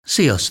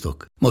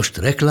Sziasztok! Most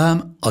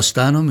reklám,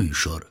 aztán a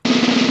műsor.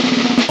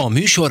 A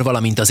műsor,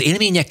 valamint az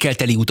élményekkel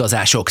teli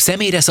utazások,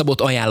 személyre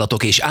szabott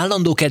ajánlatok és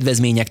állandó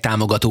kedvezmények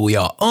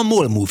támogatója a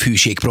MOL Move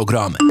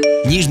hűségprogram.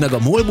 Nyisd meg a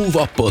MOL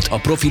Move appot, a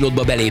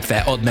profilodba belépve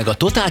add meg a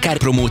Totalkár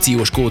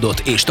promóciós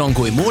kódot és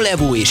tankolj MOL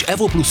Evo és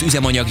Evo Plus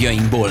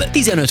üzemanyagjainkból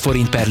 15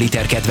 forint per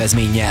liter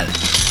kedvezménnyel.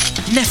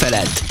 Ne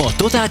feledd, a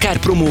Totalkár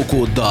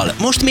promókóddal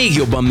most még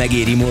jobban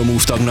megéri MOL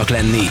Move tagnak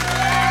lenni.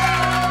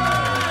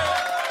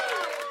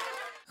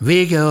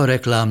 Vége a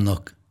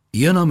reklámnak,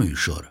 jön a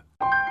műsor.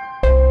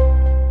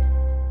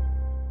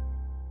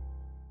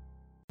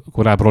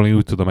 Korábbról én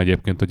úgy tudom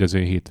egyébként, hogy az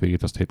én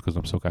hétvégét azt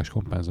hétköznap szokás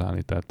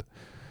kompenzálni, tehát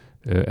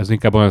ez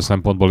inkább olyan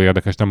szempontból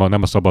érdekes, nem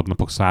a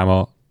szabadnapok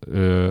száma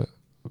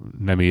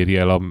nem éri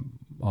el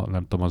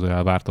nem tudom, az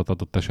elvártat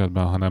adott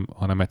esetben,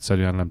 hanem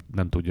egyszerűen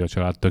nem tudja a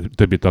család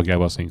többi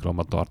tagjával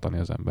szinkronban tartani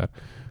az ember,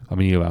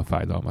 ami nyilván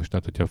fájdalmas.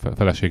 Tehát, hogyha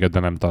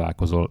feleségeddel nem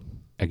találkozol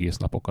egész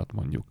napokat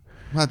mondjuk.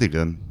 Hát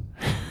igen.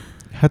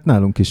 Hát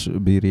nálunk is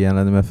bír ilyen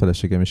lenni, mert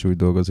feleségem is úgy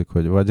dolgozik,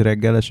 hogy vagy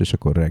reggeles, és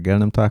akkor reggel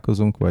nem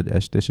találkozunk, vagy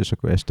estés, és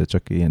akkor este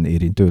csak ilyen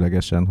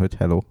érintőlegesen, hogy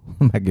hello,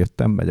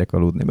 megjöttem, megyek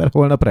aludni, mert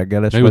holnap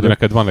reggeles vagyok. De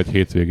neked van egy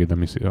hétvégéd,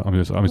 ami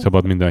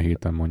szabad minden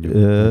héten mondjuk.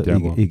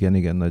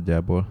 Igen,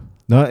 nagyjából.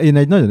 Na, én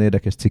egy nagyon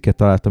érdekes cikket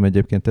találtam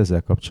egyébként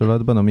ezzel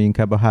kapcsolatban, ami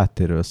inkább a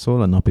háttérről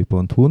szól, a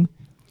napi.hu-n.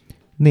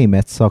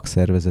 Német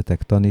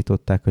szakszervezetek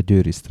tanították a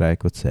győri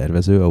sztrájkot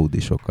szervező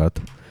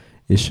audisokat.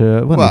 És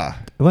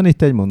van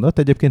itt egy mondat,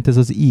 egyébként ez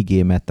az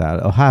IG Metall,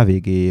 a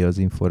HVG az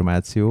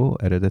információ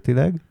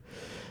eredetileg.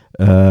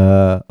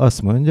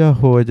 Azt mondja,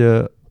 hogy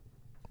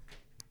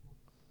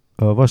a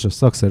Vasas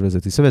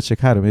Szakszervezeti Szövetség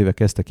 3 éve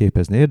kezdte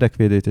képezni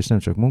érdekvédőt, és nem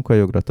csak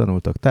munkajogra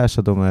tanultak,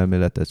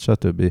 társadalomelméletet,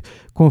 stb.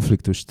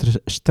 Konfliktus,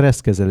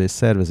 stresszkezelés,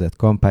 szervezet,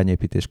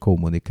 kampányépítés,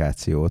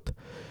 kommunikációt.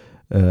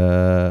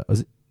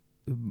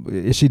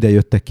 És ide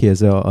jöttek ki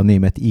ez a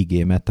német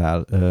IG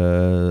Metall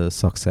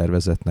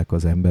szakszervezetnek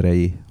az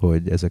emberei,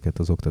 hogy ezeket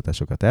az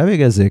oktatásokat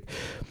elvégezzék.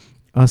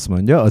 Azt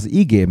mondja, az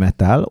IG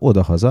Metall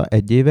odahaza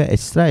egy éve egy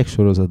sztrájk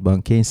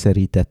sorozatban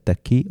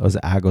kényszerítettek ki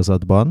az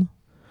ágazatban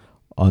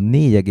a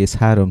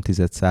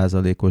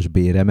 4,3%-os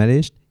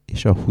béremelést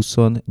és a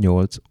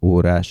 28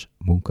 órás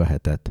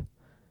munkahetet.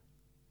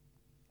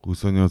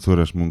 28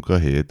 órás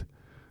munkahét?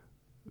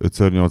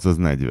 5x8 az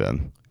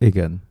 40.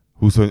 Igen.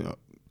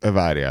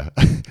 Várjál.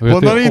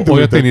 Honnan indultak?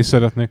 Olyat én is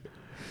szeretnék.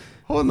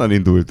 Honnan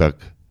indultak?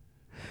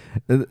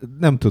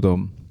 Nem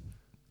tudom.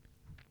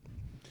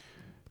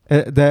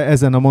 De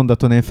ezen a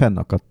mondaton én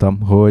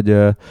fennakadtam, hogy...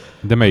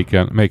 De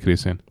melyik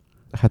részén?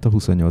 Hát a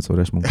 28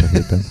 órás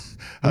munkahéten.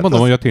 Hát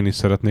mondom, olyat én is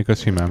szeretnék, az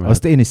simán mehet.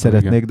 Azt én is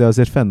szeretnék, igen. De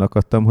azért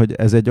fennakadtam, hogy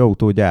ez egy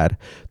autógyár.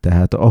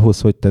 Tehát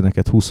ahhoz, hogy te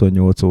neked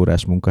 28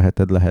 órás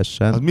munkaheted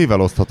lehessen... Az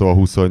mivel osztható a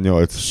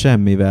 28?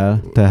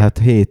 Semmivel. Tehát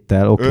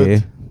héttel, oké.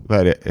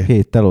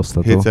 Héttel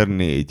osztható.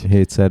 7x4.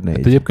 7x4.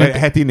 Hát egyébként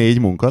heti 4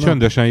 munka.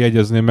 Csöndesen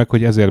jegyezném meg,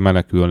 hogy ezért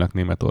menekülnek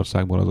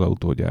Németországból az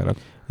autógyárak.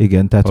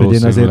 Igen, tehát hogy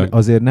én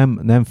azért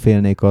nem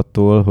félnék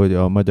attól, hogy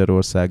a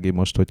magyarországi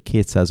most, hogy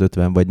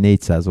 250 vagy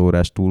 400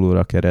 órás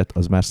túlóra keret,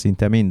 az már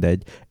szinte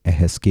mindegy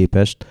ehhez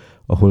képest,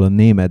 ahol a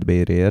német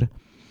bérért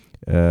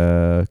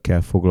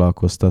kell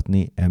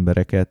foglalkoztatni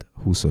embereket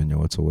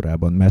 28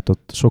 órában, mert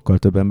ott sokkal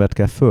több embert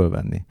kell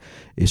fölvenni.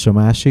 És a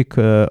másik,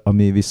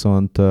 ami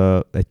viszont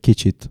egy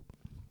kicsit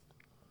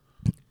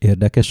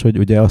érdekes, hogy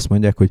ugye azt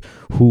mondják, hogy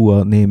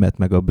a német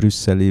meg a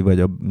brüsszeli, vagy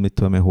a mit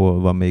tudom én, hol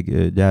van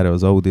még gyára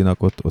az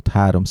Audinak, ott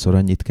 3-szor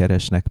annyit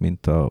keresnek,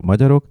 mint a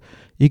magyarok.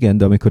 Igen,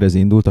 de amikor ez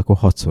indult, akkor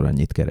 6-szor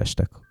annyit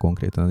kerestek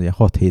konkrétan, ugye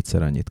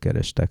 6-7-szer annyit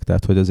kerestek.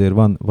 Tehát, hogy azért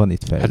van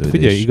itt fejlődés. Hát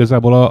figyelj,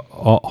 igazából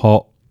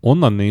ha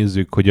onnan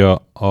nézzük, hogy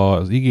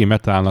az IG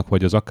Metallnak,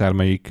 vagy az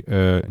akármelyik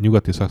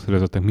nyugati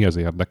szakszervezetnek mi az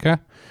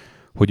érdeke,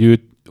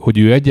 hogy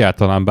ő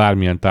egyáltalán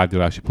bármilyen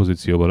tárgyalási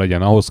pozícióban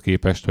legyen, ahhoz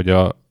képest, hogy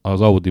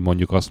az Audi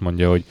mondjuk azt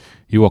mondja, hogy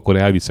jó, akkor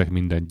elviszek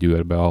mindent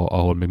Győrbe,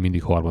 ahol még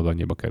mindig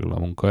harmadannyiba kerül a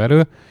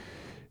munkaerő.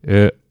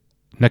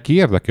 Neki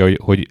érdeke,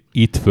 hogy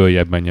itt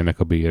följebb menjenek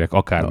a bérek,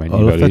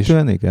 akármennyivel is.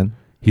 Alapvetően igen.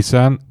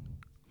 Hiszen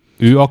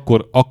ő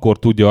akkor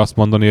tudja azt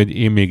mondani, hogy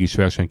én mégis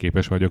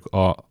versenyképes vagyok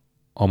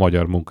a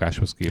magyar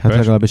munkáshoz képest. Hát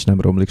legalábbis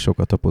nem romlik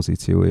sokat a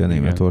pozíciója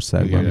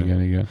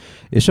Németországban. Igen.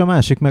 És a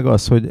másik meg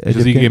az, hogy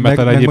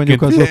egyébként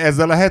mondjuk az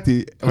ezzel a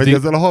heti, vagy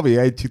ezzel a havi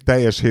egy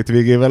teljes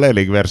hétvégével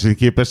elég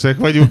versenyképesek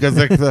vagyunk.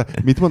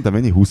 Mit mondtam,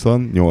 mennyi?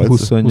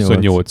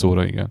 28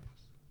 óra, igen.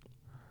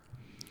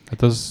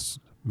 Hát az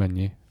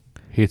mennyi?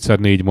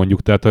 7x4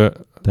 mondjuk,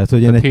 tehát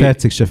hogy én egy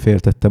percig se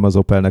féltettem az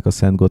Opelnek a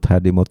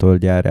Szentgotthárdi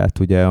motorgyárát,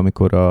 ugye,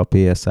 amikor a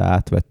PSA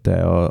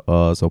átvette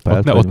az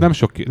Opelt. Ott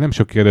nem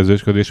sok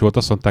kérdezősködés volt,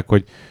 azt mondták,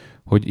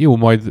 hogy jó,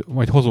 majd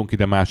hozunk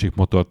ide másik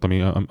motort,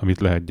 amit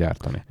lehet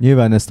gyártani.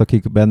 Nyilván ezt,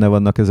 akik benne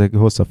vannak, ezek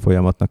hosszabb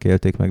folyamatnak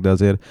élték meg, de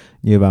azért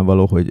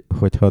nyilvánvaló,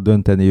 hogyha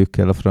dönteniük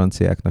kell a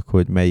franciáknak,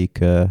 hogy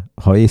melyik,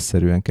 ha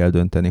észszerűen kell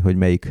dönteni, hogy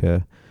melyik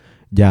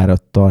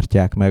gyárat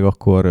tartják meg,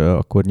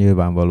 akkor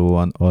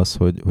nyilvánvalóan az,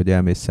 hogy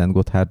elmész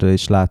Szentgotthárdra,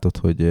 és látod,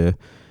 hogy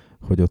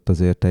hogy ott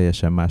azért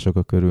teljesen mások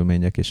a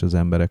körülmények, és az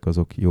emberek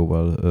azok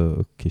jóval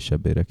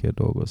kisebb bérekért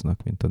dolgoznak,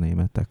 mint a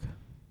németek.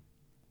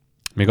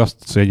 Még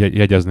azt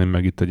jegyezném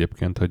meg itt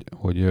egyébként,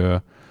 hogy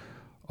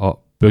a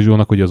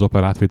Peugeot-nak ugye az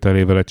Opel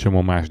átvételével egy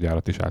csomó más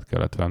gyárat is át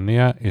kellett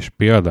vennie, és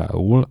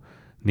például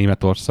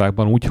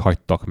Németországban úgy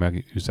hagytak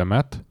meg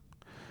üzemet,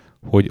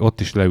 hogy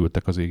ott is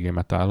leültek az IG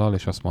Metállal,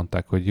 és azt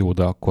mondták, hogy jó,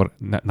 de akkor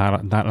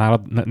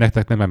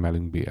nektek nem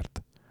emelünk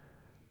bért.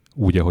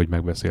 Úgy, ahogy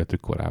megbeszéltük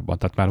korábban.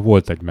 Tehát már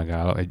volt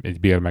egy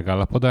bér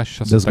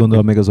megállapodás. De azt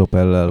gondolom, még az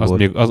Opellel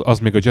volt. Az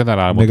még a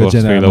General Motors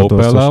féle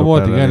Opellel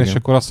volt, igen, és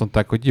akkor azt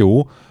mondták, hogy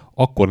jó,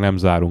 akkor nem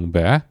zárunk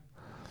be,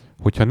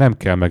 hogyha nem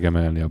kell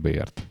megemelni a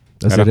bért.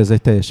 Azért ez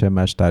egy teljesen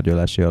más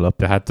tárgyalási alap.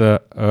 Tehát,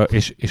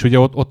 és ugye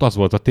ott az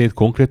volt a tét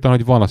konkrétan,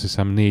 hogy van azt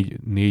hiszem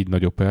négy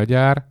nagy Opel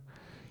gyár,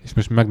 és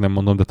most meg nem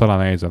mondom, de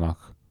talán Eisenach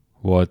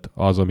volt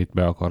az, amit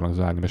be akarnak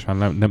zárni. És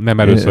már nem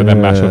először, nem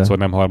másodszor,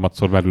 nem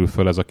harmadszor merül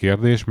föl ez a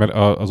kérdés, mert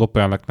az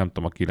Opelnek nem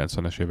tudom, a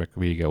 90-es évek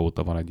vége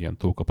óta van egy ilyen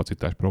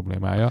túlkapacitás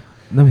problémája.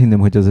 Nem hinném,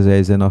 hogy az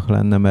Eisenach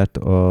lenne, mert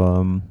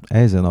a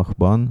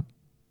Eisenachban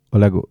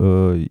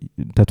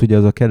tehát ugye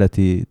az a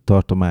keleti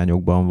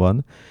tartományokban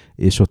van,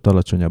 és ott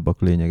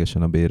alacsonyabbak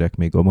lényegesen a bérek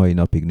még a mai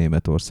napig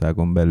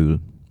Németországon belül.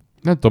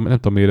 Nem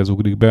tudom, miért ez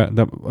ugrik be,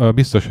 de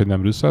biztos, hogy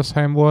nem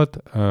Rüsselsheim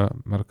volt,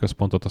 mert a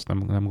központot azt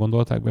nem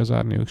gondolták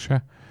bezárni ők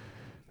se.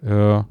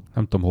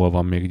 Nem tudom, hol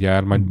van még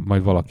gyár,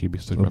 majd valaki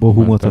biztos. A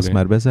Bohumot azt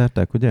már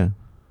bezárták, ugye?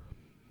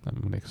 Nem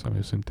emlékszem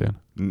őszintén.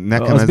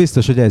 Az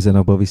biztos, hogy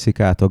Eisenachba viszik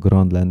át a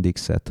Grandland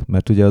X-et,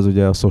 mert ugye az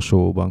ugye a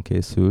Sochaux-ban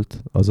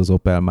készült, az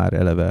Opel már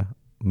eleve,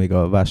 még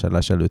a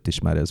vásárlás előtt is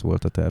már ez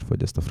volt a terv,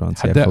 hogy ezt a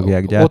franciák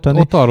fogják gyártani.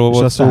 Ott arról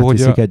volt szó,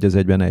 hogy egy az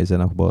egyben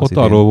Eisenachba az ott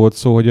idén. arról volt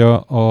szó, hogy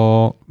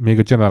még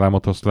a General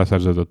Motors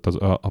leszerződött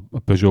a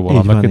Peugeot-val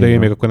annak idején,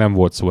 még akkor nem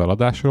volt szó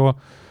eladásról,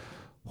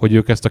 hogy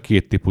ők ezt a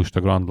két típust, a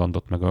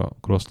Grandlandot meg a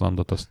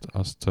Crosslandot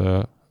azt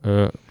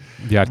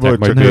gyártják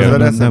majd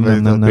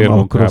nem,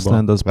 a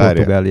Crossland az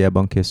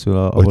Portugáliában készül,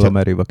 ahol a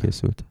Meriva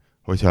készült.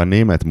 Hogyha a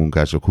német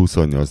munkások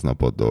 28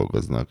 napot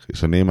dolgoznak,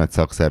 és a német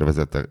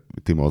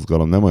szakszervezeti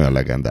mozgalom nem olyan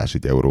legendás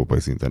így európai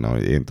szinten,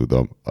 ahogy én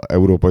tudom. A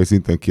európai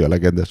szinten ki a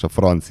legendás? A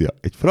francia.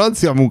 Egy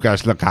francia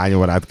munkásnak hány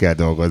órát kell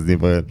dolgozni?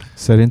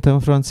 Szerintem a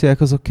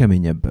franciák azok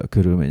keményebb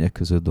körülmények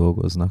között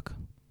dolgoznak.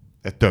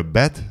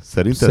 Többet?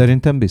 Szerinted?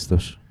 Szerintem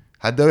biztos.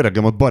 Hát de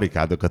öregem, ott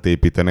barikádokat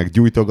építenek,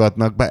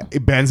 gyújtogatnak be.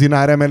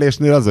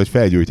 Benzináremelésnél az, hogy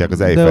felgyújtják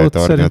az Eiffel-tornyot. De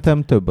ott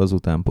szerintem több az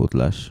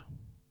utánpótlás.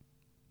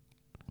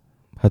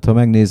 Hát ha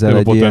megnézel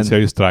egy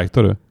potenciális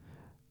sztrájktörő?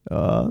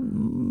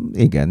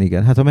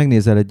 Igen. Hát ha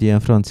megnézel egy ilyen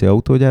francia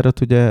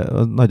autógyárat, ugye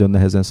nagyon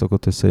nehezen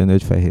szokott összejönni,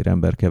 hogy fehér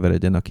ember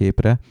keveredjen a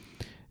képre,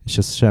 és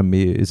ez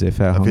semmi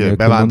felhangja.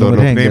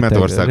 Bevándorlók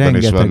Németországban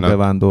is vannak.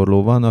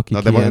 Bevándorló van, akik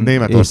de ilyen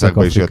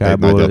Németországban is jött egy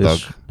nagy adag.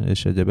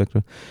 És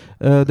egyebekről.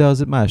 De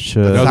az más...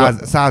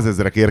 100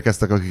 000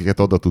 érkeztek, akiket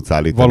oda tudsz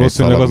állítani.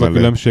 Valószínűleg az a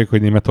különbség,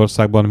 hogy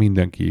Németországban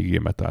mindenki IG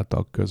Metall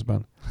tag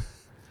közben.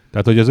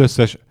 Tehát, hogy az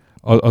összes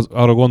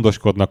arra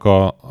gondoskodnak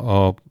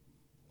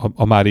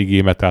a már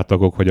IG Metall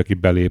tagok, hogy aki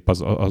belép,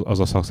 az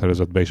a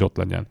szakszervezetbe is ott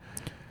legyen.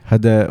 Hát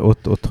de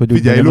ott hogy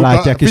úgy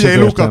látják is.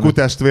 Figyelj, Lukaku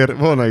testvér,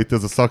 volna itt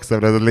ez a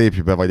szakszervezet,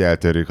 lépj be, vagy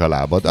eltörjük a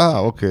lábad.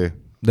 Oké.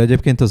 De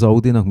egyébként az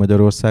Audinak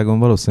Magyarországon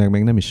valószínűleg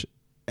még nem is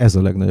ez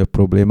a legnagyobb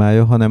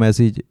problémája, hanem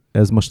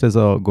ez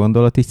a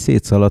gondolat így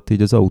szétszaladt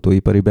így az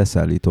autóipari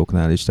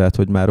beszállítóknál is. Tehát,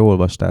 hogy már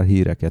olvastál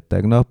híreket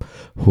tegnap,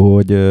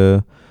 hogy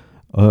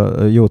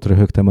jót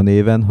röhögtem a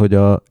néven, hogy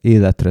a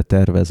életre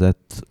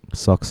tervezett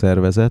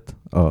szakszervezet,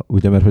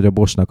 ugye mert hogy a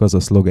Boschnak az a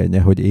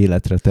szlogenje, hogy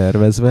életre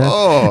tervezve,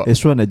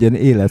 és van egy ilyen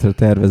életre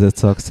tervezett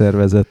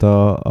szakszervezet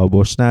a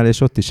Boschnál,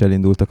 és ott is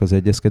elindultak az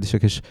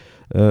egyezkedések, és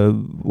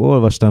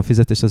olvastam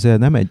fizetést, azért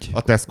nem egy...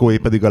 A Tesco-é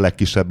pedig a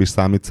legkisebb is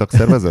számít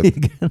szakszervezet?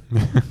 Igen.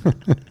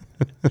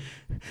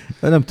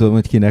 Nem tudom,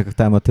 hogy kinek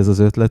támadt ez az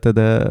ötlete,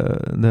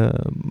 de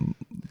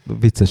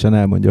viccesen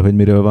elmondja, hogy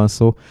miről van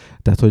szó.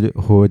 Tehát,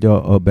 hogy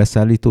a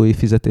beszállítói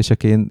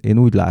fizetések, én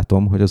úgy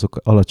látom, hogy azok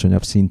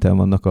alacsonyabb szinten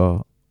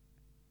vannak,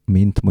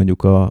 mint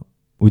mondjuk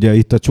ugye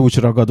itt a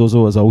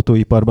csúcsragadozó az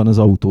autóiparban az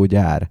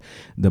autógyár,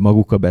 de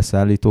maguk a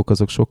beszállítók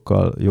azok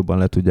sokkal jobban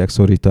le tudják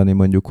szorítani,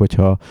 mondjuk,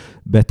 hogyha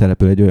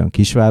betelepül egy olyan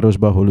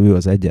kisvárosba, ahol ő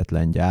az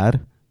egyetlen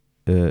gyár,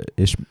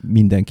 és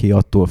mindenki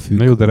attól függ.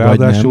 Na jó, de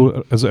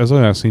ráadásul ez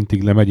olyan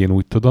szintig lemegy, én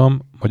úgy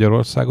tudom,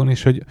 Magyarországon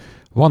is, hogy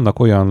vannak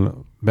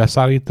olyan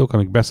beszállítók,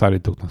 amik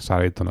beszállítóknak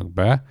szállítanak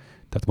be,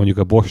 tehát mondjuk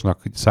a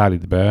Boschnak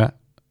szállít be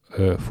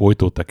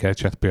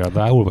folytótekercset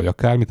például, vagy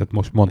akármit, tehát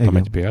most mondtam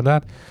egy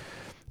példát,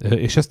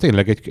 és ez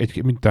tényleg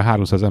egy mint a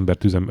 300 ember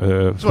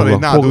van egy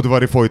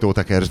nádudvari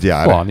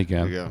folytótekercsgyár. Van,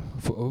 igen.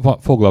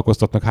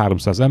 Foglalkoztatnak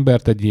 300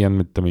 embert egy ilyen,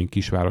 mint amilyen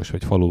kisváros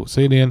vagy falu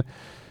szélén,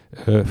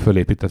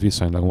 fölépített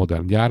viszonylag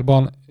modern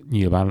gyárban.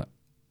 Nyilván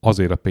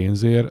azért a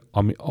pénzért,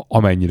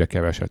 amennyire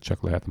keveset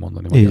csak lehet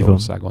mondani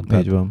Magyarországon.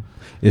 Így van.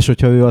 És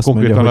hogyha ő azt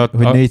mondja,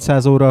 hogy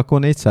 400 óra, akkor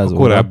 400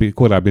 óra.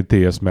 Korábbi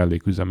TS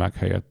melléküzemek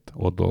helyett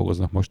ott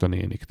dolgoznak most a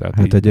nénik. Tehát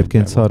hát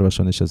egyébként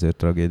Szarvason is azért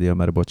tragédia,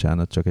 mert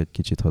bocsánat, csak egy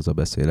kicsit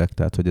hazabeszélek,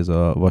 tehát hogy ez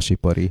a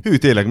vasipari.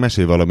 Tényleg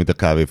mesélj valamit a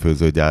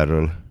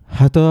kávéfőzőgyárról.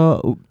 Hát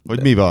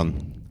hogy mi van?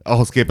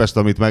 Ahhoz képest,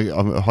 amit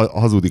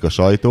hazudik a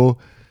sajtó.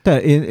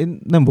 Én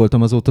nem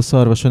voltam azóta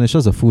Szarvason, és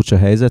az a furcsa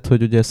helyzet,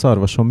 hogy ugye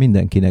Szarvason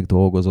mindenkinek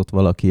dolgozott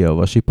valaki a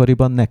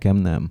vasipariban, nekem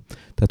nem.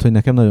 Tehát, hogy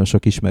nekem nagyon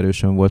sok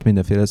ismerősöm volt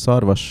mindenféle.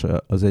 Szarvas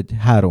az egy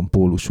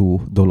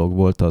hárompólusú dolog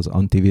volt az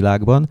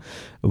antivilágban.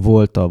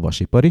 Volt a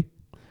vasipari,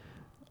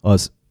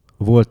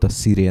 volt a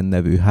Szirén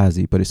nevű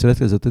háziipari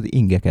szövetkezet, hogy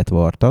ingeket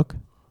vartak,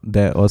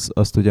 de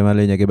azt ugye már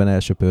lényegében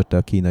elsöpörte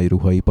a kínai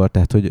ruhaipar,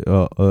 tehát hogy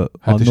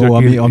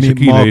ami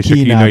ma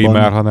kínai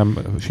már, hanem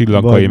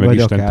sillankai, meg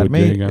Isten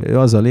tudja, igen.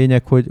 Az a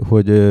lényeg,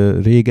 hogy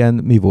régen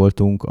mi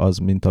voltunk az,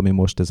 mint ami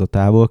most ez a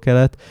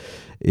távol-kelet,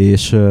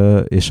 és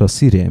a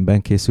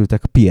Szirénben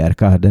készültek Pierre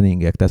Cardin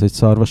ingek, tehát hogy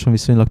Szarvason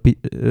viszonylag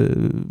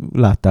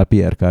láttál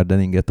Pierre Cardin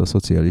inget a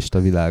szocialista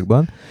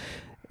világban,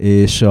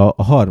 és a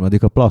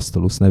harmadik a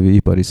Plastolus nevű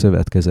ipari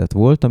szövetkezet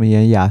volt, ami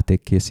ilyen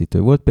játékkészítő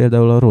volt,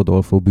 például a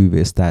Rodolfo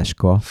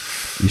bűvésztáska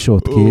is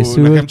ott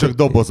készült. Nekem csak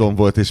dobozom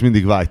volt, és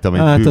mindig vágytam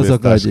egy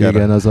bűvésztáskára. Hát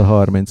igen, az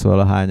a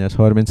 30-valahányas,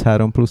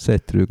 33 plusz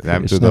egy trükk,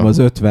 nem és tudom. Nem az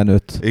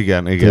 55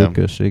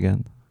 trükkös,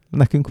 igen.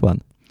 Nekünk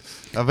van.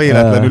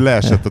 Véletlenül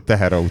leesett a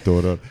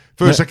teherautóról.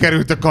 Föl se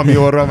került a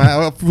kamionra, már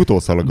a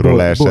futószalagról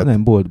leesett.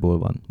 Nem, boltból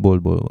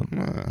van.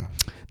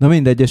 Na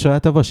mindegy, és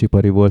hát a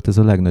vasipari volt ez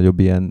a legnagyobb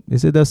ilyen,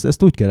 de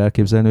ezt úgy kell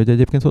elképzelni, hogy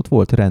egyébként ott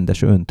volt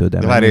rendes öntöde.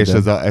 De várj, és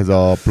ez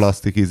a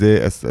plastik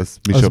ezt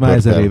mi az már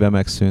 1000 éve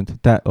megszűnt.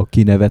 A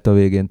kinevet a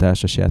végén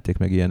társasjáték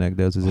meg ilyenek,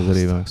 de az 1000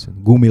 éve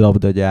megszűnt.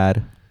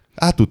 Gumilabdagyár.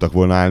 Át tudtak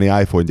volna állni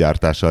iPhone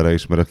gyártására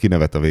is, mert a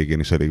kinevet a végén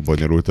is elég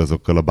bonyolult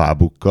azokkal a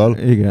bábukkal.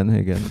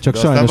 Igen. Csak de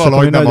sajnos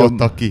valahogy nem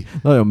adtak ki.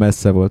 Nagyon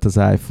messze volt az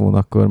iPhone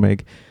akkor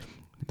még.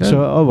 És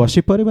a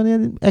vasipariban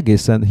ilyen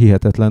egészen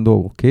hihetetlen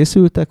dolgok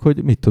készültek,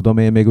 hogy mit tudom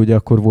én, még ugye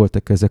akkor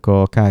voltak ezek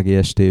a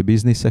KGST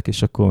bizniszek,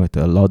 és akkor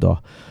a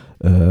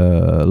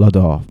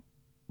Lada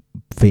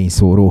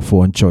fényszóró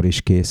foncsor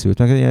is készült,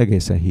 meg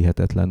egészen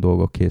hihetetlen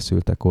dolgok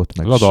készültek ott.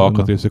 Meg Lada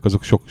alkatrészek,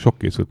 azok sok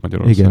készült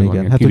Magyarországon.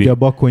 Igen. Hát ugye a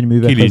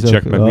bakkonyművek,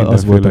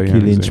 az volt a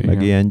kilincs,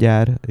 meg ilyen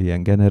gyár,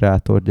 ilyen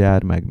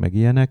generátorgyár, meg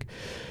ilyenek.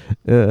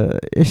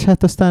 És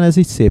hát aztán ez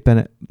így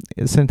szépen,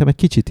 szerintem egy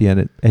kicsit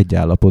ilyen egy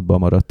állapotban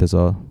maradt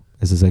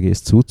ez az egész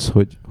cucc,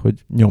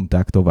 hogy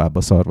nyomták tovább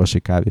a szarvasi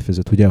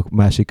kávéfőzőt. Ugye a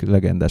másik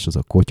legendás az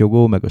a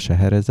Kotyogó, meg a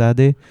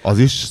Seherezádé. Az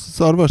is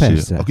szarvasi?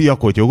 Persze. A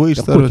Kotyogó is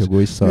szarvasi? A Kotyogó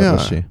is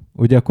szarvasi. Ja.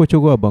 Ugye a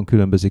Kotyogó abban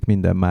különbözik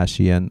minden más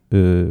ilyen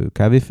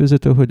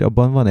kávéfőzőtől, hogy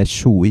abban van egy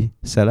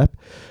súlyszelep,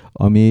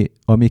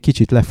 ami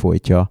kicsit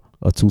lefolytja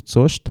a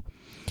cuccost,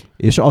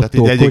 és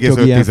attól tehát így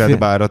 1,5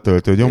 bár a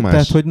töltőnyomás?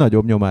 Tehát, hogy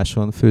nagyobb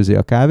nyomáson főzi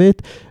a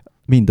kávét,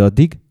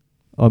 mindaddig,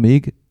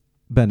 amíg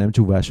be nem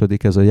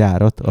csúvásodik ez a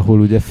járat, ahol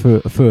ugye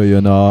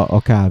följön a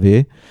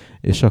kávé,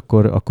 és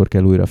akkor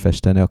kell újra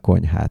festeni a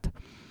konyhát.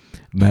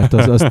 Mert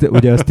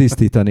ugye azt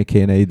tisztítani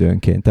kéne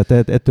időnként.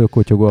 Tehát ettől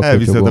kotyogó a kotyogó.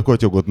 Elviszed a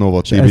kotyogot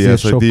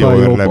Novotibihez, hogy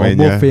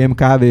dióőrleménye. A Bofém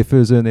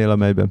kávéfőzőnél,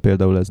 amelyben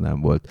például ez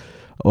nem volt.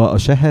 A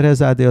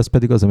Seherezádé az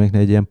pedig az,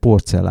 amiknek egy ilyen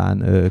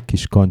porcelán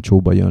kis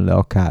kancsóba jön le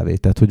a kávé.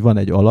 Tehát, hogy van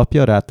egy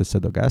alapja,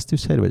 ráteszed a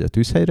gáztűzhelyre, vagy a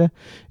tűzhelyre,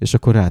 és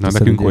akkor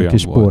ráteszed egy ilyen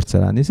kis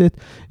porcelán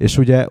izét, és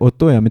ugye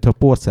ott olyan, mintha a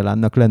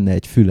porcelánnak lenne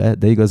egy füle,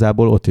 de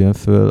igazából ott jön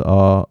föl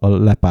a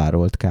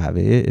lepárolt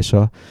kávé, és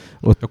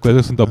ott... Akkor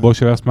ez szerint abból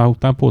se lesz már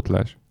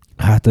utánpótlás?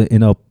 Hát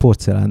én a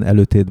porcelán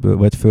előtétből,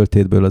 vagy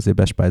föltétből azért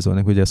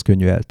bespájzolnék, hogy ez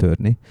könnyű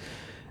eltörni.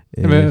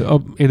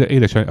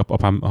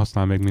 Édesapám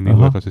használ még mindig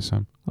volt, azt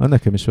hiszem.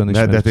 Nekem is van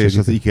de te és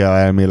az IKEA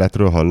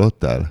elméletről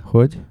hallottál?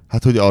 Hogy?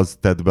 Hát, hogy az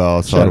tett be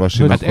a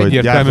szarvasinak, hogy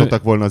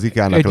gyártottak volna az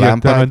IKEA-nak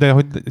lámpát. De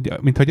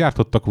mintha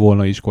gyártottak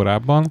volna is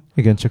korábban.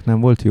 Igen, csak nem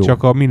volt jó.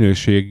 Csak a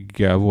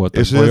minőséggel volt.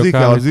 És az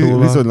IKEA az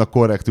viszonylag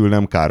korrektül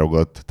nem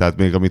károgott. Tehát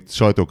még amit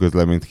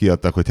sajtóközleményt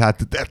kiadtak, hogy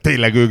hát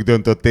tényleg ők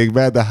döntötték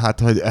be, de hát,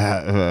 hogy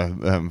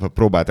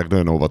próbáltak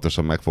nagyon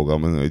óvatosan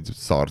megfogalmazni, hogy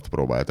szart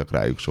próbáltak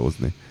rájuk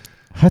sózni.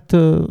 Hát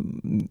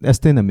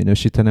ezt én nem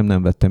minősítenem,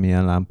 nem vettem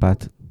ilyen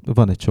lámpát.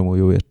 Van egy csomó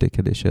jó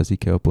értékelése az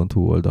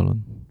IKEA.hu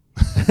oldalon.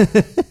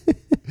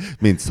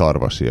 Mint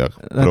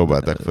szarvasiak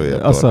próbálták feljebb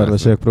tolni. A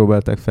szarvasiak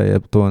próbálták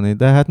feljebb tolni,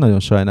 de hát nagyon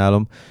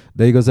sajnálom.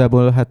 De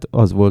igazából hát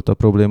az volt a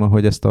probléma,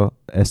 hogy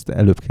ezt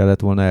előbb kellett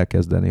volna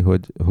elkezdeni,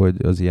 hogy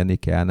az ilyen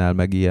IKEA-nál,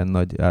 meg ilyen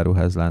nagy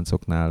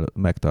áruházláncoknál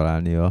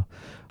megtalálni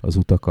az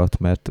utakat,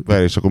 mert...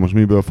 Várj, és akkor most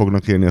miből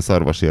fognak élni a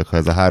szarvasiak, ha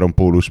ez a három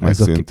pólus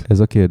megszűnt? Ez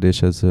a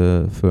kérdés, ez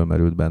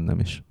fölmerült bennem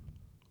is.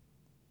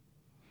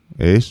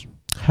 És?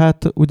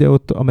 Hát ugye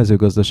ott a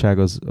mezőgazdaság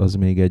az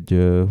még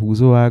egy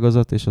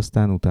húzóágazat, és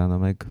aztán utána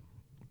meg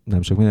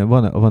nem sok minden.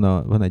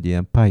 Van egy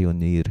ilyen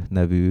Pioneer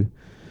nevű,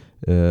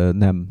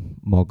 nem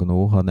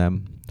magnó,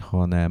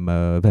 hanem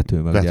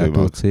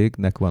vetőmaggyártó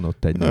cégnek van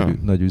ott egy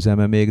nagy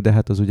üzeme még, de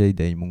hát az ugye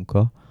idei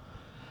munka.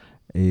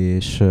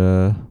 És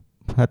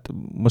Hát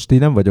most így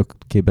nem vagyok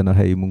képben a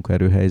helyi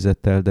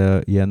munkaerőhelyzettel,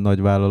 de ilyen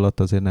nagy vállalat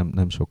azért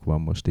nem sok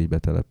van most így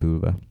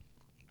betelepülve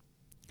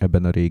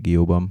ebben a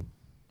régióban.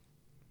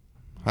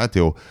 Hát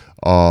jó,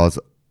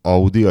 az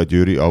Audi, a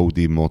győri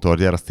Audi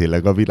motorgyár, az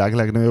tényleg a világ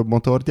legnagyobb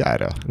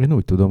motorgyára? Én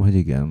úgy tudom, hogy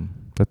igen.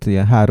 Tehát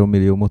ilyen 3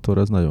 millió motor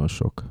az nagyon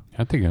sok.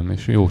 Hát igen,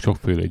 és jó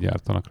sokféle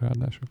gyártanak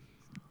ráadásul.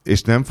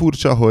 És nem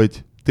furcsa,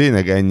 hogy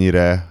tényleg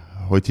ennyire,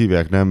 hogy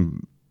hívják,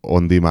 nem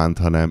on demand,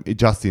 hanem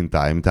just in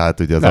time, tehát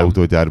ugye az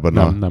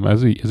autógyárban Nem,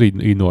 ez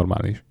így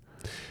normális.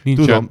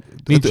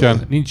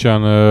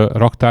 Nincsen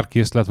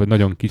raktárkészlet, vagy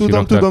nagyon kicsi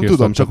raktárkészlet.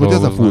 Tudom, csak hogy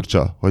ez a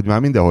furcsa, hogy már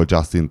mindenhol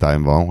just in time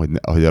van,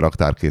 hogy a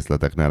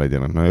raktárkészletek ne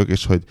legyenek nagyok,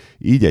 és hogy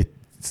így egy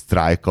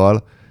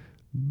sztrájkkal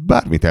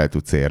bármit el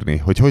tudsz érni.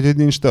 Hogy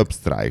nincs több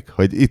sztrájk.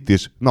 Hogy itt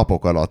is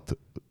napok alatt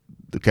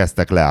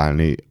kezdtek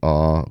leállni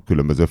a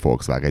különböző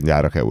Volkswagen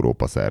gyárak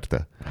Európa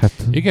szerte. Hát...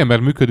 Igen,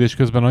 mert működés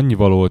közben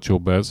annyival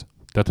olcsóbb ez.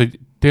 Tehát, hogy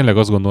tényleg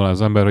azt gondolná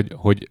az ember,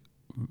 hogy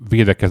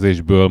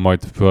védekezésből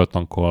majd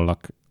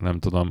föltankolnak, nem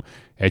tudom,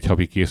 egy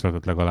havi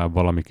készletet legalább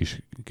valami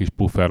kis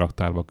puffer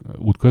raktárba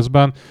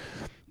útközben,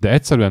 de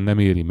egyszerűen nem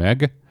éri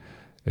meg.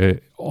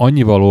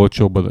 Annyival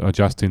olcsóbb a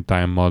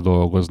just-in-time-mal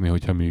dolgozni,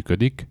 hogyha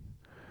működik,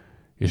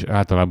 és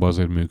általában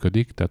azért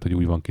működik, tehát hogy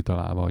úgy van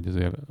kitalálva, hogy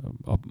azért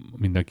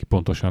mindenki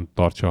pontosan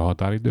tartsa a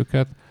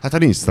határidőket. Hát ha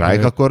nincs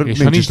sztrájk, akkor és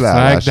nincs is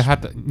leállás. De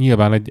hát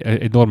nyilván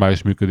egy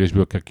normális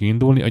működésből kell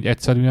kiindulni, hogy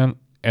egyszerűen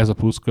ez a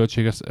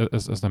pluszköltség,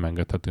 ez nem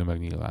engedhető meg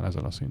nyilván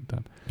ezen a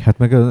szinten. Hát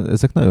meg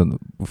ezek nagyon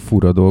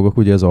fura dolgok,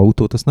 ugye az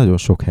autót azt nagyon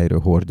sok helyről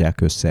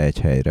hordják össze egy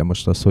helyre.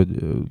 Most az,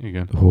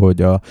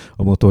 hogy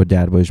a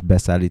motorgyárba is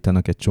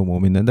beszállítanak egy csomó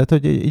mindent, de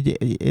hogy egy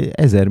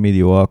 1000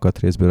 millió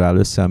alkatrészből áll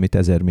össze, amit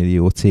 1000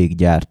 millió cég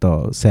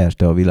gyárta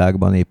szerte a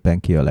világban, éppen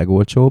ki a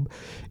legolcsóbb,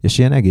 és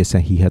ilyen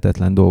egészen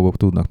hihetetlen dolgok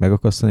tudnak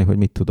megakasztani, hogy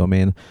mit tudom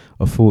én,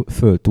 a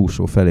föld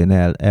túlsó felén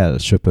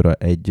elsöpör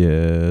egy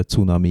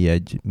cunami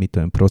egy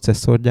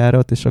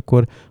processzorgyárat, és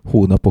akkor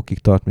hónapokig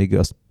tart, még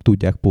azt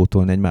tudják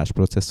pótolni egy más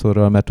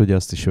processzorral, mert ugye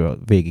azt is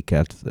végig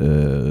kell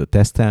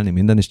tesztelni,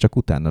 minden, és csak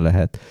utána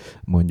lehet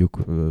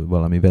mondjuk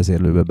valami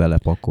vezérlőbe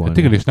belepakolni. Hát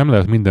igen, és nem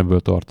lehet mindenből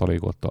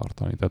tartalékot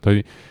tartani. Tehát,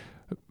 hogy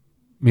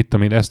mit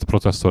tudom én, ezt a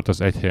processzort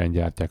az egy helyen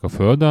gyártják a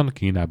Földön,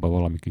 Kínában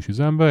valami kis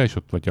üzembe, és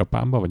ott vagy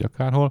Japánban, vagy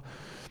akárhol,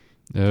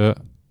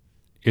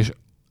 és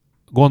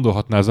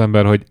gondolhatná az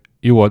ember, hogy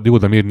jó,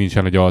 de miért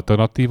nincsen egy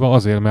alternatíva?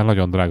 Azért, mert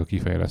nagyon drága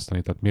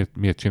kifejleszteni, tehát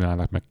miért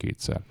csinálnak meg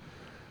kétszer?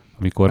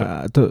 Amikor...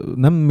 Hát,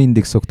 nem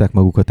mindig szokták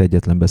magukat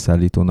egyetlen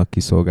beszállítónak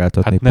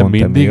kiszolgáltatni. Hát nem pont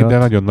mindig,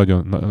 emiatt. de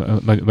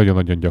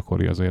nagyon-nagyon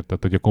gyakori azért.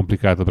 Tehát, hogy a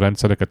komplikáltabb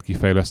rendszereket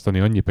kifejleszteni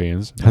annyi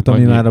pénz. Hát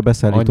ami már a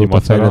beszállítót a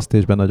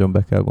fejlesztésben nagyon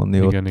be kell vonni.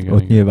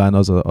 Igen. Nyilván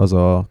az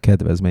a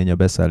kedvezmény a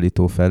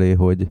beszállító felé,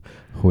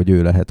 hogy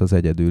ő lehet az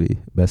egyedüli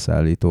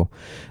beszállító.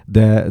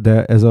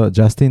 De ez a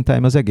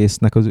just-in-time az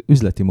egésznek, az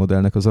üzleti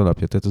modellnek az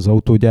alapja. Tehát az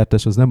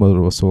autógyártás az nem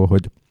arról szól,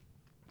 hogy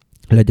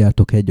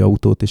legyártok egy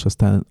autót, és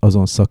aztán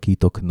azon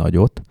szakítok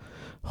nagyot,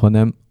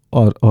 hanem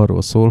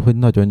arról szól, hogy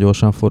nagyon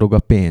gyorsan forog a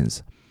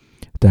pénz.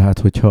 Tehát,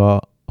 hogyha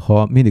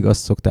mindig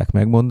azt szokták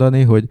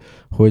megmondani,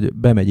 hogy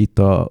bemegy itt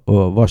a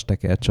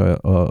vastekercs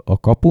a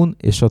kapun,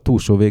 és a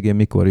túlsó végén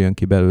mikor jön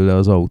ki belőle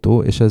az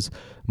autó, és ez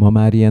ma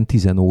már ilyen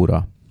 10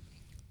 óra.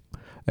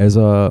 Ez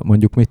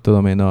mondjuk mit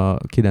tudom én, a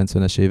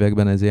 90-es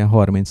években ez ilyen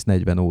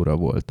 30-40 óra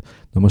volt.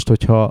 Na most,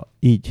 hogyha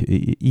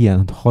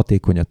ilyen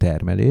hatékony a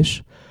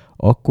termelés,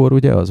 akkor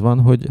ugye az van,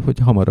 hogy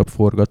hamarabb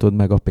forgatod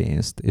meg a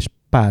pénzt, és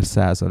pár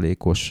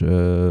százalékos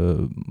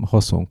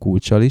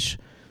haszonkulccsal is,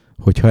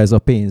 hogyha ez a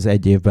pénz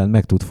egy évben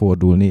meg tud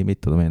fordulni, mit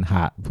tudom én,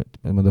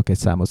 mondok egy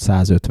számot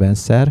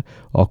 150-szer,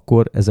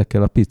 akkor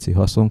ezekkel a pici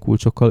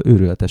haszonkulcsokkal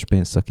őrületes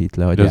pénzt szakít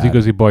le a gyár. De az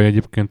igazi baj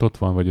egyébként ott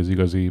van, vagy az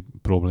igazi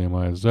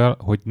probléma ezzel,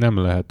 hogy nem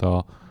lehet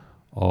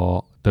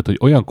tehát, hogy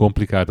olyan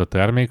komplikált a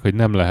termék, hogy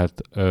nem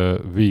lehet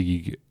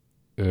végig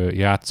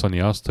játszani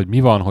azt, hogy mi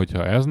van,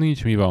 hogyha ez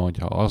nincs, mi van,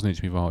 hogyha az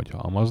nincs, mi van, hogyha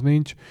amaz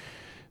nincs,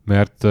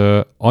 mert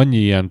annyi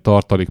ilyen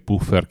tartalék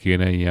puffer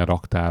kéne, ilyen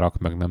raktárak,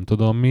 meg nem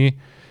tudom mi,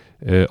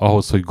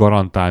 ahhoz, hogy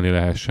garantálni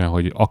lehessen,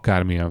 hogy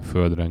akármilyen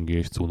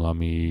földrengés,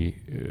 cunami,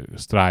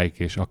 sztrájk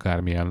és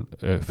akármilyen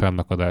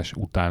fennakadás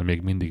után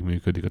még mindig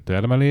működik a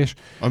termelés.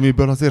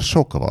 Amiből azért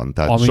sok van,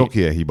 tehát sok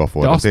ilyen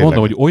hibafordul. De azt mondom,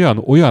 hogy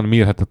olyan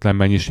mérhetetlen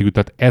mennyiségű,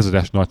 tehát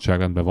ezres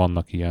nagyságrendben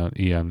vannak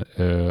ilyen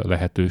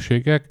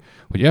lehetőségek,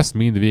 hogy ezt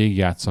mind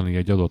végigjátszani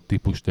egy adott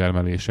típus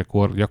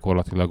termelésekor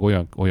gyakorlatilag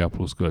olyan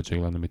pluszköltség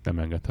lenne, amit nem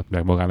engedhet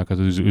meg magának ez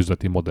az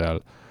üzleti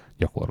modell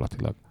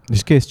gyakorlatilag.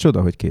 És kész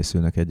csoda, hogy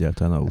készülnek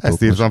egyáltalán autók.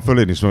 Ezt írtam föl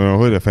én is,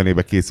 hogy a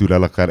fenébe készül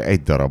el akár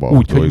egy darab autó.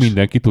 Úgy, hogy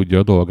mindenki tudja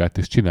a dolgát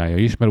és csinálja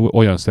is, mert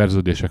olyan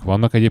szerződések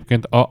vannak.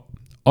 Egyébként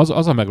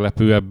az a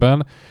meglepő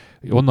ebben,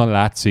 onnan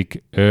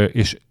látszik,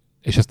 és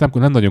ezt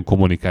nem nagyon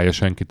kommunikálja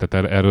senki,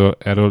 tehát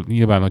erről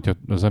nyilván, hogyha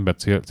az ember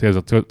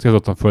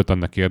célzottan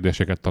föltenne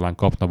kérdéseket, talán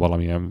kapna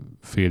valamilyen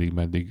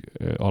félig-meddig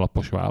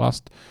alapos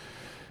választ,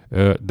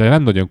 de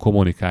nem nagyon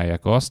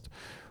kommunikálják azt,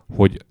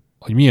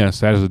 hogy milyen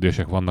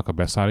szerződések vannak a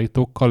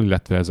beszállítókkal,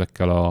 illetve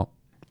ezekkel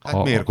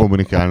miért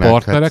kommunikálnák? A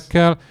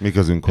partnerekkel. Hát, mi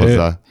közünk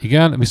hozzá?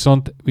 Igen,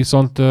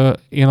 viszont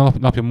én a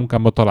napi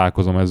munkámban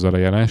találkozom ezzel a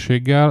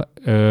jelenséggel.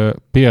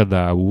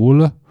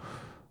 Például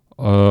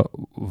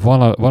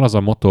van az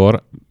a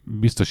motor,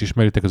 biztos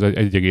ismeritek, az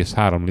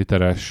 1,3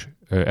 literes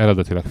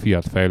eredetileg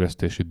Fiat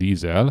fejlesztési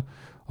dízel,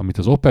 amit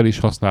az Opel is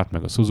használt,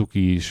 meg a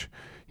Suzuki is,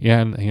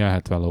 ilyen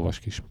 70 lovas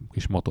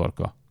kis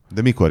motorka.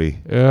 De mikori?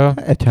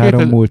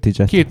 1.3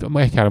 Multijet.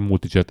 1.3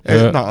 Multijet.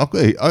 Na, akkor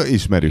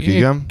ismerjük,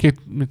 igen.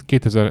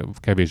 2000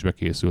 kevésbe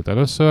készült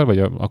először, vagy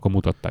akkor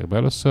mutatták be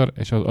először,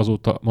 és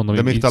azóta mondom,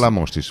 de még talán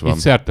most is van. Így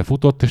szerte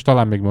futott, és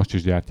talán még most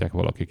is gyártják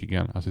valakik,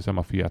 igen. Azt hiszem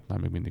a Fiatnál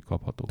még mindig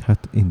kapható.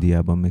 Hát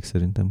Indiában még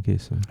szerintem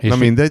készül. Na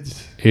mindegy.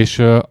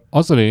 És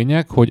az a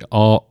lényeg, hogy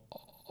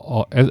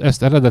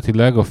ezt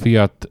eredetileg a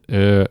Fiat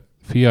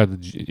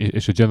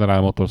és a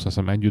General Motors azt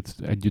hiszem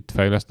együtt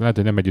fejleszték, lehet,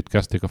 hogy nem együtt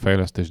kezdték a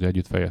fejlesztést, de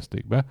együtt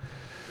fejezték be.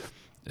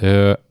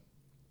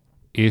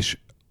 És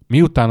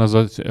miután az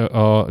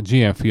a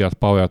GM Fiat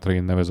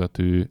Powertrain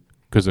nevezetű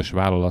közös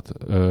vállalat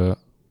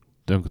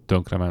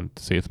tönkrement,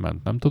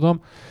 szétment, nem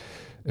tudom,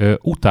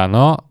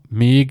 utána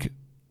még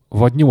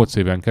vagy 8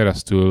 éven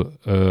keresztül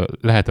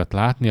lehetett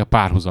látni a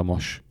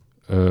párhuzamos,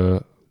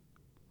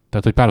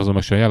 tehát hogy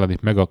párhuzamosan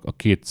jelenik meg a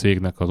két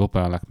cégnek, az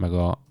Opelnek meg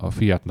a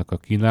Fiatnak a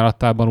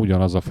kínálatában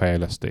ugyanaz a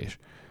fejlesztés.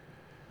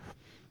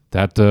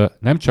 Tehát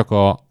nem csak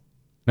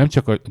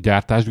a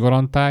gyártást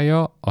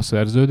garantálja a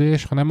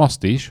szerződés, hanem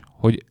azt is,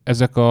 hogy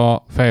ezek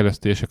a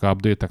fejlesztések,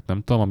 update-ek,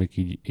 nem tudom, amik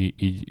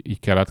így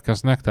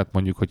keletkeznek, tehát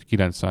mondjuk, hogy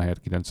 90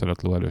 helyett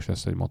 95 lóerős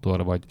lesz egy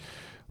motor,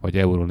 vagy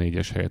Euro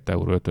 4-es helyett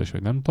Euro 5-ös,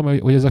 vagy nem tudom,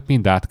 hogy ezek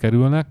mind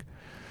átkerülnek,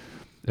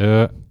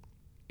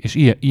 és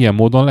ilyen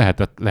módon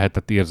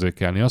lehetett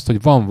érzékelni azt,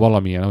 hogy van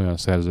valamilyen olyan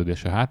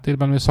szerződés a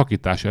háttérben, ami a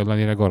szakítás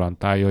ellenére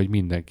garantálja, hogy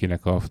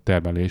mindenkinek a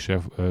termelése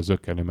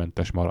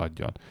zökkenőmentes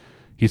maradjon.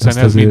 Hiszen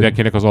ez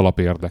mindenkinek az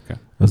alapérdeke.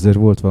 Azért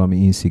volt valami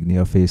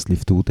Insignia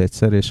facelift út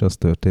egyszer, és az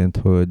történt,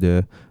 hogy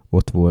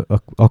ott volt,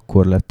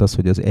 akkor lett az,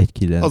 hogy az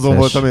 1.9-es... Azon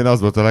voltam én,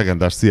 az volt a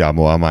legendás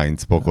Siamo a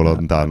Mainz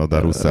Pokolontano da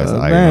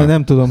Russa.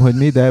 Nem tudom, hogy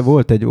mi, de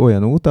volt egy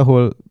olyan út,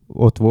 ahol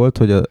ott volt,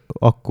 hogy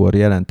akkor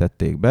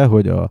jelentették be,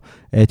 hogy a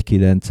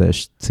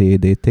 1.9-es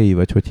CDT,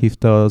 vagy hogy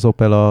hívta az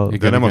Opel a... Igen,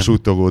 de nem a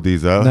suttogó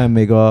dízel. Nem,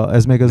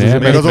 ez még az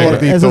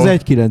ordító. Ez az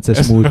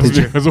 1.9-es Multijet. Ez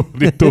még az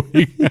ordító,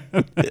 igen.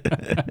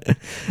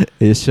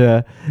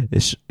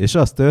 és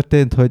az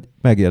történt, hogy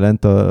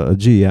megjelent a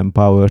GM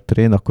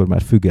Powertrain, akkor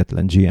már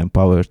független GM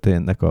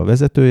Powertrainnek a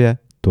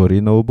vezetője,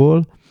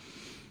 Torinóból,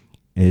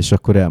 és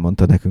akkor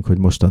elmondta nekünk, hogy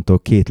mostantól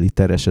 2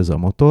 literes ez a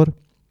motor,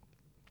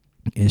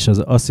 és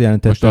az azt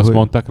jelentette, most azt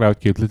mondták rá, hogy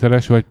 2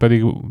 literes, vagy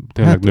pedig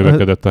tényleg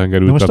növekedett a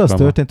hengerült most az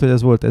történt, hogy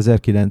ez volt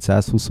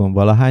 1920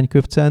 valahány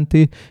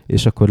köbcenti,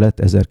 és akkor lett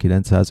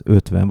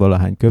 1950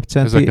 valahány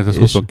köbcenti.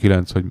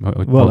 1929, hogy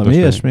valami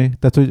ilyesmi,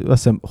 tehát hogy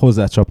azt hiszem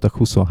hozzácsaptak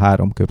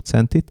 23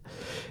 köbcentit,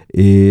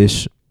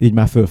 és így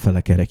már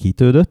fölfele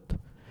kerekítődött.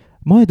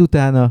 Majd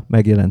utána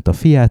megjelent a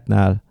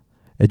Fiatnál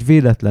egy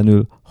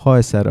véletlenül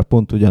hajszára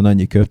pont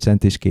ugyanannyi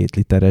köbcentis 2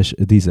 literes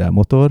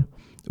dízelmotor,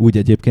 úgy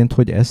egyébként,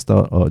 hogy ezt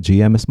a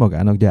GM ezt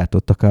magának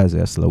gyártotta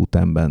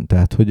Kaiserslauterben.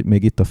 Tehát, hogy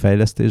még itt a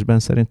fejlesztésben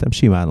szerintem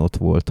simán ott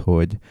volt,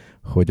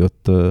 hogy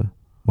ott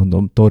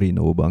mondom,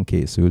 Torinóban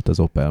készült az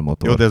Opel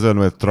motor. Jó, de ez olyan,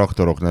 hogy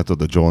traktoroknál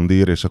tudod a John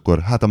Deere, és akkor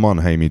hát a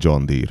Mannheimi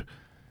John Deere.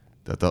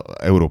 Tehát az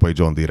európai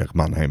John Deere-ek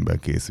Mannheimben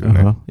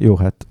készülnek. Aha, jó,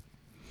 hát.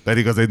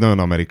 Pedig az egy nagyon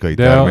amerikai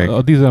de termék.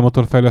 A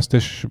dízelmotor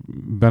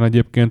fejlesztésben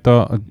egyébként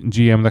a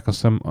GM-nek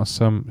azt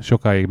hiszem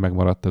sokáig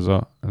megmaradt ez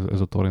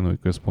a torinói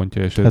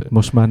központja. És hát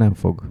most már nem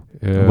fog.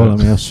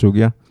 Valami azt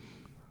súgja.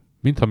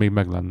 Mintha még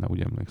meg lenne,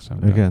 úgy emlékszem.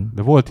 Igen.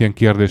 De volt ilyen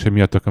kérdés, hogy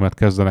mi a tökömet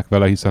kezdenek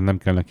vele, hiszen nem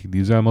kell nekik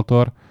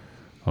dízelmotor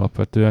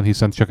alapvetően,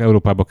 hiszen csak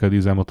Európába kell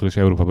dízelmotor, és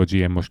Európában a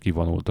GM most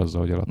kivonult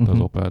azzal, hogy eladta az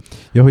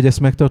Opelt. Ja, hogy ezt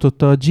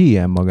megtartotta a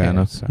GM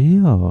magának.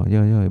 Ja,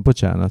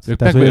 bocsánat.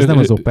 Tehát, hogy ez nem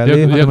az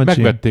Opelé, hanem a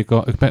GM.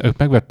 Ők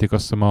megvették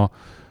azt hiszem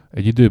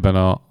egy időben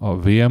a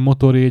VM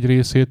motori egy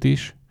részét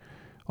is,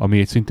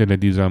 ami szintén egy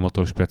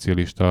dízelmotor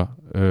specialista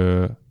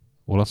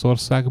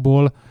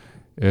Olaszországból,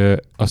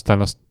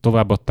 aztán azt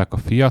továbbadták a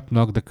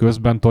Fiatnak, de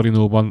közben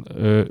Torinóban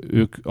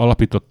ők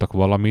alapítottak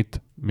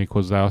valamit,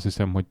 méghozzá azt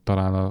hiszem, hogy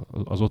talán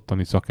az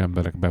ottani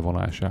szakemberek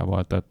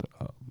bevonásával, tehát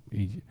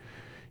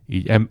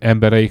így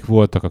embereik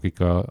voltak, akik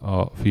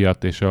a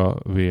Fiat és a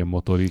VM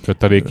motori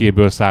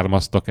kötelékéből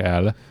származtak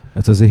el.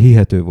 Hát azért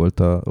hihető volt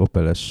a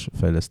Opeles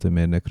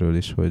fejlesztőmérnökről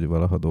is, hogy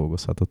valaha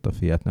dolgozhatott a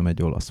Fiat, nem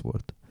egy olasz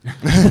volt.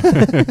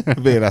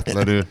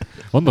 Véletlenül.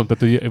 Mondom,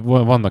 tehát hogy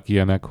vannak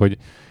ilyenek,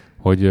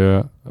 hogy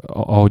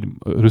ahogy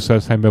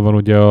Rüsselsheimben van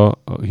ugye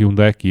a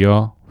Hyundai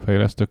Kia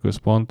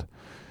fejlesztőközpont,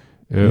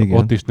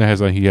 ott is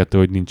nehezen hihető,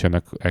 hogy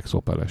nincsenek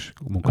ex-Opeles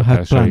munkatársai.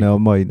 Hát pláne a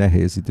mai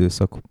nehéz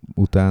időszak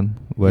után.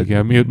 Vagy...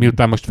 Igen,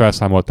 miután most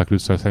felszámolták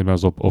Rüsselsheimben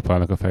az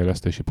Opelnek a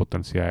fejlesztési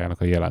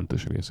potenciáljának a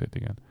jelentős részét,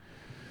 igen.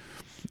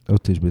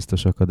 Ott is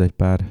biztos akad egy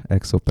pár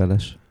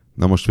ex-Opeles.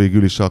 Na most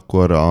végül is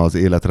akkor az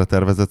életre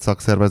tervezett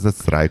szakszervezet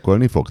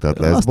sztrájkolni fog? Tehát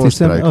lesz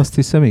azt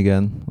hiszem,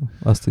 igen.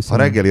 Ha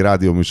reggeli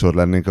rádióműsor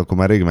lennénk, akkor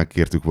már rég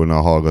megkértük volna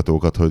a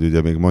hallgatókat, hogy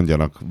ugye még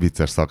mondjanak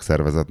vicces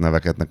szakszervezet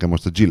neveket. Nekem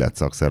most a Gillette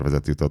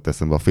szakszervezet jutott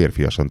eszembe, a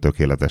férfiasan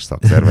tökéletes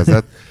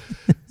szakszervezet.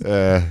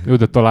 Jó,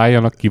 de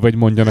találjanak ki, vagy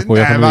mondjanak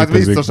olyat, nem, hát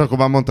biztos, akkor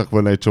már mondtak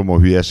volna egy csomó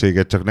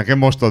hülyeséget, csak nekem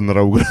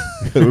mostanra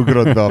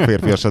ugrott be a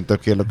férfiasan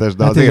tökéletes,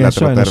 de hát az életre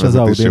sajnos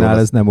tervezett az Audinál ez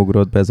lesz. nem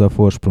ugrott be, ez a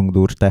Vorsprung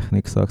durch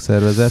Technik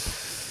szakszervezet.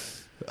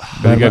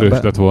 Még erős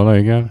lett volna,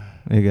 igen.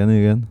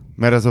 Igen.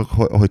 Mert azok,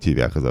 hogy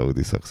hívják az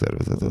Audi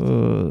szakszervezetet?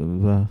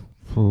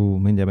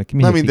 Mindjárt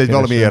Na mindegy,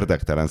 valami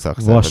érdektelen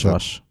szakszervezet.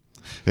 Vasas.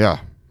 Ja,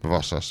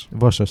 Vasas.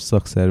 Vasas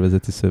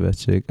szakszervezeti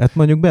szövetség. Hát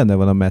mondjuk benne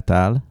van a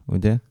Metál,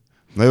 ugye?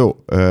 Na jó,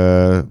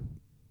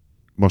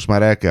 most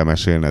már el kell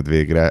mesélned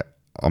végre,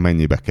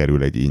 amennyibe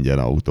kerül egy ingyen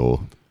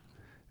autó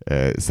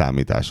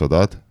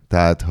számításodat.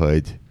 Tehát,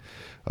 hogy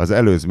az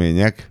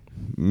előzmények,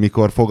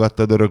 mikor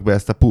fogadtad örökbe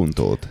ezt a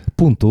Puntót?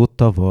 Puntót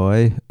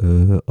tavaly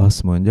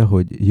azt mondja,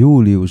 hogy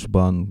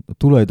júliusban,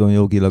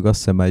 tulajdonjogilag azt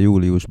hiszem már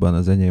júliusban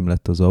az enyém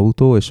lett az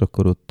autó, és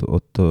akkor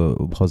ott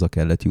haza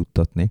kellett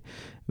juttatni.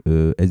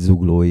 Egy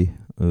zuglói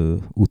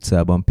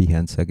utcában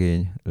pihent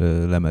szegény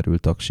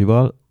lemerült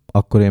aksival.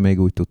 Akkor én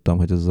még úgy tudtam,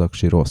 hogy az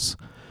aksi rossz.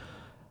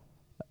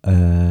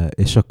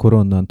 És akkor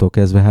onnantól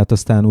kezdve, hát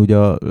aztán úgy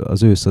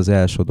az ősz az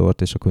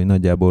elsodort, és akkor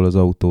nagyjából az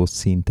autó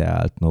szinte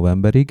állt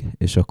novemberig,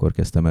 és akkor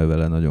kezdtem el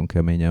vele nagyon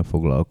keményen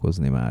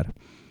foglalkozni már.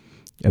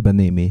 Ebben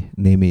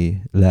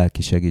némi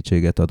lelki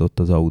segítséget adott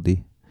az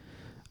Audi,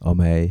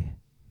 amely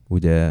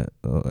ugye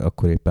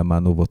akkor éppen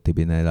már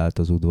Novottibinél állt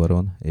az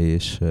udvaron,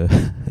 és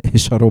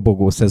a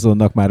robogó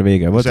szezonnak már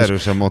vége volt. És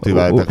erősen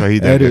motiváltak a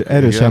hidegek.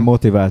 Erősen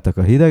motiváltak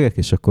a hidegek,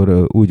 és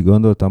akkor úgy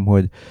gondoltam,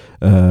 hogy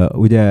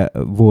ugye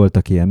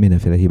voltak ilyen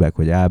mindenféle hibák,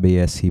 hogy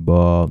ABS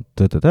hiba,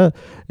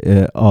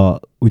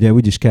 ugye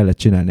úgy is kellett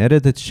csinálni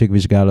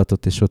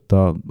eredetiségvizsgálatot, és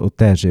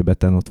ott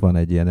Erzsébeten ott van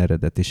egy ilyen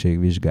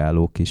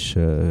eredetiségvizsgáló kis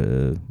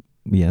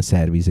milyen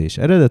szervizés,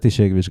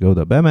 eredetiségvizsgáló,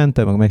 oda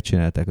bementem, meg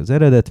megcsinálták az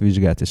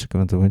eredetvizsgát, és akkor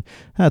mondtam, hogy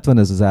hát van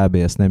ez az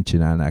ABS, nem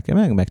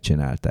csinálnák-e,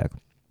 megcsinálták.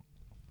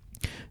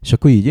 És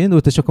akkor így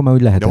indult, és akkor már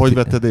úgy lehetett. De hogy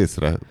vetted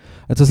észre?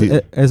 Hát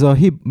ez a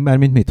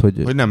mármint mit,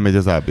 hogy nem megy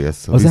az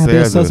ABS. Az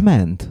ABS az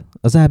ment.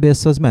 Az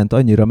ABS az ment,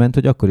 annyira ment,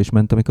 hogy akkor is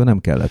ment, amikor nem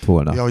kellett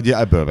volna. Ja, hogy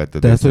ebből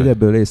vetted Tehát, észre. hogy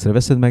ebből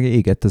észreveszed, meg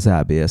égett az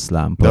ABS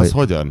lámpa. De az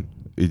hogyan?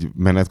 Így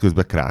menet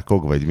közben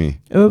krákog, vagy mi?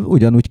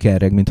 Ugyanúgy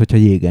kerreg, mint hogyha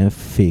jégen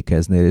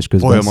fékeznél, és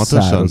közben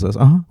száraz az.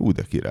 Aha.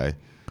 De király.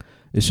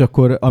 És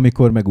akkor,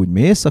 amikor meg úgy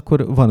mész,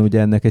 akkor van ugye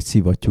ennek egy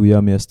szivattyúja,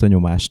 ami ezt a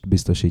nyomást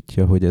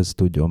biztosítja, hogy ez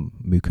tudjon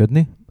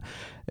működni.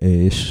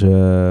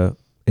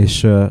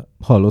 És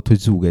hallod, hogy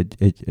zúg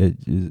egy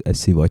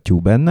szivattyú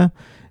benne,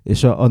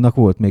 és annak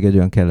volt még egy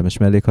olyan kellemes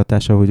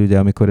mellékhatása, hogy ugye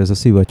amikor ez a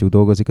szivattyú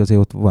dolgozik, azért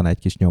ott van egy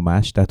kis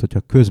nyomás, tehát hogyha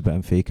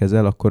közben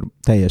fékezel, akkor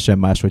teljesen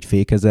máshogy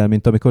fékezel,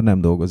 mint amikor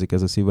nem dolgozik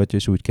ez a szivattyú,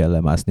 és úgy kell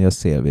lemászni a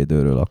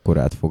szélvédőről, akkor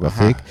átfog a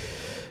fék.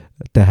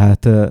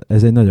 Tehát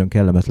ez egy nagyon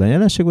kellemetlen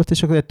jelenség volt,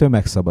 és akkor ettől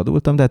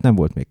megszabadultam, de hát nem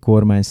volt még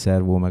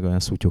kormányszervó, meg olyan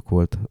szutyok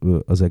volt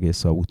az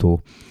egész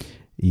autó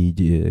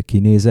így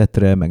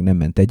kinézetre, meg nem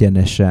ment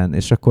egyenesen,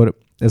 és akkor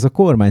ez a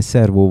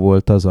kormányszervó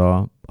volt az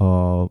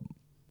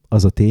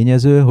a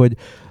tényező, hogy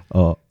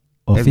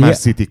ez már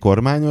City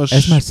kormányos?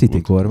 Ez már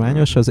City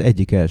kormányos, az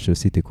egyik első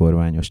City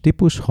kormányos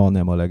típus, ha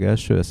nem a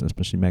legelső, ezt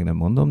most így meg nem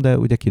mondom, de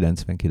ugye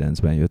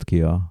 99-ben jött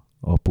ki a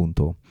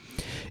Punto.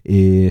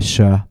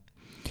 És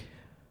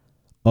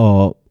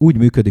úgy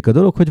működik a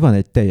dolog, hogy van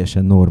egy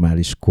teljesen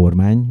normális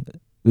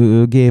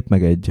kormánygép,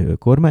 meg egy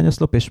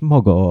kormányoszlop, és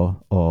maga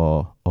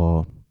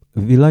a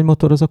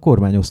villanymotor az a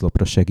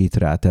kormányoszlopra segít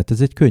rá. Tehát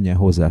ez egy könnyen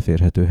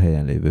hozzáférhető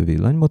helyen lévő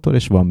villanymotor,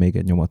 és van még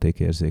egy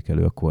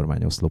nyomatékérzékelő a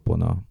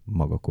kormányoszlopon a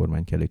maga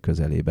kormánykerék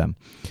közelében.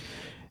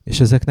 És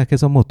ezeknek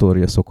ez a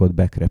motorja szokott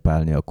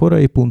bekrepálni a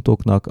korai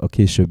Puntoknak, a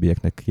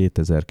későbbieknek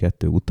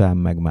 2002 után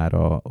meg már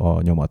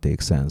a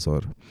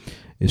nyomatékszenzor.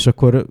 És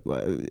akkor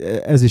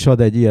ez is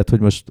ad egy ilyet, hogy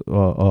most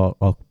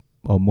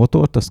a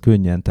motort azt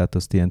könnyen, tehát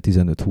azt ilyen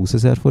 15-20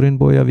 ezer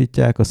forintból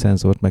javítják, a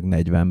szenzort meg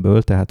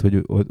 40-ből, tehát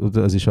hogy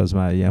az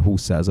már ilyen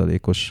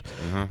 20%-os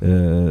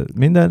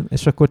minden,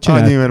 és akkor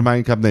csinál... Annyi, mert már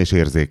inkább ne is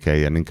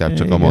érzékeljen, inkább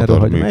csak a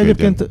motor működjön.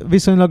 Egyébként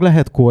viszonylag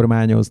lehet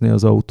kormányozni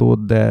az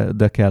autót,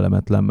 de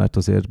kellemetlen, mert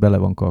azért bele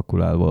van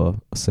kalkulálva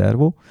a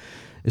szervó.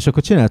 És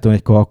akkor csináltam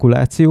egy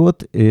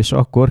kalkulációt, és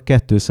akkor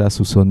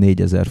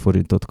 224 ezer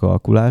forintot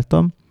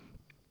kalkuláltam.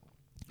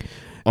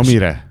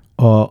 Amire?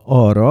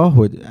 Arra,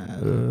 hogy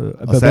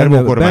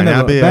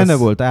benne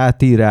volt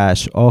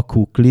átírás,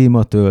 akku,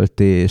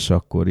 klímatöltés,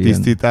 akkor ilyen...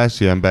 Tisztítás,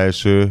 ilyen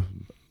belső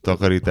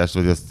takarítás,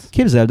 vagy azt...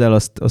 Képzeld el,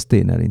 azt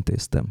én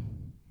elintéztem.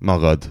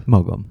 Magad?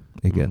 Magam,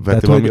 igen.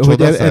 Tehát,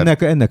 hogy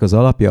ennek az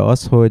alapja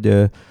az,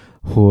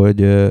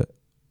 hogy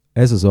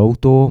ez az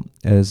autó,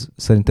 ez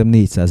szerintem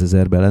 400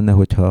 ezerben lenne,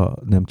 hogyha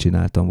nem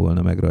csináltam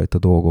volna meg rajta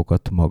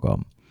dolgokat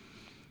magam.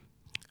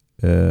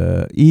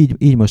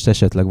 Így most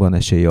esetleg van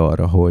esély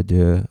arra,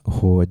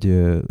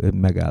 hogy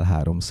megáll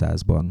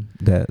 300-ban.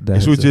 De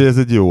és úgy, hogy ez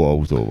egy jó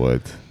autó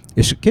volt.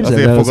 És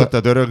azért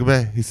fogadtad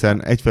örökbe,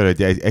 hiszen egyfelől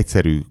egy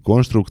egyszerű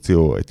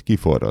konstrukció, egy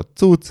kiforrott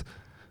cucc.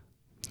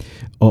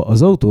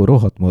 Az autó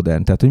rohadt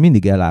modern, tehát hogy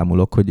mindig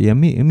elámulok, hogy ilyen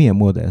milyen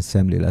modern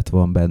szemlélet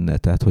van benne,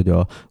 tehát hogy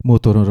a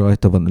motoron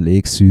rajta van a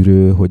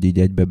légszűrő, hogy így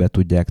egybe be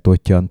tudják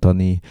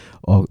tottyantani,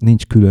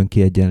 nincs külön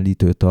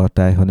kiegyenlítő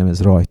tartály, hanem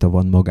ez rajta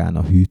van magán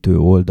a hűtő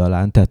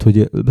oldalán, tehát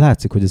hogy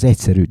látszik, hogy az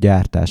egyszerű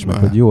gyártás, meg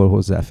hogy jól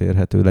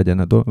hozzáférhető legyen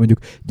a dolog. Mondjuk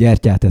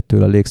gyertyát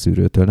ettől a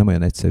légszűrőtől nem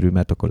olyan egyszerű,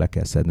 mert akkor le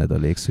kell szedned a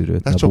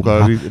légszűrőt. Tehát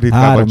sokkal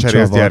ritkábban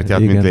cserélsz gyertyát,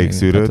 mint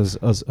légszűrőt. Igen,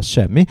 az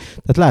semmi.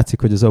 Tehát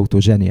látszik, hogy az autó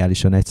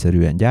zseniálisan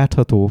egyszerűen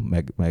gyártható,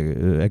 meg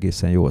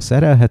egészen jól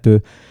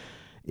szerelhető,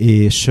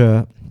 és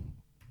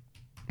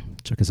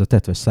csak ez a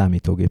tetves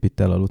számítógép itt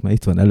elaludt, mert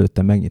itt van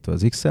előttem megnyitva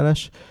az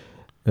XL-es.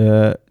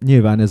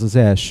 Nyilván ez az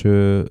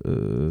első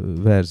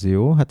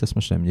verzió, hát ezt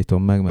most nem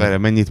nyitom meg. Mert...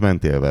 Mennyit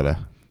mentél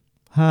vele?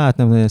 Hát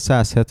nem,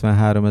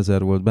 173 000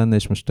 volt benne,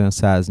 és most olyan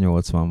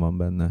 180 van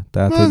benne.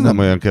 Tehát, hogy nem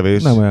olyan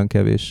kevés. Nem olyan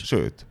kevés.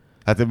 Sőt.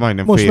 Hát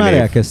majdnem most fél már év.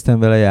 elkezdtem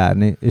vele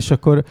járni, és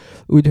akkor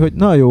úgy, hogy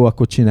na jó,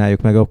 akkor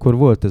csináljuk meg, akkor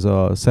volt ez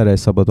a Szerelj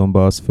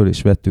Szabadonba, azt föl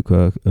is vettük,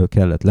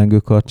 kellett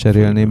lengőkart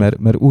cserélni,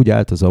 mert úgy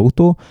állt az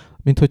autó,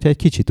 mint hogyha egy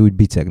kicsit úgy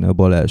bicegne a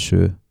bal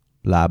első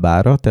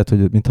lábára, tehát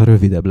hogy mintha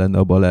rövidebb lenne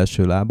a bal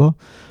első lába,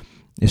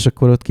 és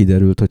akkor ott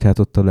kiderült, hogy hát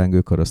ott a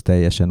lengőkar az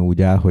teljesen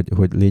úgy áll,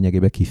 hogy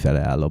lényegében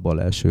kifele áll a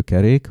bal első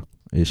kerék,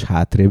 és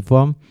hátrébb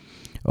van.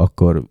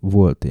 Akkor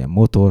volt ilyen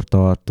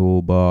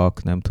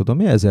motortartóbak, nem tudom,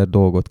 mi 1000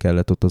 dolgot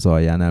kellett ott az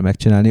aljánál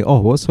megcsinálni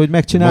ahhoz, hogy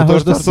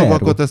megcsinálhassd a szervot.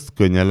 Motortartóbakot ezt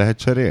könnyen lehet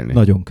cserélni?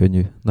 Nagyon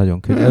könnyű, nagyon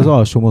könnyű. Az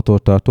alsó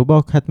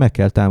motortartóbak, hát meg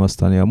kell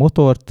támasztani a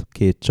motort,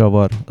 2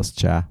 csavar, az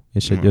csá,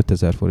 és egy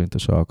 5000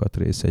 forintos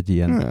alkatrész, egy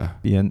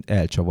ilyen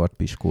elcsavart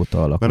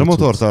piskóta alakú. Mert a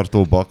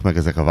motortartóbak, meg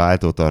ezek a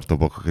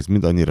váltótartóbak, ez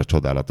mind annyira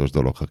csodálatos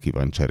dolog, ha ki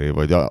van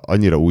cserélve, vagy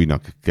annyira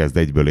újnak kezd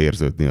egyből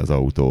érződni az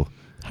autó.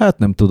 Hát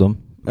nem tudom.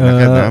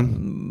 Neked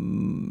nem?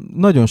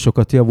 Nagyon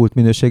sokat javult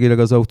minőségileg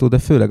az autó, de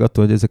főleg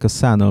attól, hogy ezek a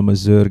szánalmas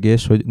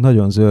zörgés, hogy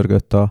nagyon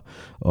zörgött a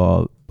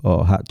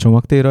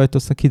csomagtérrajt,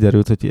 aztán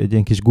kiderült, hogy egy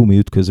ilyen kis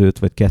gumiütközőt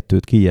vagy 2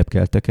 kijjebb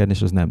kell tekerni,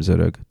 és az nem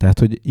zörög. Tehát,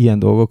 hogy ilyen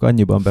dolgok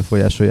annyiban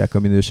befolyásolják a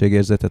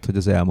minőségérzetet, hogy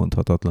az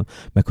elmondhatatlan.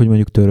 Meg, hogy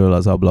mondjuk töröl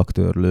az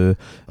ablaktörlő,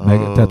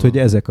 tehát, hogy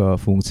ezek a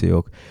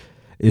funkciók.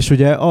 És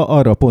ugye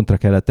arra a pontra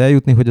kellett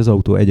eljutni, hogy az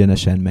autó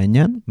egyenesen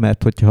menjen,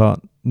 mert hogyha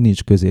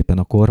nincs középen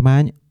a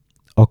kormány,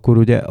 akkor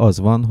ugye az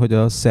van, hogy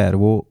a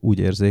szervó úgy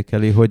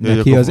érzékeli, hogy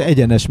neki az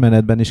egyenes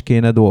menetben is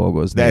kéne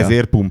dolgozni. De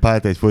ezért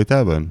pumpált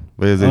egyfolytában?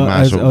 Vagy ez egy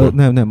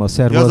másokból? Nem, a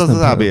szervó az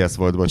ABS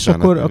volt,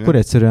 bocsánat. És akkor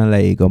egyszerűen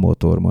leég a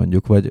motor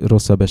mondjuk, vagy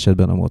rosszabb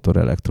esetben a motor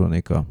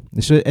elektronika.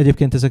 És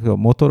egyébként ezek a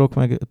motorok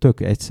meg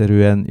tök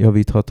egyszerűen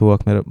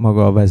javíthatóak, mert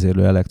maga a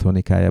vezérlő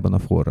elektronikájában a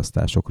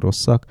forrasztások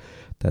rosszak,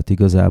 tehát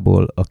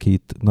igazából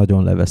akit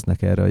nagyon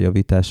levesznek erre a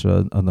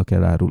javításra, annak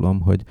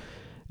elárulom, hogy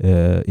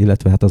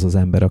illetve hát az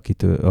ember,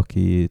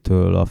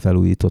 akitől a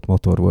felújított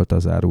motor volt,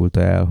 az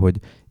árulta el, hogy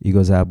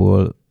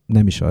igazából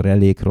nem is a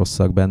relék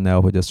rosszak benne,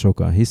 ahogy azt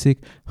sokan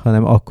hiszik,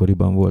 hanem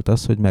akkoriban volt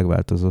az, hogy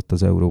megváltozott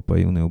az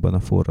Európai Unióban a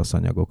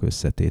forraszanyagok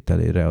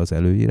összetételére az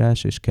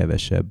előírás, és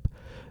kevesebb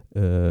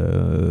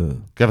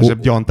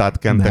gyantát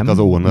kentek az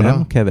ónra?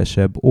 Nem,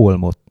 kevesebb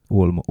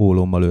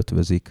ólommal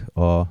ötvözik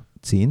a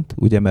cint,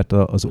 ugye, mert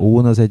az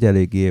ón az egy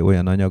eléggé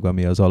olyan anyag,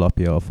 ami az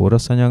alapja a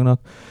forraszanyagnak,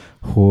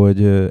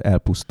 hogy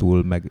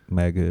elpusztul,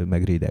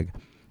 meg rideg.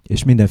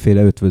 És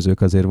mindenféle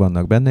ötvözők azért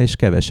vannak benne, és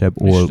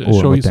kevesebb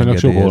olmot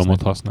sok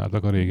olmot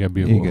használtak a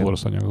régebbi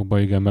forraszanyagokban,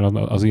 igen, mert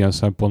az ilyen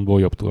szempontból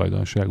jobb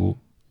tulajdonságú,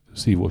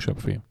 szívósabb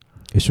fém.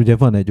 És ugye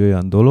van egy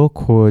olyan dolog,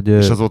 hogy...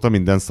 És azóta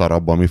minden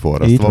szarabb, ami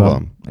forrasztva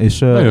van. És,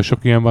 nagyon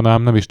sok ilyen van,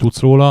 ám nem is tudsz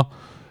róla.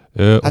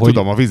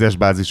 Tudom, a vizes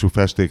bázisú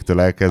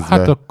festéktől elkezdve.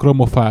 Hát a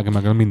kromofág,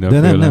 meg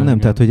mindenféle. De nem,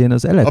 tehát hogy én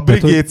az A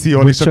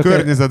brigéciol és a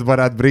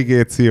környezetbarát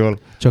brigéciol.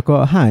 Csak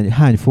a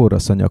hány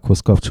forraszanyaghoz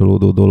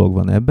kapcsolódó dolog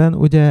van ebben.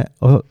 Ugye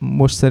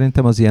most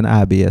szerintem az ilyen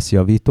ABS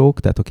javítók,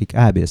 tehát akik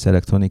ABS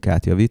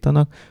elektronikát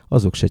javítanak,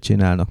 azok se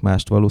csinálnak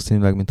mást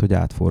valószínűleg, mint hogy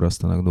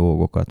átforrasztanak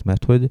dolgokat,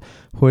 mert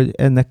hogy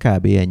ennek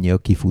kb. Ennyi a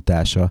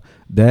kifutása.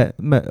 De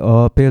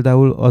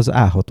például az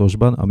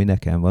A6-osban, ami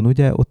nekem van,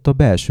 ugye, ott a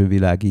belső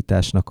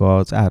világításnak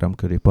az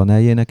áramköri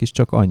paneljének is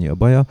csak annyi a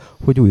baja,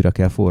 hogy újra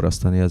kell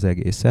forrasztani az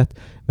egészet,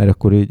 mert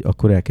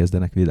akkor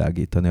elkezdenek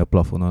világítani a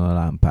plafonon a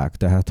lámpák.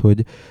 Tehát,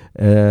 hogy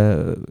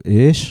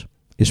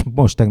és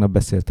most tegnap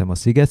beszéltem a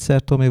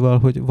Szigetszer Tomival,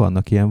 hogy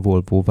vannak ilyen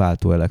Volvo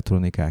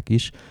váltóelektronikák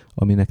is,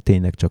 aminek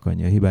tényleg csak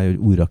annyi a hibája, hogy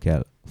újra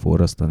kell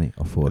forrasztani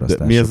a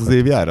forrasztásokat. De mi ez az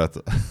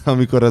évjárat,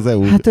 amikor az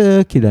EU... Hát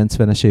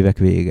 90-es évek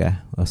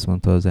vége, azt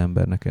mondta az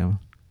ember nekem.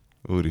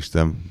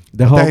 Úristen,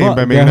 de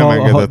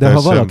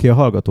ha valaki a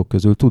hallgatók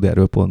közül tud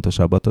erről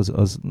pontosabbat,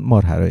 az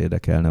marhára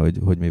érdekelne,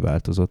 hogy mi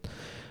változott.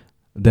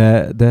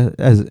 De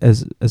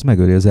ez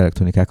megöli az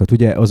elektronikákat.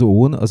 Ugye az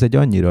ón az egy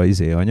annyira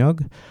anyag,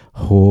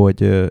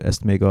 hogy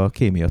ezt még a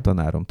kémia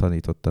tanárom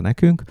tanította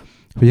nekünk,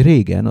 hogy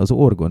régen az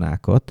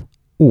orgonákat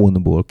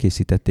ónból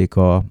készítették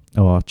a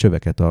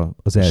csöveket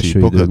az első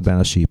sípokat? időkben,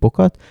 a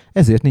sípokat,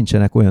 ezért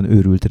nincsenek olyan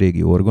őrült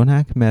régi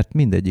orgonák, mert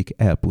mindegyik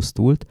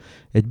elpusztult.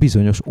 Egy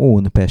bizonyos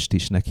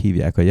ónpestisnek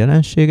hívják a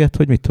jelenséget,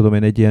 hogy mit tudom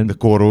én, egy ilyen... De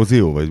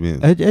korrózió, vagy mi?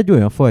 Egy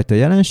olyan fajta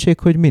jelenség,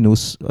 hogy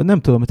nem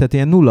tudom, tehát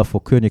ilyen 0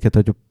 fok környéket,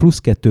 hogy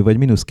 +2 vagy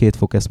 -2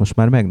 fok, ezt most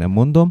már meg nem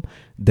mondom,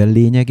 de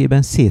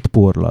lényegében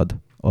szétporlad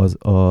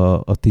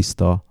a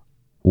tiszta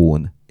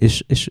ón,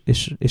 és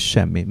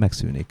semmi,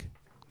 megszűnik.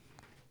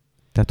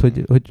 Tehát,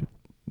 hogy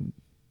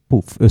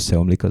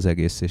összeomlik az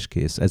egész, és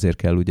kész. Ezért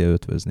kell ugye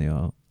ötvözni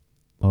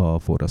a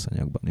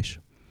forraszanyagban is.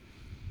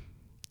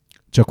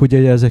 Csak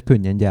ugye ez egy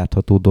könnyen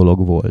gyártható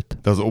dolog volt.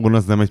 De az ón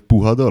az nem egy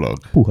puha dolog?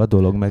 Puha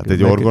dolog. Hát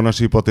egy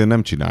orgonasípot én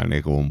nem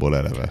csinálnék ónból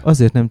eleve.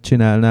 Azért nem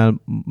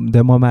csinálnál,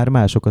 de ma már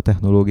mások a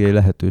technológiai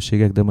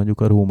lehetőségek, de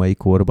mondjuk a római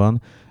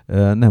korban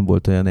nem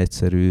volt olyan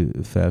egyszerű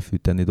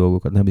felfűteni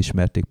dolgokat, nem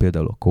ismerték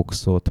például a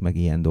kokszot, meg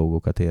ilyen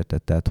dolgokat,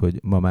 érted? Tehát, hogy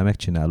ma már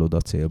megcsinálod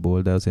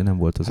acélból, de azért nem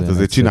volt az olyan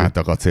azért egyszerű.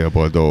 csináltak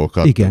acélból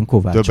dolgokat. Igen,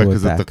 kovácsolták. Többek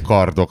között a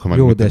kardok. Meg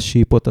jó, de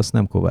sípot azt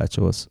nem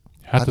kovácsolsz.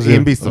 Hát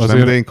én biztos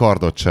nem, de én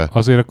kardot se.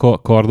 Azért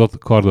a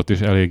kardot is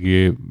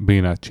eléggé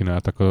bénát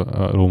csináltak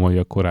a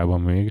rómaiak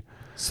korában még.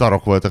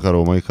 Szarok voltak a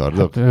római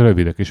kardok? Hát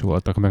rövidek is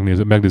voltak.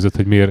 Megnézed,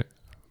 hogy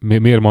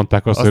miért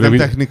mondták azt, hogy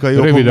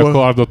rövid a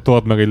kardot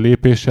told meg egy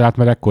lépéssel át,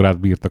 mert ekkorát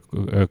bírtak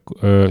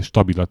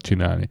stabilat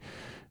csinálni.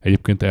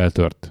 Egyébként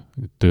eltört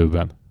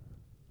tőben.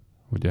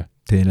 Ugye?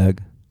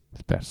 Tényleg?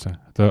 Persze.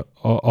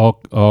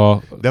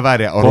 De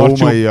várjál, a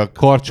rómaiak...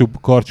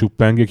 Karcsú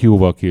pengék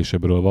jóval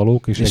későbbről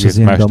valók, és egész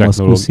más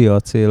damaszkuszi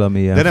acél, ami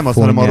ilyen... De nem azt,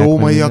 hanem a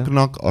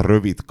rómaiaknak a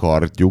rövid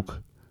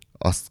kardjuk,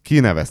 azt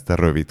kinevezte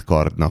rövid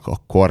kardnak a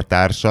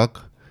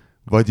kortársak,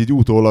 vagy így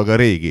utólag a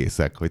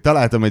régészek. Hogy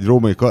találtam egy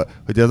római kard,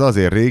 hogy ez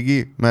azért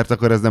régi, mert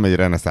akkor ez nem egy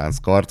reneszánsz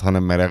kard,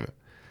 hanem mert...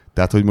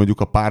 Tehát, hogy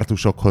mondjuk a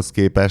pártusokhoz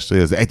képest, vagy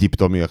az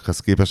egyiptomiakhoz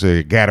képest, vagy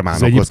a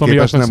germánokhoz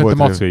képest nem volt...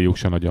 Az acéljuk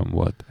sem nagyon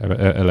volt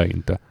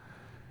eleinte.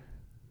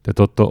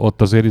 Tehát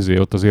ott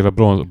azért a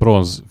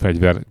bronz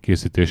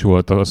fegyverkészítés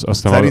volt,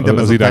 aztán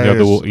az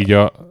irányadó így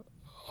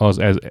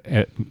az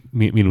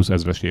mínusz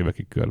ezres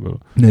évekig körből.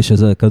 És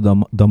ezek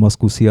a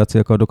damaszkuszi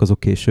acélkardok, azok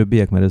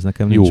későbbiek, mert ez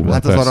nekem nincs.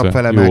 Hát az arab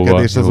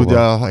felemelkedés az ugye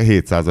a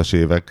 700-as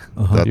évek.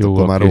 Aha. Tehát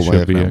akkor már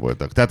rómaiak nem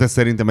voltak. Tehát ez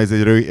szerintem ez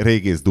egy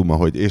régész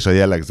duma, és a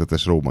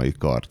jellegzetes római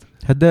kard.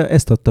 Hát de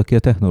ezt adta ki a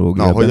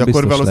technológia. Na, hogy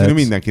akkor valószínűleg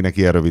mindenkinek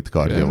ilyen rövid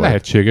kardja volt.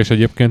 Lehetséges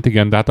egyébként,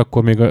 igen, de hát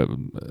akkor még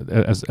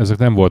ezek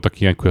nem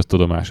voltak ilyen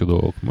köztudomású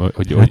dolgok,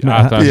 hogy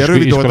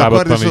általános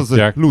iskolában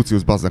tanítják.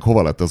 Lucius bazdnak,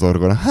 hova lett az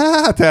orgona?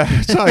 Hát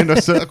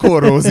sajnos a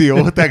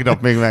korrózió,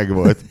 tegnap még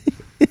megvolt.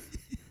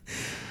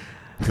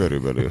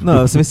 Körülbelül. Na,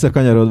 azt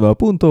visszakanyarodva a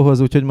Puntóhoz,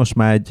 úgyhogy most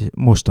már egy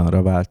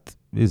mostanra vált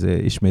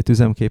ismét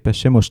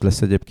üzemképessé. Most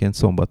lesz egyébként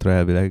szombatra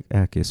elvileg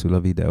elkészül a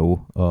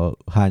videó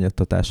a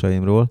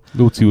hányattatásaimról.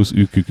 Lucius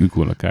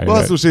ükunokája.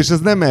 Basszus, és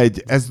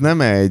ez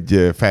nem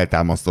egy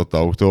feltámasztott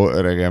autó,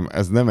 öregem,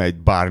 ez nem egy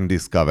Barn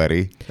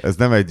Discovery, ez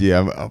nem egy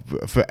ilyen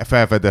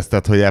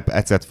felfedeztet, hogy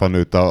ecetfa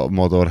nőtt a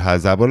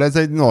motorházából, ez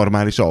egy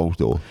normális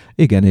autó.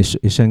 Igen,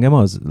 és engem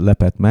az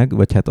lepett meg,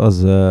 vagy hát az...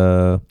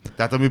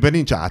 Tehát amiben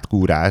nincs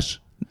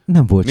átkúrás.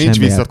 Nem volt nincs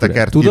semmi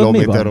visszatekert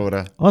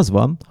kilométer-óra. Az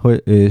van,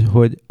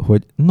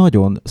 hogy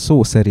nagyon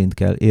szó szerint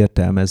kell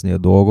értelmezni a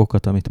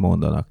dolgokat, amit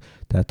mondanak.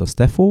 Tehát a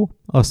Stefo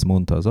azt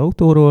mondta az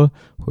autóról,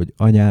 hogy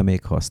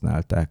anyámék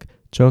használták.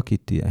 Csak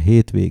itt ilyen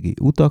hétvégi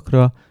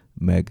utakra,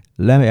 meg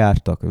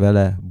lejártak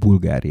vele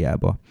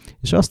Bulgáriába.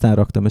 És aztán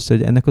raktam össze,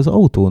 hogy ennek az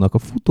autónak a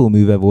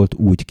futóműve volt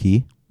úgy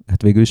ki,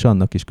 hát végül is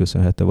annak is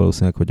köszönhette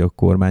valószínűleg, hogy a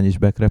kormány is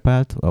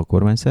bekrepált, a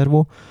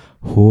kormányszervó,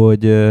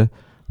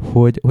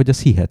 hogy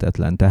az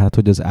hihetetlen. Tehát,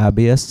 hogy az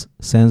ABS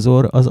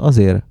szenzor az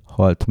azért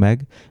halt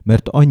meg,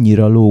 mert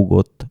annyira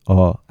lógott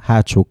a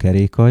hátsó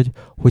kerékagy,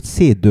 hogy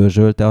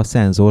szétdörzsölte a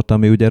szenzort,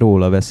 ami ugye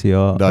róla veszi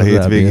a... De a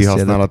hétvégi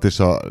használat és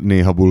a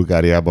néha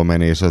Bulgáriába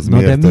menés az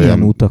miért olyan... Na de milyen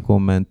olyan...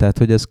 utakon ment? Tehát,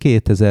 hogy ez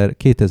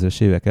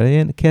 2000-es évek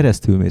elején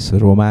keresztülmész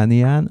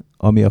Románián,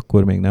 ami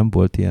akkor még nem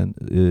volt ilyen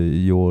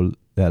jól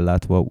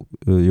ellátva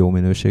jó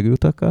minőségű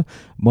utakkal,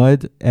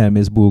 majd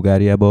elmész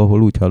Bulgáriába,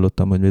 ahol úgy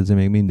hallottam, hogy ez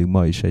még mindig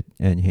ma is egy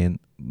enyhén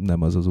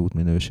nem az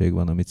útminőség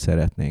van, amit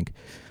szeretnénk.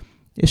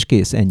 És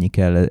kész, ennyi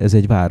kell. Ez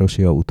egy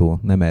városi autó,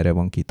 nem erre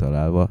van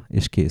kitalálva.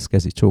 És kész,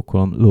 kezi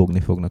csókolom, lógni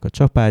fognak a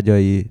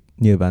csapágyai,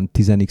 nyilván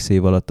 10x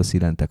év alatt a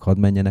szilentek hadd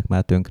menjenek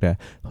már tönkre,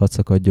 hadd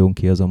szakadjon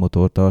ki az a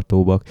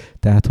motortartóbak.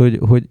 Tehát,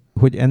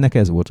 hogy ennek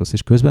ez volt rossz,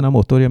 és közben a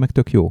motorja meg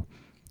tök jó.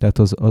 Tehát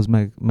az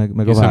meg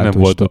a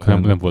váltó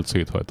nem volt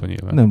széthajtva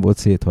nyilván. Nem volt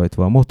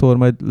széthajtva a motor,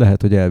 majd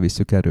lehet, hogy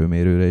elvisszük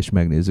erőmérőre, és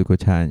megnézzük,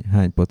 hogy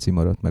hány paci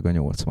maradt meg a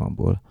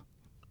 80-ból.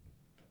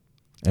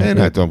 Én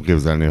el tudom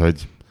képzelni,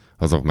 hogy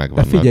azok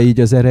megvannak. De figyelj, így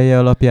az ereje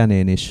alapján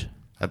én is.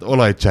 Hát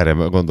olajcsere,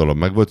 gondolom,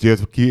 meg volt.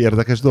 Jött ki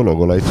érdekes dolog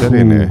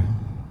olajcserénél?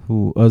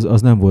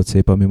 Az nem volt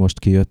szép, ami most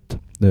kijött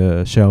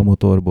se a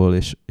motorból,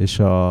 és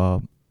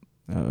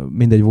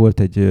mindegy, volt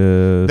egy...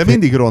 De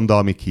mindig ronda,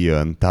 ami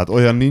kijön. Tehát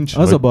olyan nincs,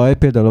 Az a baj,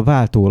 például a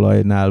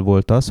váltóolajnál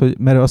volt az, hogy,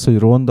 mert az, hogy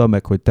ronda,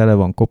 meg hogy tele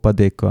van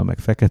kopadékkal, meg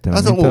fekete,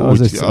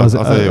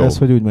 az,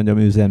 hogy úgy mondjam,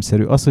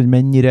 üzemszerű. Az, hogy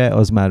mennyire,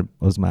 az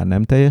már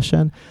nem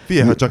teljesen.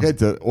 Figyelj, ha csak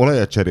egyszer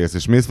olajat cserélsz,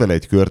 és mész vele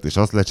egy kört, és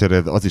azt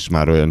lecseréled, az is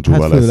már olyan dzsuva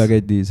lesz. Hát főleg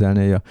egy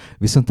dízelnél, ja.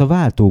 Viszont a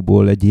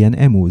váltóból egy ilyen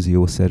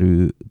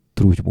emulziószerű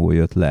truttyból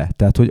jött le.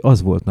 Tehát, hogy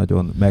az volt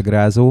nagyon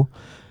megrázó,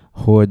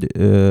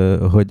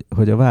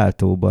 hogy a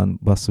váltóban,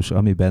 basszus,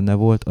 ami benne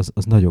volt,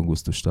 az nagyon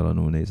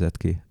gusztustalanul nézett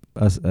ki.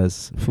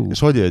 Fú. És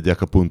hogy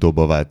adják a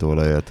puntóba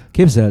váltóolajat?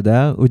 Képzeld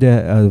el,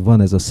 ugye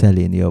van ez a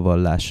szelénia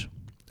vallás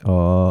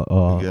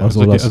az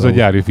olasz. Ez a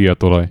gyári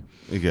fiatolaj.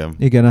 Igen.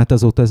 Igen, hát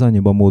azóta ez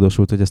annyiban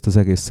módosult, hogy ezt az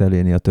egész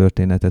szelénia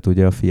történetet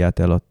ugye a Fiat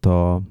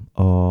eladta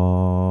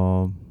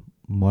a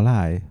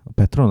Maláj, a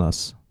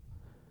Petronas.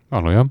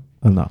 Olyan.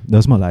 Na, de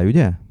az Maláj,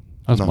 ugye?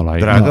 Az Maláj.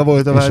 Drága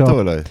volt a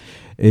váltóolaj?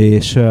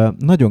 És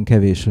nagyon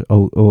kevés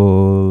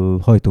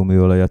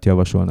hajtóműolajat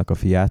javasolnak a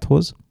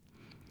Fiathoz.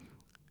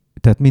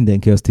 Tehát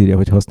mindenki azt írja,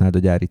 hogy használd a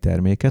gyári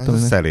terméket. Ez a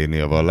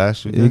szelénia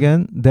vallás, ugye?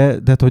 Igen,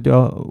 de hogy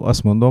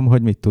azt mondom,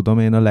 hogy mit tudom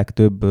én, a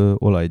legtöbb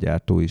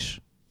olajgyártó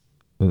is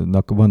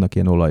vannak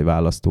ilyen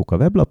olajválasztók a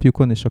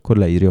weblapjukon, és akkor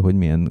leírja, hogy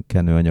milyen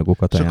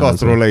kenőanyagokat ajánlnak. Csak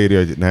Castrol leírja,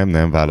 hogy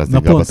nem választ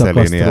inkább a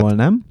szeléniát. A Castrol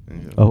nem.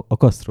 A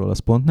Castrol az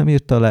pont nem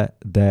írta le,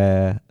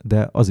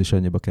 de az is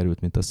annyiba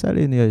került, mint a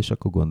szelénia, és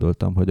akkor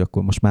gondoltam, hogy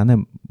akkor most már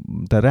nem,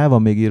 de rá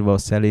van még írva a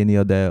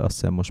szelénia, de azt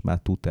hiszem most már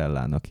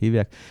tutellának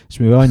hívják, és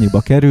mivel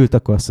annyiba került,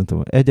 akkor azt mondtam,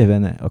 hogy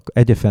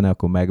egyefene,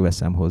 akkor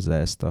megveszem hozzá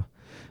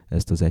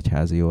ezt az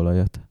egyházi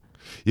olajat.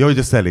 Ja, hogy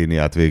a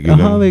szeléniát végül.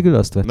 Aha, végül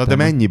azt vettem. Na de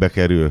mennyibe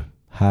kerül?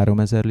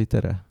 3000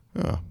 litere?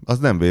 Ja, az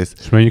nem vész.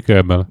 És mennyi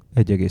kell bele?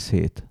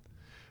 1,7.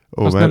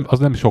 Az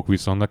nem sok,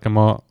 viszont nekem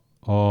a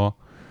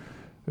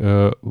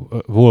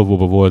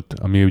Volvo-ba volt,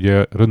 ami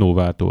ugye Renault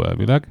váltó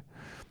elvileg,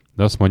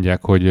 de azt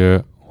mondják,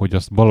 hogy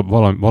azt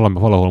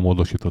valahol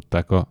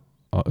módosították a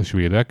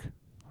svédek,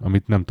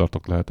 amit nem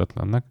tartok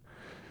lehetetlennek.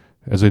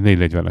 Ez egy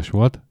 440-es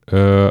volt.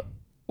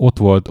 Ott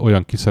volt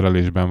olyan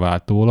kiszerelésben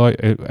váltóolaj,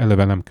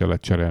 eleve nem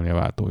kellett cserélni a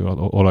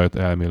váltóolajat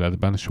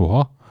elméletben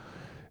soha,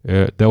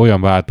 de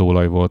olyan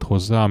váltóolaj volt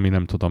hozzá, ami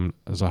nem tudom,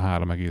 ez a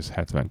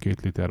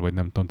 3,72 liter, vagy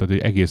nem tudom,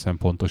 tehát egészen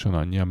pontosan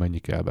annyi, amennyi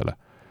kell bele.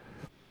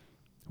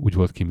 Úgy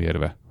volt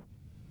kimérve.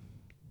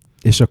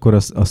 És akkor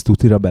azt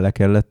tutira bele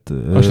kellett...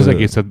 Most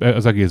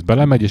az egész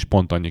belemegy, és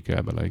pont annyi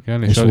kell bele,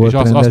 igen. És volt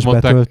rendes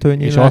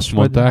betöltőnyílás? És azt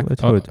mondták,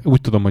 vagy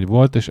úgy tudom, hogy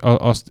volt, és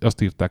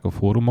azt írták a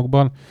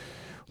fórumokban,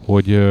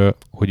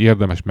 hogy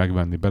érdemes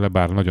megvenni bele,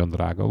 bár nagyon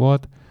drága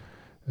volt,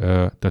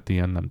 tehát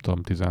ilyen nem tudom,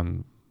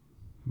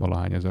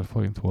 10-valahány ezer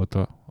forint volt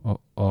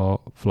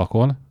a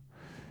flakon,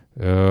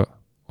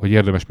 hogy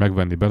érdemes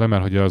megvenni bele,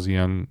 mert hogy az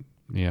ilyen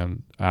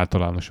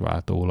általános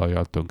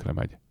váltóolajjal tönkre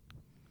megy.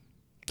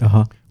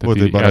 Aha.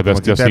 Volt egy barátom,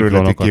 aki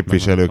területi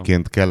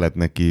képviselőként kellett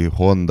neki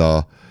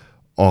Honda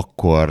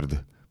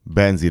Accord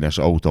benzines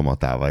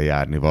automatával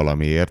járni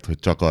valamiért, hogy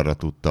csak arra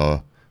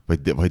tudta,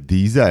 vagy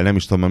dízel, nem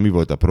is tudom, mi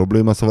volt a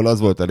probléma, szóval az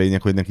volt a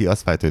lényeg, hogy neki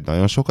azt fájt, hogy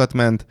nagyon sokat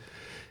ment,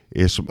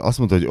 és azt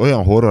mondta, hogy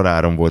olyan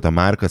horroráron volt a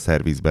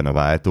márkaszervizben a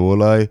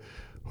váltóolaj,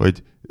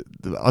 hogy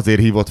azért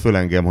hívott föl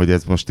engem, hogy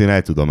ezt most én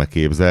el tudom-e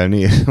képzelni,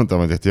 és mondtam,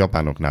 hogy a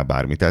japánoknál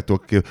bármit el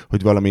tudok,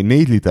 hogy valami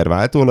 4 liter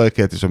váltóolaj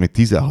kellett, és ami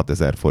 16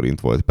 000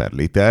 forint volt per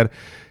liter,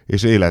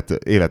 és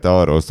élete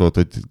arról szólt,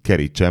 hogy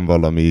kerítsen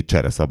valami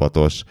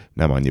csereszabatos,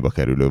 nem annyiba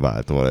kerülő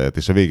váltóolajat,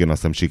 és a végén azt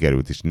hiszem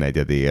sikerült is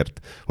negyedért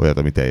olyat,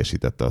 ami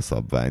teljesítette a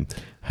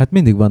szabványt. Hát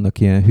mindig vannak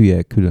ilyen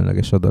hülye,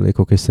 különleges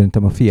adalékok, és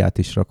szerintem a Fiat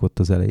is rakott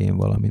az elején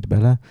valamit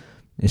bele,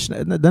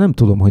 de nem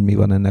tudom, hogy mi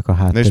van ennek a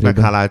hátterében. És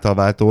meghálálta a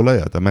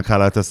váltóolajat?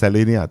 Meghálálta a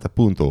szeléniát? A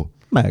puntó?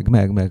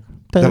 Meg.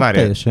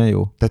 Teljesen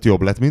jó. Tehát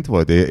jobb lett, mint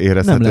volt?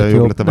 Érezhetően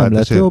jobb lett a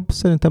váltás? Nem lett jobb,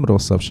 szerintem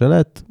rosszabb se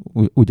lett,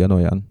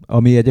 ugyanolyan.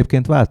 Ami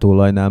egyébként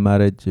váltóolajnál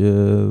már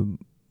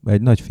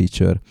egy nagy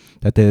feature.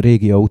 Tehát egy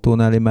régi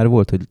autónál én már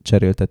volt, hogy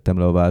cseréltettem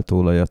le a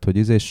váltóolajat, hogy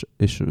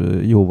és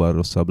jóval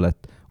rosszabb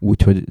lett.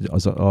 Úgyhogy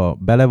a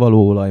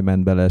belevaló olaj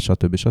ment bele,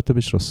 stb.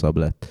 És rosszabb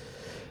lett.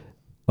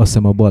 Azt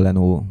hiszem a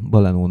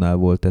Balenónál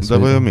volt ez. De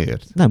vajon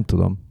miért? Nem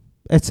tudom.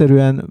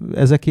 Egyszerűen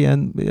ezek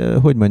ilyen,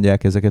 hogy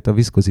mondják ezeket a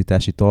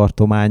viszkozitási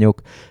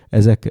tartományok,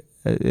 ezek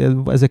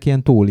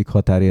ilyen tólik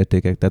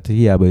határértékek, tehát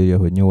hiába írja,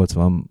 hogy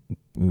 80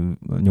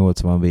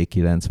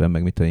 V90,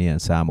 meg mit tudom, ilyen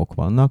számok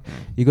vannak.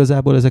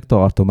 Igazából ezek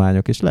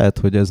tartományok, és lehet,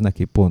 hogy ez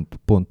neki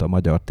pont a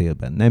magyar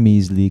télben nem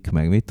ízlik,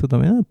 meg mit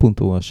tudom, én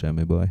puntóval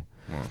semmi baj.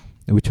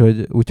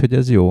 Úgyhogy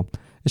ez jó.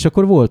 És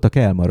akkor voltak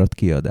elmaradt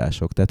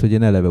kiadások. Tehát, hogy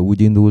én eleve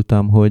úgy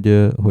indultam,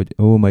 hogy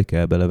majd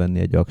kell belevenni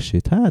egy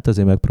aksit. Hát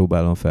azért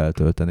megpróbálom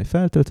feltölteni.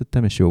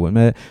 Feltöltöttem, és jó volt.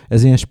 Mert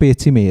ez ilyen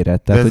spéci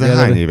méret. Tehát, de ez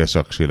hány éves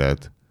aksi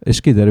lett?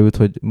 És kiderült,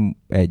 hogy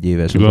 1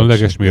 éves.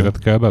 Különleges méret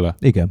kell bele?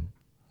 Igen.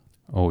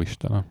 Ó,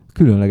 Istenem.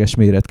 Különleges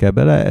méret kell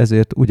bele,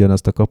 ezért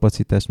ugyanazt a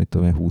kapacitást, mit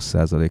tudom én,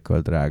 20%-kal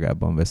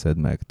drágábban veszed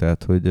meg.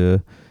 Tehát,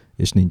 hogy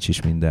és nincs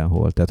is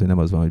mindenhol. Tehát, hogy nem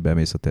az van, hogy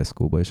bemész a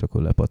Tesco-ba, és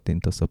akkor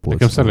lepattintasz a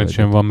polcra. Nekem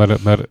szerencsém van,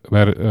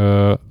 mert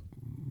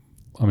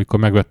amikor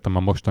megvettem a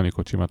mostani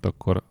kocsimat,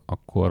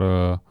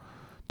 akkor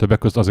többek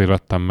között azért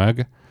vettem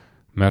meg,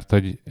 mert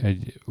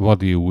egy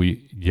vadi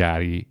új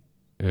gyári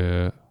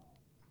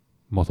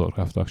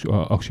Motorcraft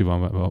aksi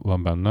van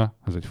benne,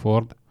 ez egy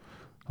Ford.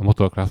 A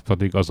Motorcraft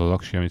pedig az az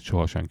aksi, amit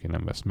soha senki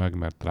nem vesz meg,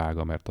 mert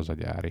drága, mert az a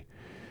gyári.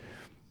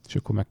 És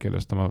akkor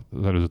megkérdeztem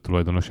az előző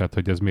tulajdonosát,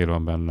 hogy ez miért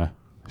van benne.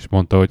 És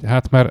mondta, hogy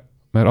hát mert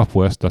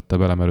apu ezt tette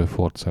bele, mert ő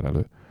Ford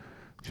szerelő.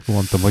 És akkor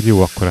mondtam, hogy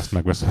jó, akkor ezt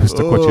megveszem, ezt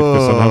a kocsit,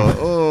 köszönöm.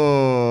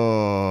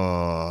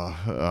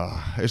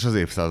 És az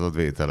évszázad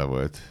vétele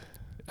volt.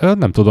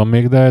 Nem tudom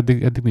még, de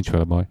eddig nincs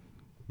vele baj.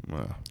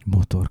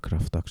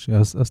 Motorcraft aksi,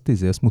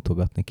 azt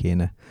mutogatni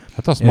kéne.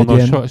 Hát azt mondom,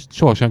 hogy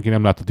soha senki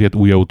nem látott ilyet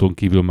új autón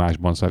kívül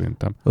másban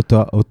szerintem.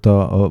 Ott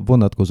a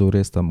vonatkozó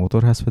részt a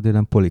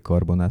motorházfedélen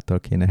polikarbonáttal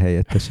kéne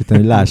helyettesíteni,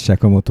 hogy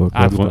lássák a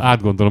Motorcraftot.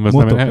 Átgondolom, ez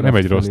nem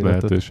egy rossz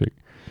lehetőség.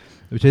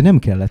 Úgyhogy nem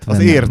kellett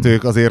vennem.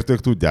 Az értők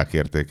tudják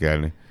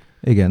értékelni.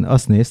 Igen,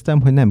 azt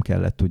néztem, hogy nem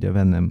kellett ugye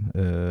vennem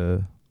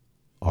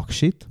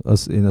aksit,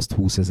 én azt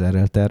 20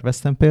 000-rel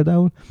terveztem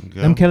például.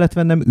 Igen. Nem kellett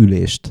vennem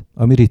ülést,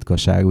 ami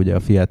ritkaság ugye a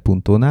Fiat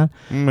Puntónál.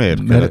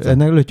 Miért mert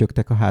ennek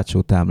lötyögtek a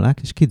hátsó támlák,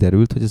 és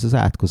kiderült, hogy ez az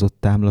átkozott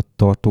támla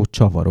tartó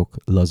csavarok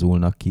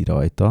lazulnak ki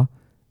rajta.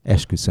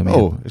 Esküszöm.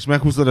 És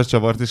meghúzod a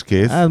csavart, és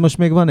kész? Hát most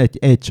még van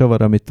egy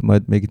csavar, amit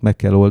majd még itt meg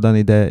kell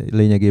oldani, de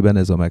lényegében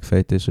ez a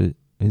megfejtés, hogy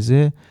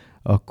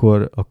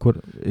akkor...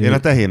 Én a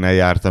tehénnel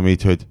jártam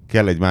így, hogy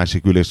kell egy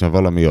másik ülés, mert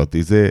valami ott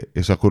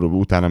és akkor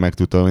utána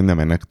megtudtam, hogy nem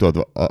ennek,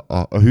 tudod,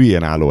 a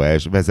hülyén álló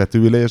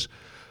vezetőülés,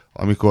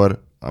 amikor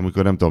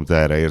nem tudom, te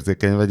erre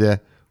érzékeny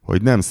vagy-e,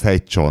 hogy nem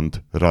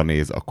szegycsontra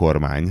néz a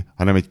kormány,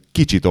 hanem egy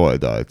kicsit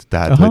oldalt.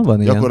 Tehát,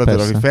 hogy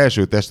gyakorlatilag a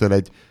felső testen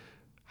egy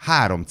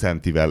 3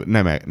 centivel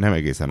nem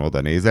egészen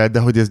oda nézel, de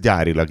hogy ez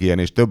gyárilag ilyen,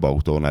 és több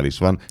autónál is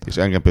van, és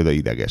engem például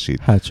idegesít.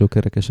 Hátsó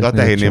kerekesek. De a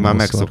tehénnél már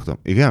megszoktam.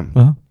 Igen?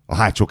 Aha. A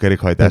hátsó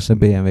kerékhajtás? Persze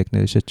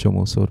BMW-knél is egy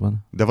csomószor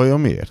van. De vajon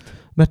miért?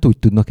 Mert úgy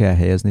tudnak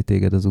elhelyezni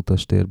téged az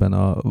utastérben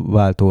a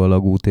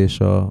váltóalagút és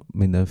a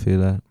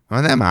mindenféle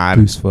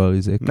tűzfal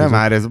izék között. Nem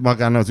már, ez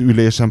magán az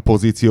ülésen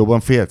pozícióban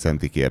fél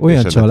centi kérdés.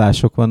 Olyan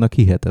csalások vannak,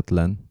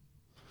 hihetetlen.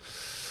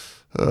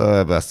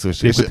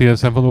 Basszus. És ilyen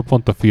szempontból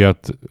pont a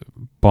Fiat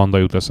Panda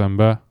jut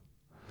eszembe,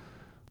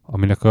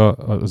 aminek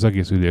az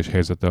egész ülés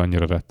helyzete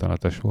annyira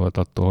rettenetes volt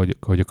attól,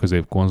 hogy a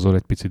középkonzol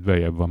egy picit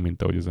beljebb van,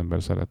 mint ahogy az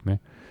ember szeretné.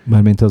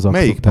 Mármint az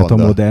Melyik tehát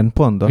Panda? a modern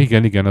Panda?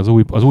 Igen,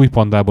 az új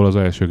Pandából az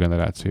első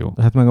generáció.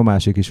 Hát meg a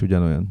másik is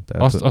ugyanolyan.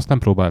 Tehát... Azt nem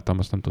próbáltam,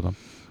 azt nem tudom.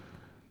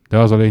 De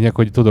az a lényeg,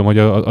 hogy tudom, hogy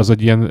az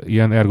egy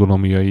ilyen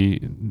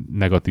ergonomiai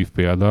negatív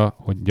példa,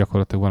 hogy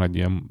gyakorlatilag van egy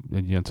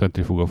ilyen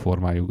centrifuga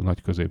formájú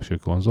nagy középső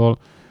konzol,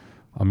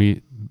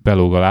 ami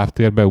belóg a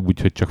lábtérbe,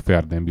 úgyhogy csak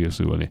ferdén bírsz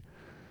ülni.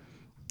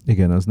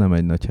 Igen, az nem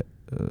egy nagy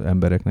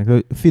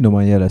embereknek.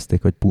 Finoman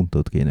jelezték, hogy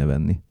puntot kéne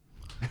venni.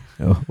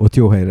 Ott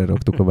jó helyre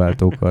raktuk a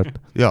váltókart.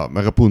 Ja,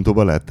 meg a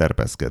puntóba lehet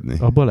terpeszkedni.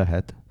 Abba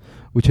lehet.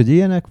 Úgyhogy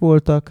ilyenek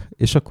voltak,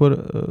 és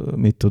akkor,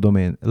 mit tudom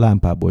én,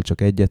 lámpából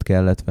csak egyet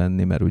kellett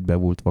venni, mert úgy be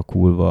volt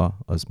vakulva,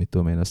 az mit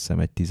tudom én, azt hiszem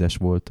egy 10-es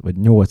volt, vagy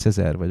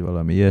 8000, vagy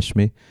valami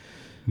ilyesmi.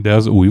 De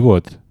az új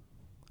volt?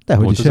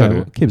 Dehogy is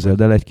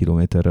képzeld el, 1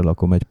 kilométerre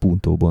lakom egy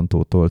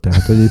puntóbontótól,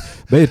 tehát hogy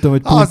beírtam,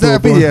 hogy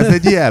puntóbon... ez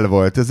egy jel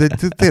volt, ez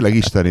egy tényleg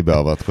isteni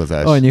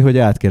beavatkozás. Annyi, hogy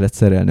át kellett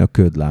szerelni a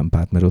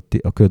ködlámpát, mert ott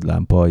a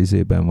ködlámpa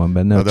izében van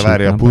benne. Na de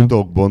várj, a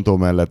puntóbontó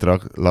mellett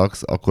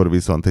laksz, akkor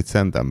viszont egy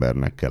szent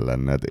embernek kell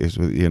lenned, és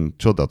ilyen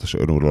csodatos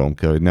önuralom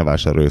kell, hogy ne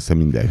vásárolj össze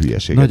minden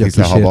hülyeséget. Nagy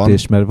a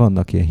kísértés, mert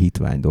vannak ilyen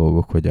hitvány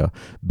dolgok, hogy a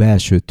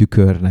belső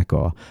tükörnek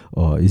a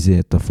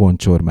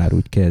foncsor már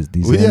úgy kezd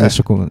izélni, és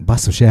akkor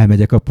basszus,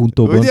 elmegyek a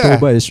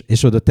puntóbontóba,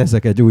 és oda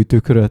teszek egy új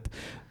tükröt,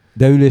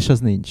 de ülés az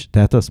nincs.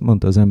 Tehát azt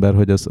mondta az ember,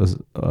 hogy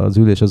az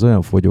ülés az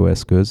olyan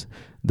fogyóeszköz,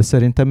 de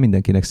szerintem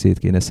mindenkinek szét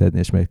kéne szedni,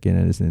 és meg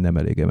kéne nézni, nem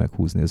elége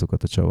meghúzni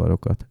azokat a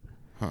csavarokat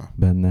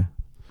benne.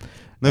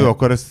 Na jó,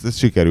 akkor ezt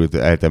sikerült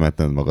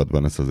eltemetned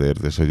magadban ezt az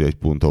érzés, hogy egy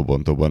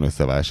puntóbontóban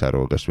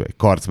összevásárolgass, vagy egy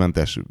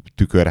karcmentes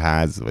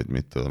tükörház, vagy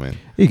mit tudom én.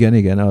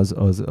 Igen,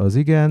 az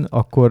igen,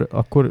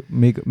 akkor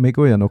még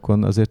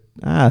olyanokon azért,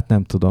 hát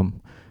nem tudom,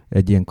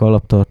 egy ilyen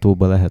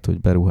kalaptartóba lehet, hogy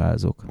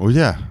beruházok.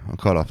 Ugye? A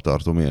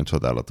kalaptartó milyen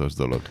csodálatos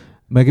dolog.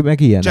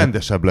 Meg ilyen.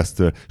 Csendesebb lesz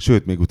tőle,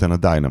 sőt, még utána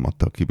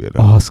Dynamattal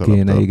kibérem. Az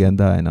kéne, igen,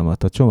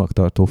 Dynamat. A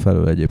csomagtartó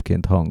felől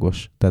egyébként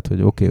hangos. Tehát,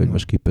 hogy oké, hogy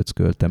most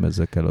kipöcköltem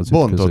ezekkel az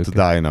bontott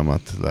ütközőkkel.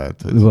 Dynamat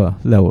lehet, hogy...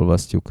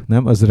 Leolvasztjuk.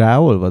 Nem? Az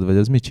ráolvad, vagy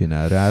az mit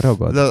csinál?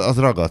 Ráragad? De az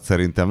ragad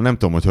szerintem. Nem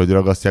tudom, hogy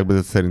ragasztják be,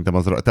 de szerintem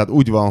az ragad. Tehát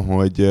úgy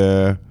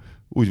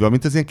van,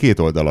 mint ez ilyen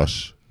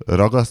kétoldalas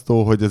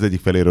ragasztó, hogy az egyik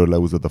feléről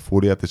leúzod a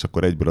fóliát, és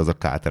akkor egyből az a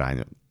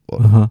kátrány.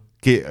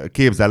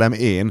 Képzelem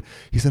én,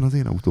 hiszen az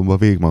én autómban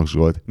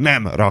végmagzsolt.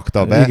 Nem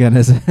rakta be. Igen,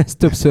 ez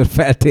többször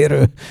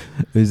feltérő.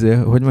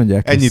 Hogy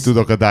mondják? Ennyit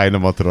tudok a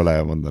Dynamatról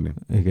elmondani.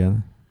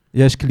 Igen.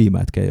 Ja, és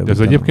klímát kell javítani.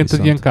 Ez egyébként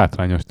egy ilyen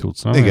kátrányos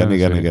tudsz, nem?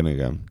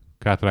 Igen.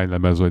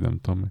 Kátránylemez, vagy nem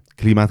tudom.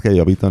 Klímát kell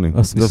javítani? Azt De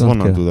azt viszont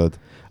honnan kell. tudod?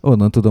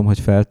 Onnan tudom, hogy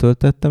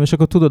feltöltettem, és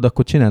akkor tudod,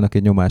 akkor csinálnak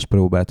egy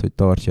nyomáspróbát, hogy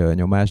tartja a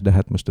nyomást, de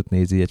hát most ott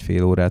nézi egy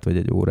fél órát, vagy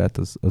egy órát,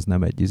 az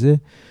nem egy izé.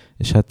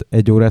 És hát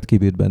egy órát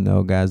kibírt benne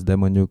a gáz, de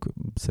mondjuk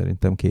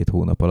szerintem 2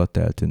 hónap alatt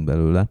eltűnt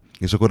belőle.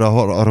 És akkor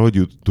arra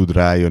hogy tud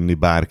rájönni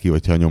bárki,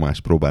 hogyha a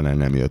nyomáspróbánál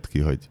nem jött ki,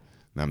 hogy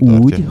nem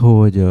tartja? Úgy,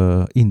 hogy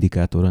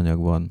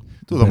indikátoranyag van.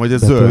 Tudom, hogy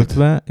ez zöld.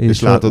 Betöltve,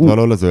 És látod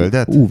valahol a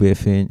zöldet?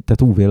 UV-fény,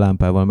 tehát UV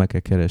lámpával meg kell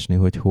keresni,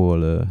 hogy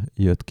hol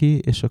jött ki,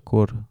 és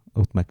akkor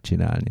ott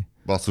megcsinálni.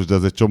 Basszus, de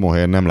ez egy csomó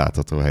helyen nem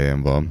látható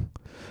helyen van.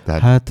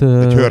 Tehát Hát,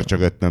 egy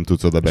hörcsögöt nem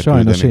tudsz oda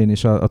beküldeni. sajnos én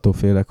is attól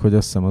félek, hogy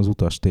azt hiszem az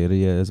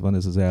utastéri, ez van,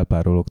 ez az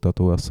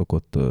elpárologtató, az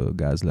szokott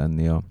gáz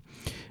lenni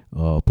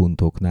a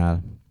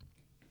puntóknál.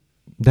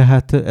 De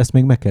hát ezt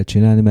még meg kell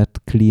csinálni,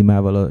 mert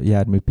klímával a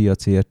jármű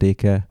piaci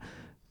értéke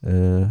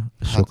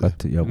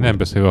sokat javul. Nem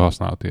beszélve a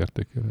használati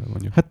értékével,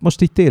 mondjuk. Hát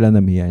most így télen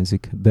nem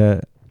hiányzik, de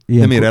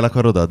Nem ér el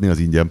akarod adni az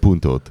ingyen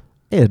puntót?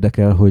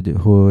 érdekel, hogy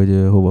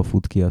hova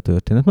fut ki a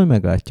történet, majd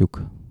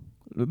meglátjuk.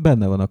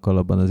 Benne van a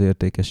kalapban az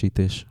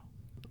értékesítés.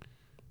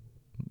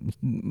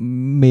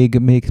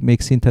 Még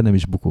szinte nem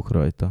is bukok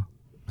rajta.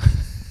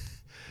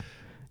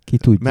 Ki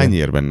tudja.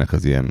 Mennyiért bennek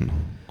az ilyen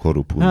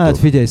korú puntok? Hát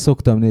figyelj,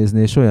 szoktam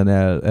nézni, és olyan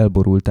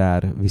elborult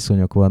ár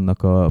viszonyok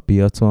vannak a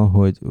piacon,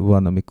 hogy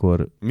van,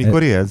 amikor...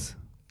 Mikor ez?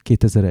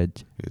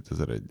 2001.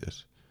 2001-es.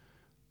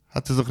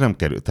 Hát azok nem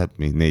kerül, tehát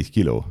még 4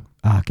 kiló?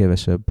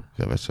 Kevesebb.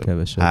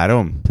 Kevesebb.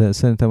 3?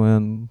 Szerintem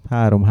olyan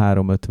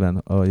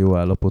 3-3,50 a jó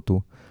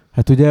állapotú.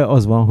 Hát ugye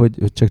az van,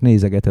 hogy csak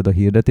nézegeted a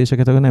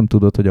hirdetéseket, akkor nem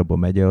tudod, hogy abban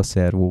megy a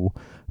szervó,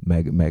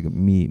 meg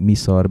mi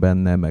szar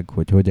benne, meg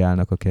hogy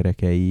állnak a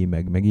kerekei,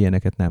 meg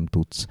ilyeneket nem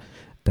tudsz.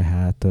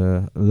 Tehát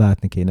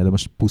látni kéne, de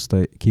most puszta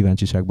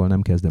kíváncsiságból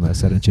nem kezdem el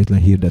szerencsétlen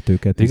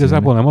hirdetőket.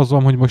 Igazából nem az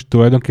van, hogy most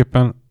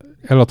tulajdonképpen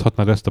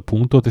eladhatnád ezt a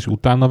puntot, és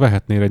utána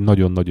vehetnél egy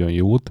nagyon-nagyon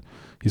jót,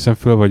 hiszen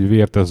föl vagy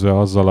vértezve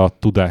azzal a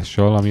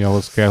tudással, ami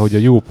ahhoz kell, hogy a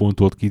jó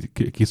pontot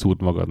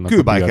kiszúrt magadnak.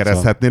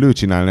 Kőbájkerezhetnél, ő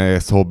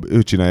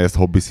csinálja ezt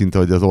hobbi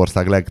szinten, hogy az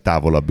ország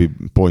legtávolabbi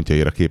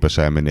pontjaira képes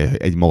elmenni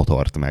egy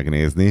motort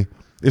megnézni.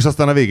 És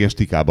aztán a végén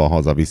stikában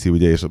hazaviszi,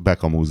 ugye, és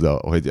bekamúzza,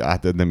 hogy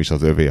hát nem is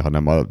az övé,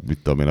 hanem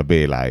a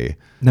Béláé.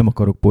 Nem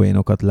akarok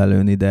poénokat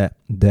lelőni,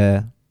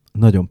 de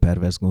nagyon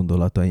pervers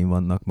gondolataim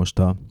vannak most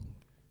a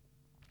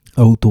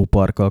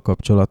autóparkkal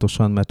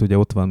kapcsolatosan, mert ugye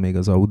ott van még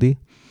az Audi,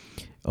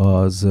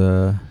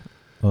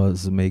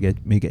 az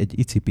még egy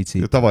icipici...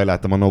 Tavaly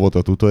láttam a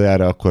Novotot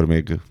utoljára, akkor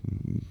még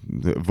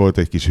volt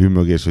egy kis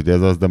hümmögés, hogy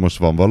ez az, de most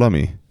van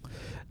valami?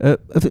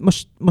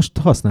 Most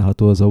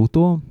használható az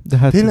autó, de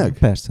hát... Tényleg?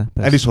 Persze.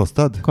 El is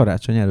hoztad?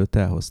 Karácsony előtt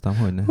elhoztam,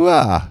 hogyne.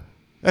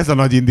 Ez a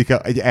nagy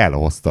egy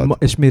elhoztad.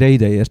 És mire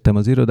ideértem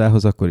az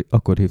irodához,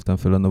 akkor hívtam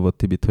fel a Novot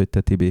Tibit, hogy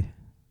te Tibi,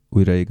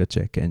 újra ég a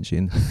check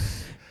engine.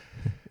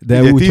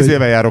 De ugye 10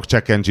 éve járok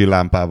check engine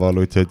lámpával,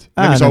 úgyhogy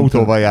nem is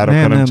autóval járok,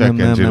 hanem check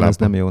engine lámpával. Ez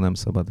nem jó,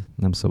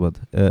 nem szabad.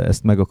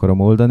 Ezt meg akarom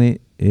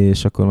oldani,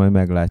 és akkor majd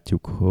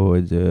meglátjuk,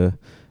 hogy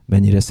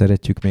mennyire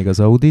szeretjük még az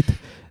Audit.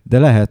 De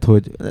lehet,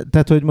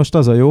 hogy most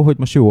az a jó, hogy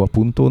most jó a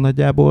puntó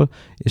nagyjából,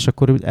 és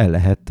akkor el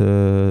lehet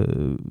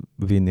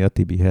vinni a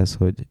Tibihez,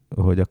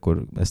 hogy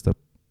akkor ezt a...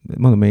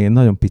 Mondom, én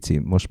nagyon pici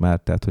most már,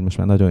 tehát hogy most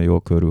már nagyon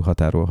jól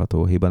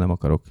körülhatárolható hiba, nem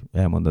akarok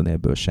elmondani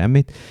ebből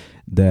semmit.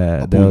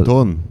 De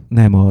punton?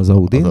 Nem, az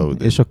Audin,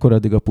 és akkor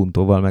addig a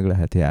puntóval meg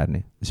lehet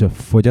járni. És a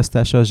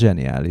fogyasztása az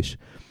zseniális.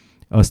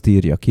 Azt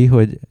írja ki,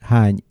 hogy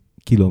hány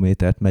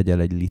kilométert megy el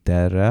egy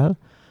literrel,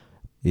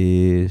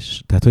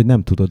 és tehát, hogy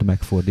nem tudod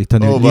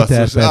megfordítani, hogy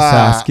liter per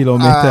 100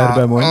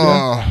 kilométerbe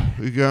mondja.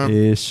 Igen.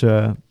 És,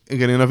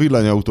 igen, én a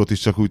villanyautót is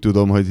csak úgy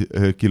tudom, hogy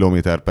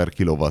kilométer per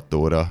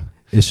kilowattóra.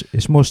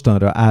 És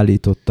mostanra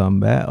állítottam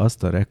be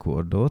azt a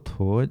rekordot,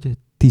 hogy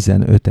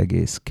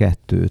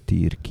 15,2-t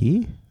ír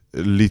ki.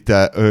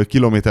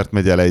 Kilométert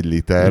megy el egy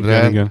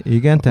literre.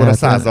 Igen, akkor a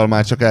 100-al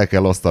már csak el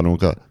kell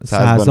osztanunk. A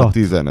 100-ban a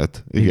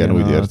 15. Igen,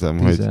 úgy értem,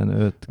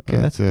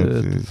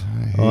 15,2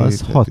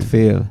 az 6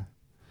 fél.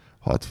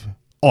 6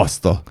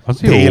 azt a az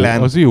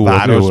télen, az jó,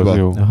 városban. Az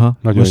jó. Aha,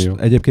 nagyon most jó.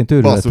 Egyébként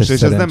őrületes basszus,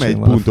 és ez nem egy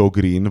Punto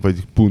Green,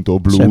 vagy Punto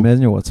Blue. Semmi, ez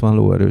 80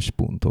 lóerős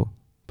Punto.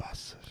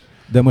 Basszus.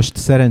 De most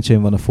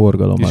szerencsém van a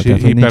forgalommal.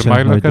 És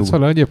hipermile-eket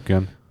szalad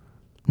egyébként?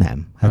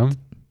 Nem.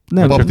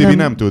 Nem. Pap TV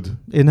nem tud.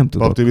 Én nem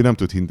tudok. Pap TV nem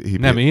tud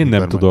Nem, én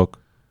nem tudok.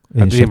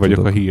 Hát én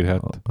vagyok a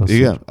hírhet.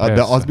 Igen?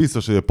 De az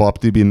biztos, hogy a Pap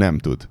TV nem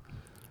tud.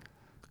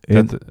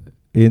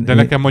 De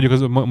nekem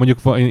mondjuk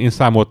én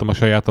számoltam a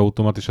saját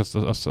autómat, és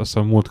azt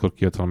a múltkor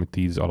kijött valami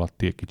 10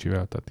 alatti egy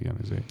kicsivel, tehát ilyen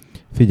izé.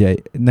 Figyelj,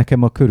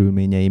 nekem a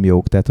körülményeim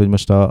jók, tehát hogy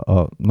most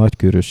a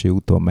Nagykőrösi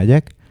úton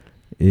megyek,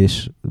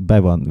 és be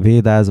van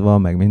védázva,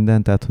 meg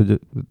minden, tehát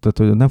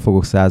hogy nem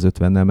fogok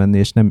 150-nel menni,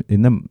 és én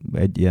nem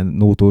egy ilyen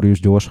notórius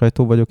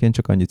gyorshajtó vagyok, én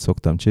csak annyit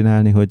szoktam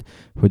csinálni,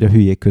 hogy a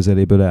hülyék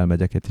közeléből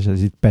elmegyek, és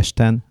ez itt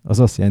Pesten, az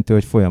azt jelenti,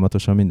 hogy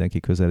folyamatosan mindenki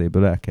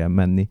közeléből el kell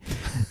menni.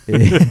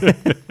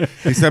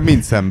 Hiszen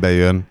mind szembe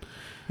jön.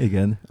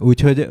 Igen,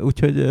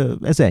 úgyhogy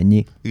ez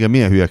ennyi. Igen,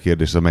 milyen hülye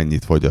kérdés,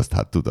 mennyit fogyaszt,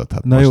 hát tudod.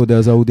 Hát na most, jó, de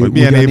az Audi hogy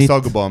milyen ugyanitt...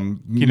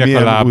 évszakban... Kinek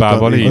milyen a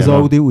lábával úton, Az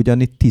Audi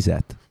ugyanitt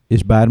 10-et,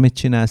 és bármit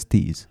csinálsz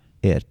 10.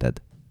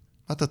 Érted?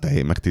 Hát a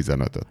tehén meg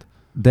 15-öt.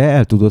 De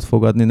el tudod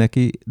fogadni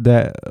neki,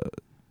 de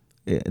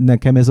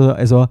nekem ez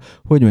a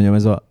hogy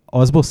mondjam,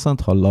 az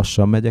bosszant, ha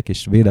lassan megyek,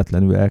 és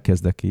véletlenül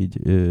elkezdek így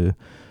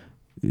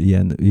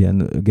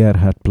ilyen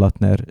Gerhard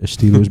Plattner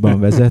stílusban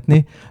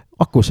vezetni,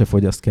 akkor se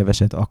fogyaszt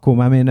keveset, akkor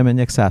már miért nem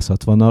menjek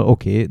 160-nal,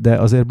 oké, de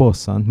azért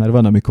bosszant, mert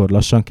van, amikor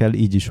lassan kell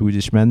így is úgy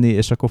is menni,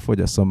 és akkor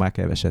fogyasszom már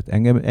keveset.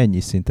 Engem ennyi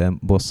szinten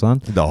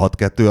bosszant. De a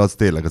 6-2 az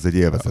tényleg az egy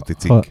élvezeti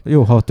cikk.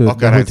 Jó, 6-5.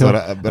 Akárhányszor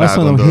azt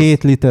mondom,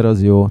 7 liter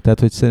az jó. Tehát,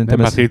 hogy szerintem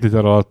nem, hát 7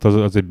 liter alatt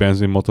az egy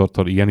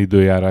benzinmotortól ilyen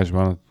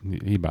időjárásban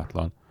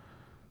hibátlan.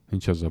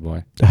 Nincs az a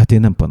baj. Hát én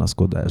nem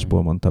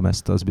panaszkodásból mondtam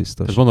ezt, az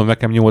biztos. Tehát mondom,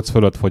 nekem 8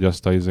 fölött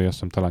fogyaszt azt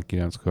hiszem talán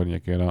 9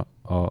 környékén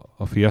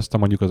a Fiesta,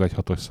 mondjuk az egy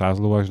 6-os 100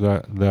 lovas,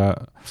 de...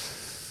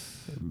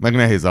 Meg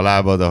nehéz a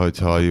lábad, ahogy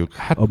halljuk.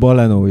 Hát, a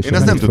Baleno is. Én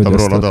ezt nem tudtam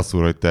rólad,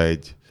 Asszúr, hogy te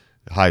egy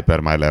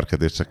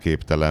hypermilerkedésre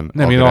képtelen.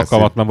 Nem, én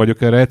alkalmatlan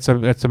vagyok erre.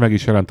 Egyszer meg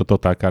is jelent a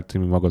Total Car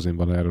című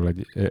magazinban erről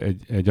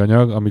egy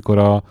anyag, amikor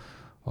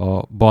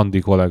a Bandi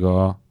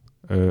kollega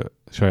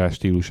saját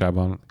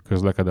stílusában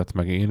közlekedett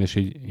meg én, és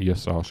így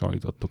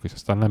összehasonlítottuk, és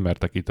aztán nem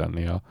mertek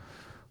kitenni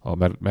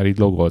mert így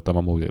logoltam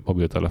a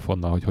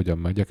mobiltelefonnal, hogy hogyan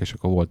megyek, és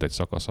akkor volt egy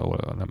szakasz,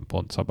 ahol nem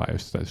pont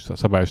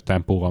szabályos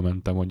tempóval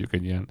mentem, mondjuk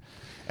egy ilyen...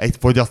 Egy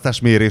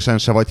fogyasztásmérésen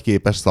se vagy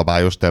képes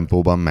szabályos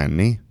tempóban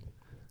menni?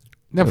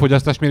 Nem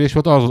fogyasztásmérés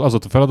volt, az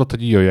volt a feladat,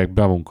 hogy jöjjek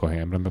be a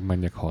munkahelyemre, meg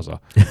menjek haza.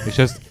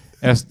 És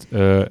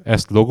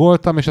ezt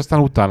logoltam, és aztán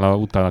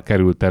utána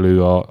került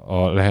elő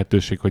a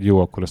lehetőség, hogy jó,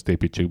 akkor ezt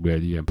építsük be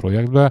egy ilyen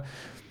projektbe,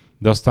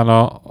 de aztán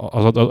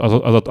az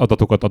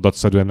adatokat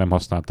adatszerűen nem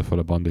használta fel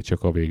a Bandi,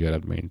 csak a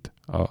végeredményt,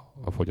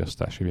 a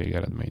fogyasztási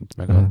végeredményt,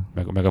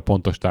 meg a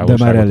pontos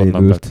távolságot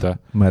onnan vette.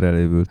 Már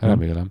elévült.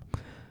 Remélem.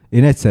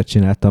 Én egyszer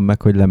csináltam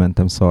meg, hogy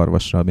lementem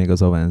Szarvasra, még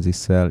az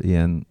Avenzisszel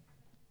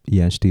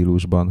ilyen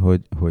stílusban,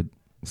 hogy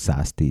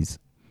 110.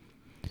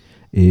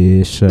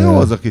 És jó,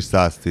 az a kis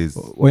 110.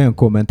 Olyan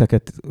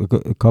kommenteket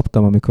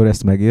kaptam, amikor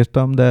ezt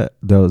megírtam,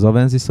 de az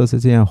Avensis az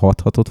egy ilyen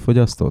 6-6-ot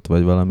fogyasztott,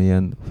 vagy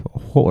valamilyen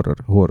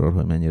horror,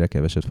 hogy mennyire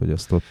keveset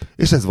fogyasztott.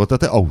 És ez volt a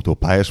te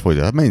autópályás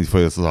fogyasztás. Mennyit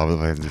fogyaszt az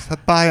Avensis? Hát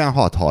pályán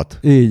 6-6.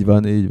 Így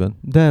van.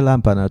 De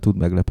lámpánál tud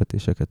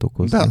meglepetéseket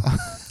okozni. De,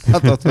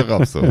 hát ott meg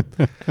abszolút.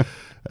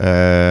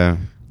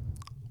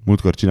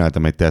 Múltkor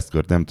csináltam egy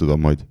tesztkört, nem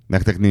tudom, hogy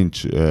nektek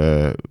nincs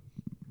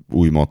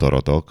új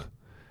motorotok,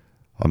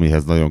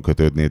 amihez nagyon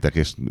kötődnétek,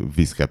 és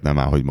viszket nem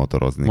áll, hogy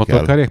motorozni kell.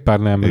 Motorkerékpár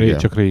nem,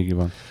 csak régi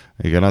van.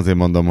 Igen, azért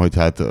mondom, hogy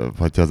hát,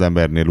 hogyha az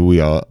embernél új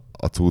a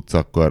cucc,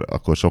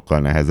 akkor sokkal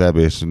nehezebb,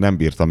 és nem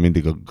bírtam,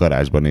 mindig a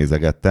garázsban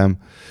nézegettem.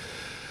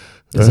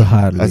 Ez a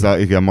Harley.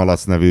 Igen,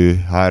 Malac nevű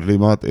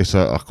Harley-mat, és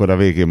akkor a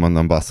végén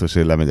mondom, basszus,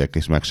 én lemegyek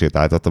és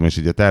megsétáltattam, és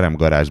így a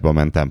teremgarázsba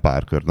mentem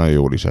pár kör, nagyon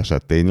jól is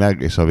esett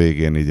tényleg, és a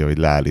végén így, ahogy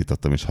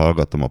leállítottam, és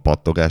hallgattam a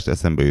pattogást,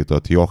 eszembe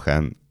jutott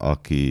Jochen,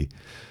 aki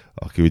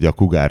ugye a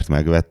Kugárt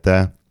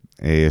megvette,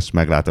 és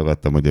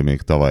meglátogattam ugye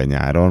még tavaly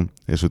nyáron,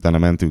 és utána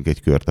mentünk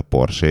egy kört a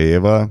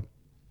Porsche-jéval,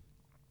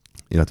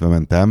 illetve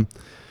mentem.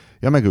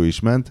 Ja, meg ő is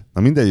ment.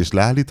 Na mindegy, is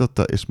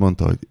leállította, és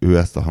mondta, hogy ő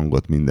ezt a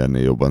hangot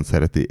mindennél jobban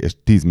szereti, és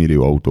 10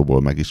 millió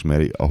autóból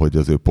megismeri, ahogy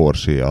az ő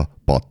Porsche-ja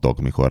pattog,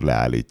 mikor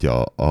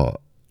leállítja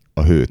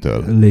a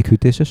hőtől.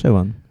 Léghűtésese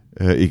van?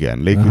 Igen,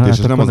 léghűtéses,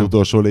 hát nem az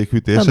utolsó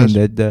léghűtéses. Nem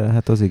mindegy, de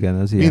hát az igen,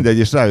 az ilyen. Mindegy,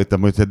 és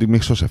rájöttem, hogy eddig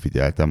még sose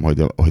figyeltem,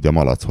 hogy a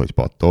malac hogy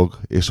pattog,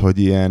 és hogy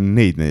ilyen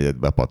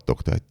 4/4-be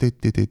pattog. Tehát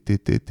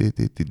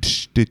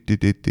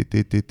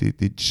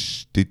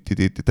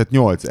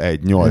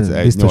 8-1.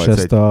 Biztos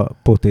ezt a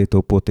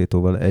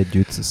potétóval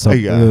együtt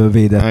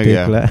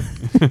védették le.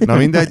 Na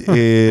mindegy,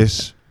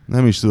 és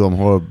nem is tudom,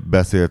 hol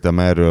beszéltem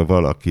erről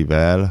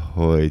valakivel,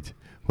 hogy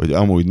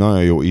amúgy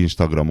nagyon jó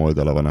Instagram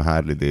oldala van a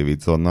Harley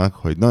Davidsonnak,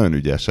 hogy nagyon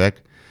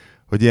ügyesek,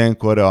 hogy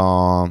ilyenkor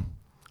a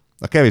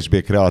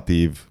kevésbé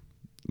kreatív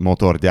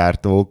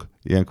motorgyártók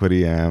ilyenkor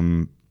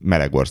ilyen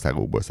meleg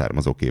országokból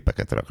származó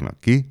képeket raknak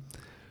ki.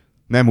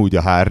 Nem úgy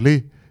a Harley,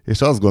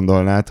 és azt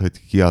gondolnád,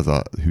 hogy ki az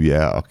a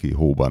hülye, aki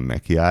hóban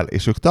nekiáll,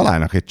 és ők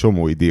találnak egy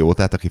csomó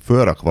idiótát, aki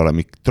fölrak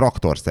valami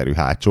traktorszerű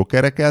hátsó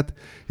kereket,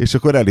 és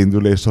akkor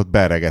elindul, és ott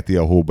beregeti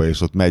a hóba,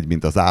 és ott megy,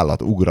 mint az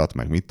állat, ugrat,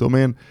 meg mit tudom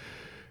én.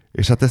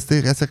 És hát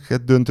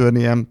ezeket döntően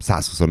ilyen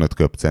 125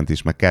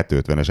 köbcentis, meg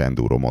 250-es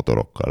enduro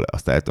motorokkal,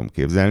 azt el tudom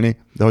képzelni,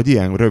 de hogy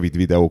ilyen rövid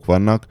videók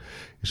vannak,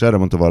 és erre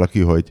mondta valaki,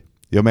 hogy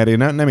ja, mert én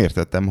nem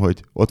értettem,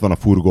 hogy ott van a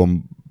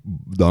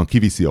furgonban,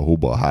 kiviszi a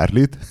hóba a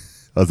Harley-t,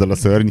 azzal a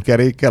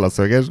szörnykerékkel, a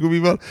szöges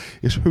gumival,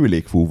 és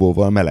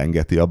hőlégfúvóval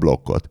melengeti a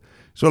blokkot.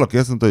 És valaki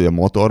azt mondta, hogy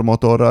a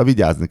motorral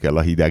vigyázni kell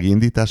a hideg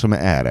indításra,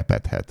 mert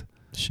elrepedhet.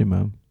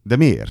 Simán. De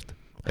miért?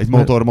 Egy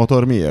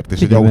motor miért?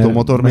 És egy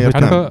automotor miért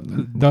nem?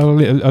 De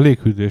a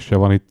léghűtésre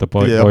van itt a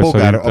baj.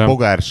 A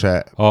bogár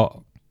se.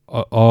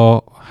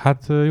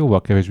 Hát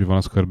jóval kevésbé van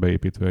az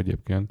körbeépítve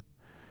egyébként.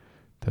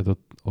 Tehát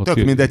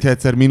Tök mindegy, ha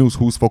egyszer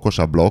 -20 fokos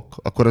a blokk,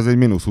 akkor az egy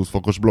 -20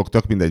 fokos blokk,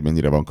 tök mindegy,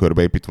 mennyire van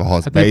körbeépítve, ha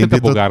azt hát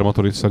beindítod. a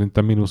bogármotor is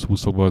szerintem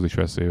 -20 fokban az is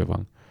veszélyben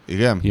van.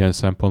 Igen? Ilyen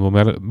szempontból,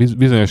 mert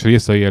bizonyos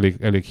részei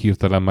elég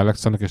hirtelen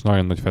melegszenek, és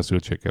nagyon nagy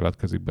feszültség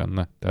keletkezik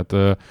benne.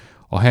 Tehát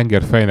a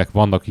henger fejnek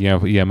vannak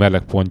ilyen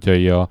meleg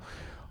pontjai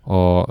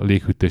a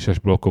léghűtéses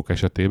blokkok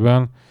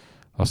esetében.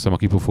 Azt hiszem a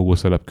kipufogó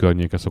szelep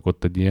környéke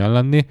szokott egy ilyen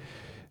lenni.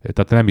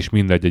 Tehát nem is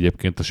mindegy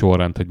egyébként a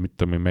sorrend, hogy mit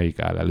tudom én, melyik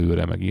áll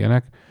előre, meg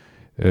ilyenek.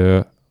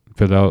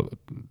 Például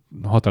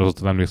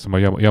határozottan emlékszem, a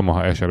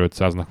Yamaha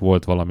SR500-nak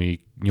volt valami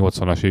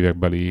 80-as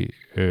évekbeli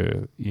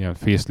ilyen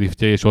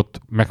faceliftje, és ott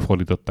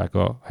megfordították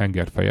a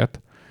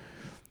hengerfejet,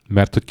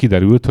 mert hogy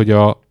kiderült, hogy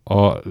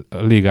a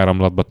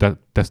légáramlatba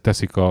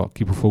teszik a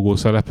kipufogó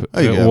szelep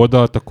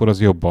oldalt, akkor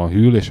az jobban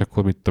hűl, és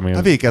akkor mit tudom én...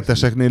 A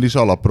V2-eseknél is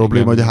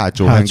alapprobléma, hogy a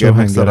hátsó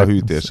hengernek szar a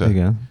hűtése.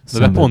 Igen.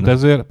 De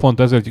pont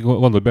ezért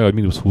gondolj bele,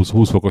 hogy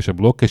 -20 fokos a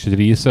blokk, és egy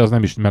része az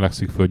nem is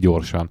melegszik föl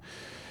gyorsan.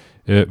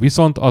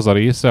 Viszont az a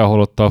része, ahol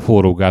ott a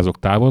forró gázok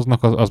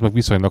távoznak, az meg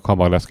viszonylag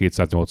hamar lesz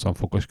 280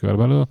 fokos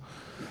körbelül.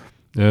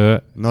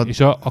 És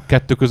a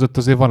kettő között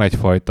azért van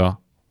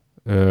egyfajta...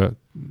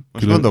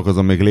 Most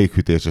gondolkozom még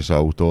léghűtéses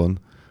autón.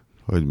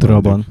 Hogy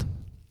Trabant.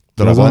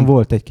 Azon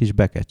volt egy kis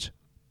bekecs.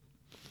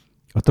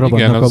 A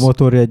Trabantnak a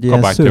motorja egy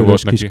ilyen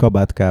szőrös kis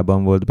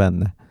kabátkában volt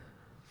benne.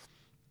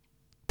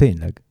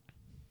 Tényleg.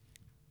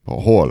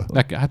 Hol?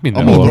 Hát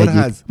mindenhol.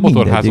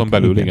 Motorházon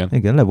belül, igen.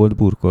 Igen, le volt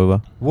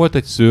burkolva. Volt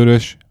egy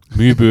szőrös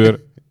műbőr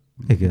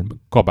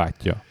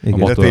kabátja.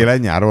 De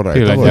télen-nyáron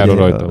rajta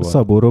volt.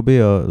 Szabó Robi,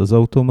 az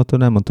automotor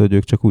nem mondta, hogy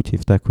ők csak úgy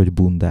hívták, hogy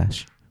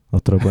bundás a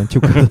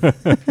Trabantjukat.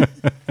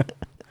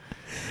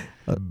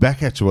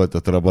 Bekecs volt a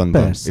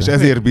Trabantban, és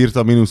ezért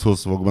bírta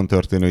 -20 fokban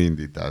történő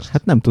indítást.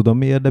 Hát nem tudom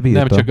miért, de bírta.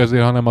 Nem csak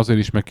ezért, hanem azért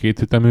is meg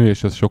kétütemű,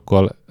 és ez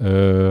sokkal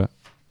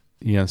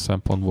ilyen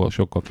szempontból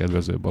sokkal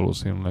kedvezőbb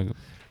valószínűleg.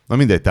 Na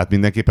mindegy, tehát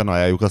mindenképpen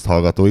ajánljuk azt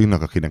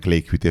hallgatóinknak, akinek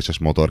léghűtéses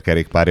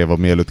motorkerékpárja van,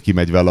 mielőtt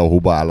kimegy vele a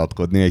hóba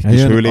állatkodni, egy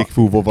kis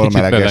hőlégfúvóval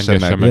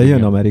melegessen meg.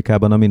 Jön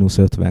Amerikában a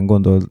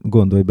 -50,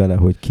 gondolj bele,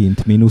 hogy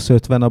kint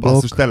 -50 a blokk.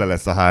 Basszus, tele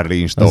lesz a Harley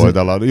Insta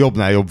oldala,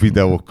 jobbnál jobb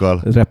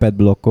videókkal. Repet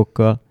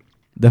blokkokkal.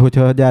 De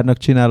hogyha a gyárnak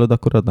csinálod,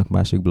 akkor adnak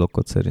másik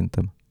blokkot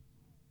szerintem.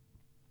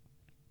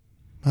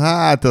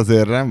 Hát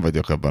azért nem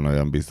vagyok abban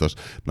olyan biztos.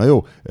 Na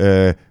jó,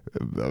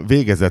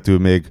 végezetül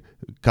még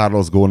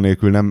Carlos Ghosn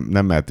nélkül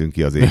nem mehetünk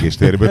ki az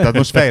égéstérből, tehát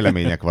most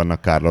fejlemények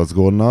vannak Carlos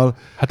Ghosnnal.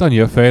 Hát annyi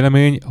a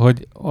fejlemény,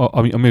 hogy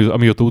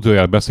amióta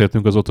utoljára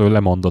beszéltünk, azóta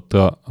lemondott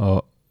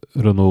a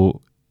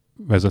Renault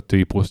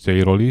vezetői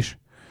posztjairól is,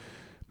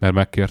 mert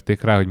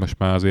megkérték rá, hogy most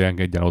már azért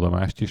engedjen oda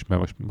mást is,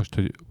 mert most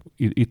hogy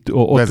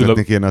ott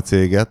vezetni kéne a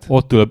céget.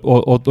 Ott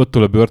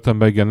ül a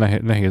börtönben, igen,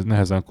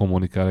 nehezen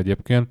kommunikál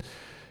egyébként,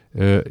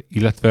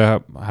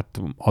 illetve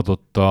hát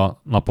adott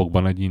a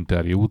napokban egy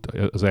interjút,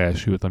 az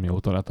elsőt,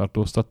 amióta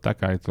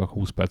letartóztatták, állítólag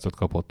 20 percet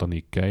kapott a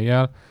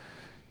Nikkei-jel,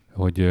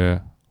 hogy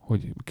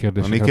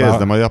kérdésekre... A Nikkei ez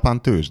nem a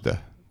japán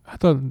tőzsde?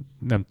 Hát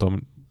nem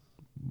tudom,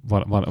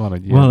 van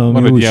egy ilyen,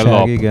 van egy újság, ilyen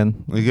lap. Igen.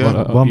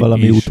 Van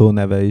valami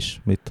utóneve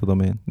is, mit tudom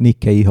én.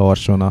 Nikkei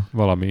Harsona.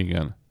 Valami,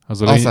 igen.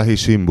 Asahi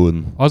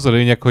Shimbun. Az a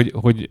lényeg,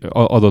 hogy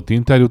adott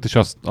interjút, és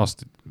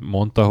azt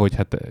mondta, hogy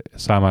hát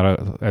számára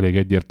elég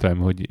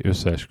egyértelmű, hogy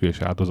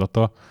összeesküvés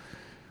áldozata.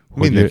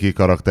 Mindenki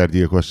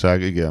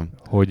karaktergyilkosság, igen.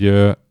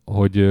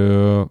 Hogy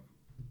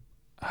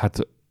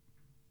hát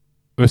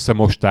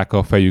összemosták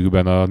a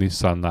fejükben a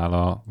Nissannál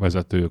a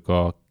vezetők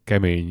a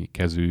kemény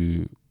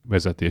kezű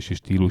vezetési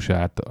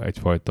stílusát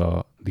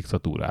egyfajta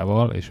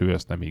diktatúrával, és ő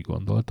ezt nem így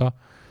gondolta.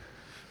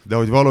 De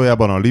hogy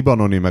valójában a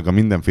libanoni, meg a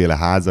mindenféle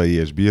házai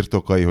és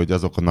birtokai, hogy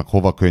azoknak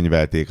hova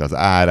könyvelték az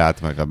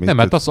árát, meg a... Nem,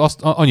 hát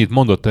azt annyit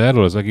mondott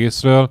erről az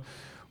egészről,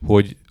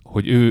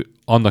 hogy ő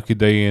annak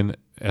idején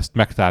ezt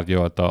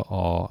megtárgyalta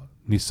a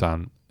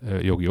Nissan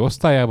jogi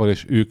osztályával,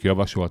 és ők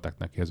javasolták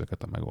neki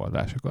ezeket a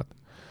megoldásokat.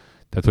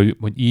 Tehát,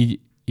 hogy így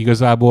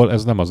igazából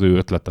ez nem az ő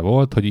ötlete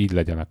volt, hogy így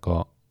legyenek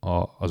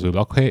az ő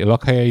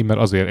lakhelyei,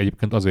 mert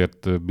egyébként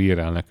azért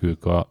bérelnek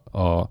ők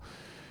a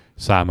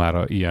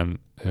számára ilyen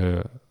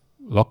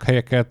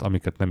lakhelyeket,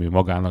 amiket nem ő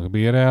magának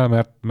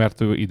bérel,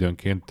 mert ő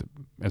időnként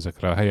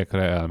ezekre a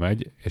helyekre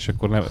elmegy, és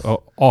akkor nem,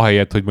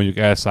 ahelyett, hogy mondjuk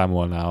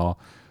elszámolná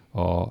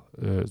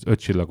az 5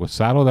 csillagos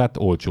szállodát,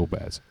 olcsóbb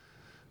ez.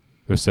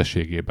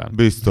 Összességében.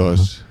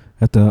 Biztos.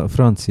 Hát a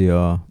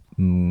francia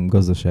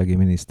gazdasági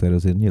miniszter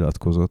azért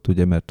nyilatkozott,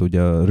 ugye, mert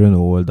ugye a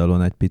Renault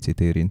oldalon egy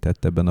picit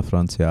érintett ebben a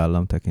francia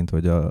állam, tekintve,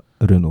 hogy a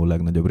Renault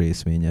legnagyobb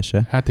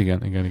részvényese. Hát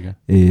igen.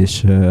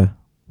 És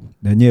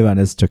de nyilván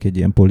ez csak egy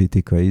ilyen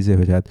politikai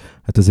hogy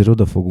hát azért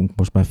oda fogunk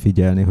most már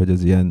figyelni, hogy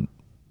az ilyen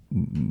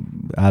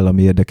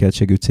állami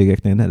érdekeltségű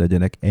cégeknél ne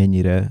legyenek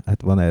ennyire,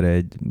 hát van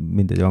erre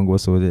mindegy angol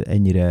szó, hogy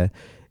ennyire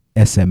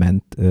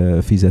eszement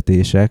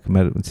fizetések,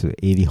 mert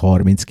évi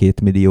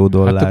 32 millió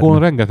dollár. Hát akkor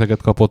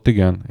rengeteget kapott,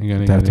 igen.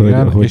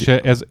 Hogy... És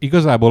ez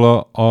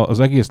igazából az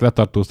egész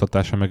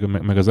letartóztatása,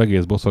 meg az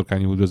egész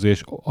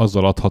boszorkányüldözés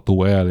azzal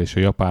adható el, és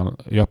a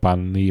japán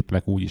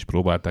népnek úgy is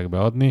próbálták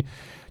beadni,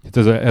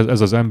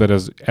 Ez az ember,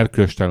 ez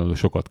erkölcstelenül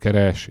sokat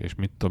keres, és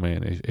mit tudom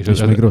én.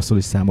 És még rosszul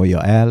is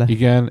számolja el.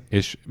 Igen,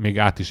 és még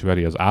át is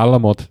veri az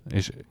államot,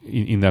 és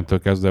innentől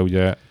kezdve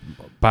ugye,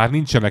 bár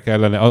nincsenek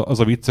ellene, az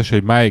a vicces,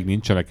 hogy máig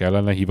nincsenek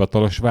ellene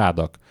hivatalos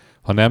vádak,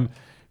 hanem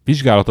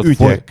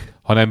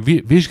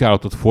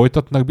vizsgálatot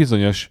folytatnak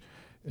bizonyos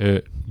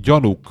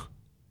gyanúk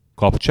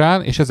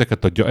kapcsán, és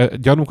ezeket a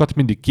gyanúkat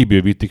mindig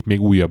kibővítik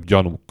még újabb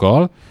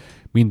gyanúkkal,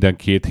 minden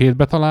 2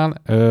 hétbe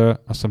talán,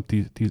 azt hiszem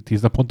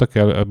 10 naponta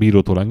kell a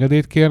bírótól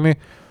engedélyt kérni,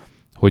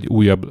 hogy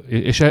újabb...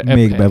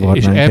 Még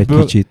bevarnánk egy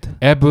kicsit.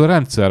 Ebből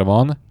rendszer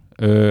van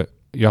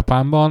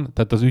Japánban,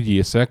 tehát az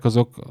ügyészek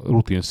azok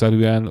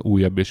rutinszerűen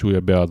újabb és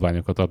újabb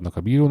beadványokat adnak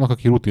a bírónak,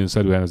 aki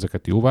rutinszerűen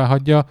ezeket jóvá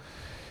hagyja,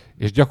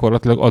 és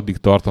gyakorlatilag addig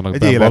tartanak be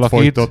valakit. Egy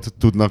életfolytot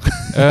tudnak.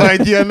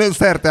 Egy ilyen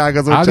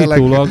szerteágazó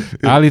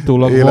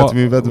Állítólag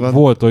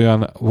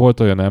volt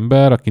olyan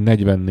ember, aki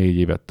 44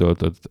 évet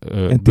töltött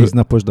 10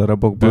 napos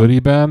darabokban.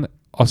 Bőriben.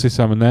 Azt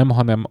hiszem nem,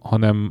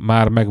 hanem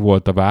már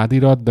megvolt a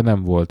vádirat, de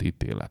nem volt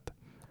ítélet.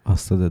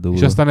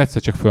 És aztán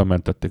egyszer csak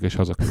fölmentették és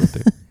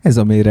hazaküldték. Ez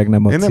a méreg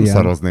nem a cián. Én nem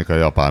szaroznék a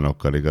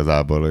japánokkal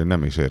igazából, hogy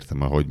nem is értem,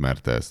 hogy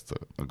merte ezt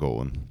a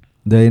Go-n.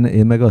 De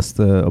én meg azt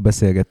a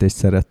beszélgetést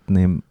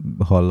szeretném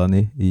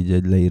hallani, így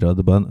egy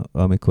leíratban,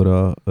 amikor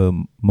a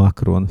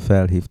Macron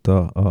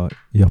felhívta a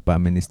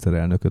japán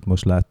miniszterelnököt,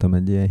 most láttam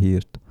egy ilyen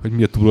hírt. Hogy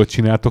mi a túlot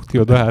csináltok ti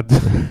oda,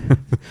 hát?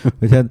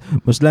 Hogy hát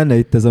most lenne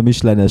itt ez a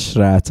Michelin-es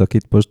srác,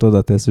 akit most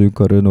oda teszünk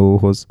a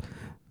Renaulthoz.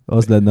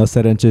 Az lenne a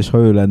szerencsés, ha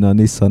ő lenne a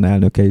Nissan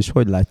elnöke is.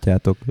 Hogy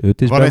látjátok?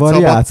 Őt is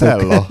bevarjátok? Van egy szabad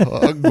cella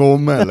a Go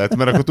mellett,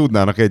 mert akkor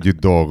tudnának együtt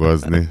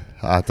dolgozni.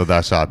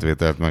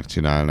 Átvételt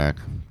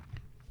megcsinálnák.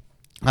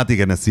 Hát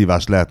igen, ez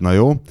szívás lehetne,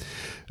 jó.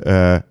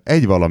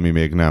 Egy valami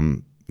még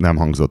nem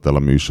hangzott el a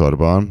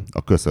műsorban,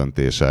 a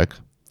köszöntések.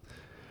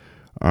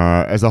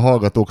 Ez a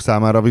hallgatók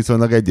számára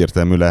viszonylag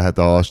egyértelmű lehet,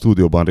 a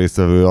stúdióban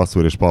résztvevő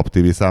Asszúr és Pap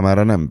TV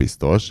számára nem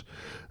biztos,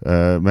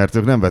 mert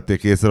ők nem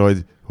vették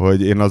észre,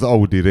 hogy én az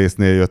Audi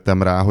résznél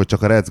jöttem rá, hogy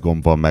csak a rec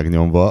gomb van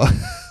megnyomva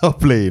a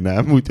play,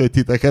 nem? Úgyhogy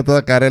titeket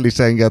akár el is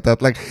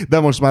engedhetlek, de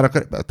most már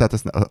tehát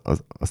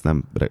azt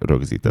nem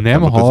rögzítettem.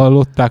 Nem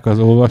hallották az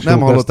olvasók, nem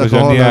hallották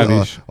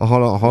a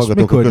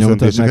hallgatók a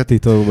köszöntéseket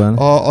titokban?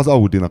 Az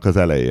Audinak az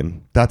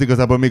elején. Tehát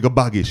igazából még a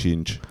buggy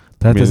sincs.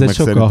 Tehát ez egy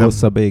sokkal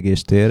hosszabb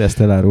égéstér, ezt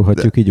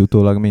elárulhatjuk így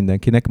utólag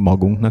mindenkinek,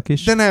 magunknak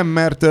is. De nem,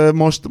 mert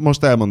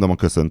most elmondom a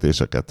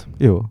köszöntéseket.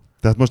 Jó.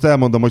 Tehát most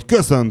elmondom, hogy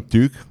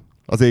köszöntjük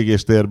az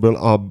égéstérből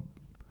a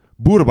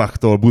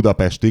Burbaktól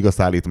Budapestig a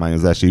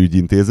szállítmányozási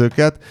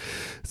ügyintézőket.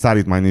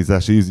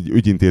 Szállítmányozási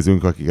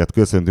ügyintézőnk, akiket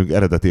köszöntünk,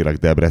 eredetileg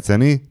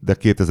debreceni, de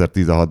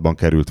 2016-ban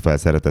került fel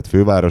szeretett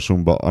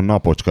fővárosunkba, a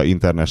Napocska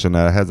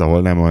Internationalhez,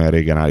 ahol nem olyan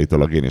régen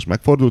állítólag én is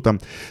megfordultam.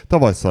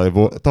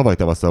 Tavaly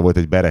tavasszal volt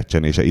egy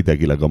berecsenése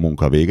idegileg a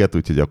munka véget,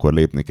 úgyhogy akkor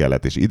lépni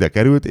kellett, és ide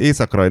került.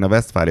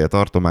 Észak-Rajna-Vesztfália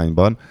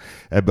tartományban,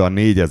 ebbe a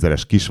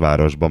 4000-es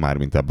kisvárosba,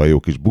 mármint ebbe a jó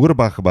kis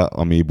Burbachba,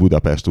 ami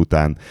Budapest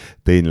után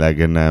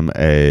tényleg nem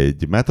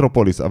egy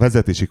metropolis. A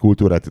vezetési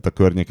kultúrát itt a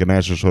környéken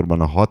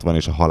elsősorban a 60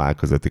 és a halál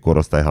közötti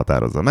korosztály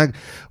határozza meg.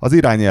 Az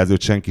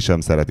irányjelzőt senki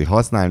sem szereti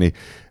használni,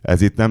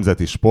 ez itt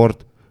nemzeti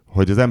sport,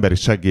 hogy az ember is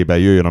seggében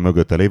jöjjön a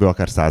mögötte lévő,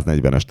 akár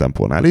 140-es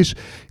tempónál is.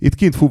 Itt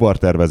kint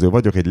fuvartervező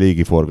vagyok, egy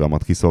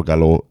légiforgalmat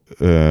kiszolgáló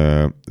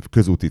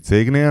közúti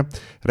cégnél.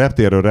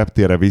 Reptérről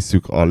reptérre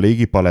visszük a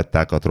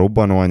légipalettákat,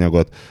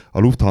 robbanóanyagot, a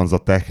Lufthansa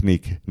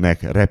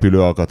Techniknek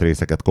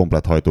repülőalkatrészeket,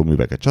 komplett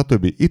hajtóműveket,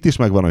 stb. Itt is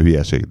megvan a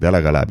hülyeség, de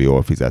legalább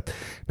jól fizet.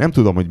 Nem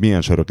tudom, hogy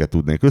milyen söröket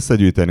tudnék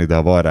összegyűjteni, de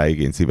ha van rá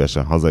igény,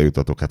 szívesen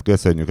hazajutatok. Hát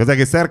köszönjük. Az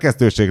egész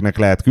szerkesztőségnek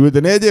lehet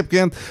küldeni.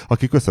 Egyébként,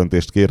 aki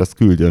köszöntést kér, az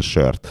küldjön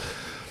sört.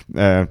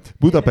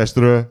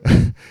 Budapestről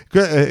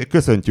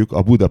köszöntjük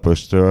a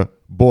Budapestről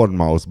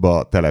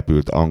Bournemouthba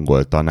települt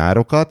angol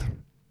tanárokat.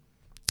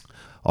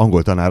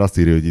 Angol tanár azt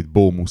írja, hogy itt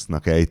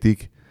Bournemouthnak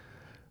ejtik.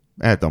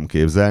 El tudom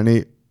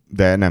képzelni,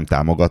 de nem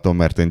támogatom,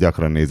 mert én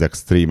gyakran nézek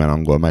streamen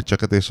angol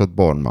meccseket, és ott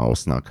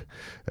Bournemouthnak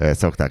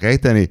szokták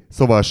ejteni.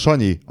 Szóval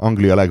Sanyi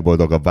Anglia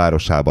legboldogabb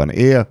városában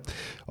él,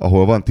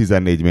 ahol van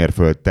 14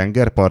 mérföld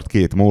tengerpart,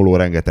 2 móló,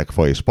 rengeteg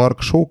fa és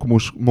park,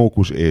 sókmus,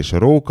 mókus és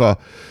róka.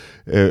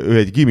 Ő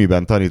egy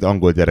gimiben tanít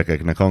angol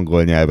gyerekeknek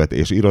angol nyelvet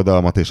és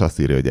irodalmat, és azt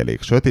írja, hogy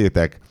elég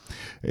sötétek,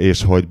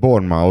 és hogy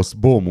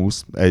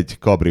Bournemouth egy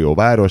kabrió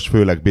város,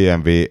 főleg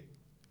BMW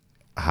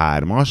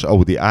 3-as,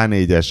 Audi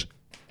A4-es.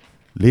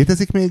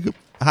 Létezik még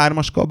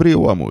 3-as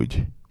kabrió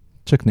amúgy?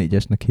 Csak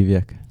 4-esnek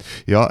hívják.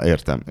 Ja,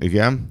 értem,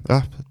 igen.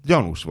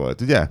 Gyanús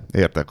volt, ugye?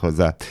 Értek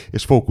hozzá.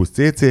 És Focus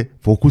CC.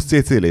 Focus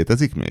CC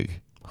létezik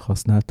még?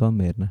 Használtam,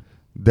 miért ne?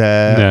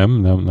 De...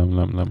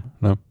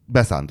 Nem.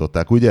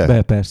 beszántották,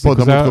 ugye? Persze. Pont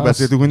amikor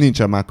beszéltünk, hogy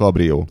nincsen már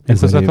kabrió.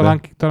 Ez az talán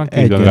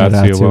két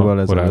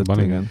generációval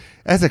korábban. Igen.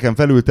 Ezeken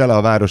felül tele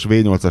a város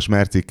V8-as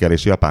mercikkel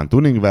és japán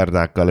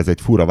tuningverdákkal, ez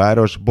egy fura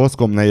város.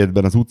 Boscombe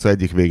negyedben az utca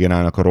egyik végén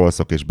állnak a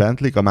Rollsok és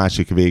Bentleyk, a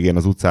másik végén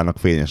az utcának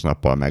fényes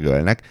nappal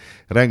megölnek.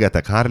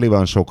 Rengeteg Harley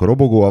van, sok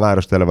robogó, a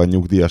város tele van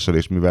nyugdíjassal,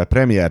 és mivel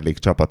Premier League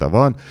csapata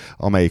van,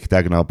 amelyik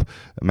tegnap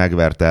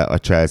megverte a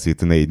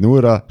Chelsea-t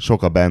 4-0-ra,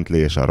 sok a Bentley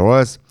és a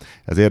Rolls.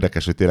 Ez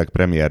érdekes, hogy tényleg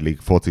Premier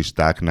League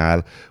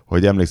focistáknál,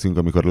 hogy emlékszünk,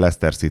 amikor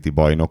Leicester City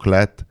bajnok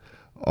lett,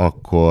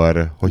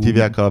 akkor, hogy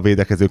hívják a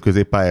védekező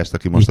középpályást,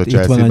 aki most a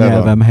Chelsea-ben van? Itt van a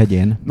nyelvem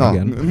hegyén. Na,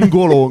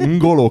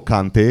 N'Golo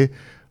Kanté,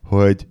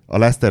 hogy a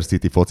Leicester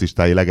City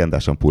focistái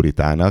legendásan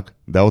puritának,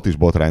 de ott is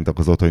botrányt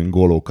okozott, hogy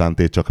N'Golo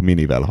Kanté csak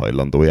minivel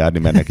hajlandó járni,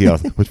 mert neki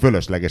az, hogy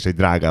fölösleges egy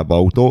drágább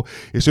autó,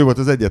 és ő volt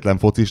az egyetlen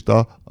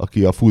focista,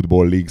 aki a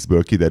Football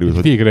Leagues-ből kiderült,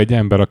 hogy... Végre egy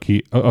ember,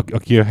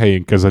 aki a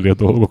helyén kezeli a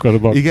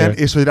dolgokat. Igen,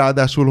 és hogy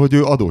ráadásul, hogy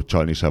ő adót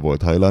csalni se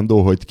volt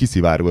hajlandó, hogy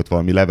kiszivárgott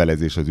valami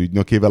levelezés az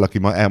ügynökével, aki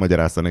ma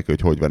elmagyarázta neki,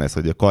 hogy van ez,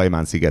 hogy a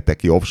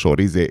Kajmán-szigeteki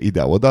offshore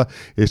ide-oda,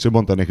 és ő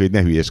mondta neki, hogy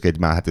ne hülyéskedj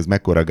már, hát ez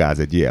mekkora gáz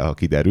egy ilyen, ha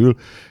kiderül,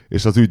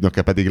 és az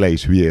ügynöke pedig le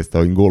is hülyézte,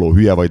 hogy N'Golo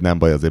hülye vagy, nem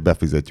baj, azért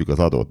befizetjük az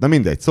adót. Na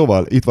mindegy,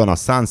 szóval itt van a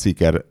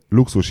Sunseeker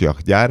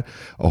luxusjachtgyár,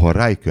 ahol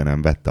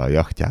Raikkonen vette a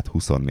jachtját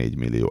 24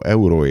 millió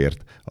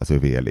euróért, az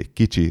övé elég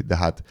kicsi, de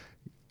hát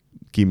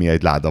Kimi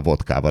egy láda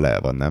vodkával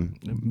el van, nem?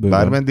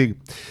 Bármeddig.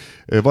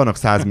 Vannak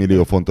 100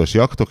 millió fontos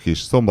jachtok is,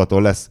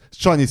 szombaton lesz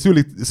Sanyi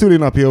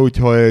szülinapja,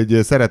 úgyhogy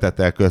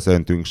szeretettel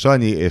köszöntünk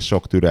Sanyi, és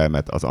sok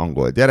türelmet az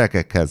angol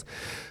gyerekekhez.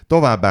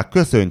 Továbbá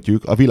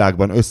köszöntjük a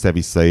világban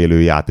össze-vissza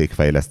élő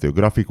játékfejlesztő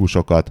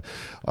grafikusokat,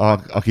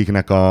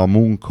 akiknek a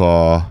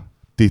munka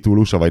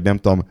titulusa, vagy nem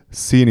tudom,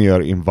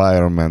 Senior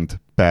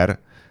Environment per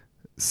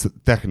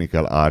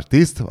Technical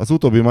Artist. Az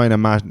utóbbi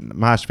majdnem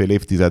másfél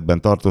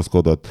évtizedben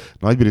tartózkodott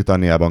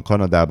Nagy-Britanniában,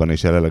 Kanadában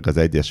és jelenleg az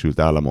Egyesült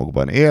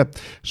Államokban él.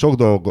 Sok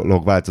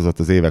dolog változott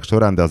az évek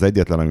során, de az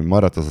egyetlen, ami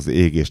maradt, az az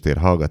égéstér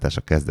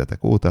hallgatása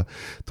kezdetek óta.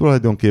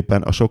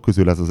 Tulajdonképpen a sok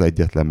közül ez az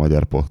egyetlen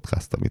magyar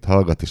podcast, amit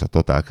hallgat, és a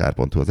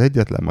totalcar.hu az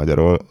egyetlen magyar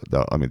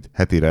oldal, amit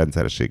heti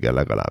rendszerességgel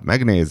legalább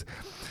megnéz.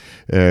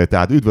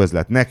 Tehát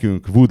üdvözlet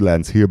nekünk,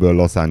 Woodlands Hillből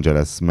Los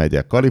Angeles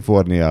megye,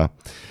 Kalifornia.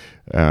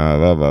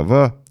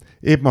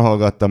 Épp ma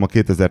hallgattam a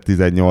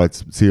 2018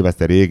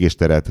 szilveszteri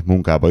égésteret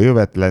munkába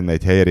jövet, lenne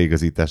egy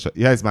helyreigazítása.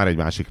 Ja, ez már egy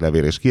másik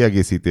levél és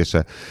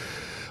kiegészítése.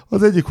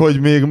 Az egyik, hogy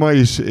még ma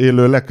is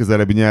élő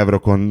legközelebbi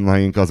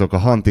nyelvrokonaink azok a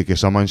hantik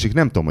és a mansik.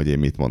 Nem tudom, hogy én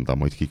mit mondtam,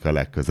 hogy kik a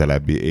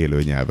legközelebbi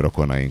élő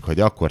nyelvrokonaink. Hogy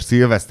akkor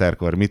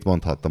szilveszterkor mit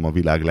mondhattam a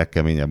világ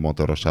legkeményebb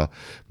motorosa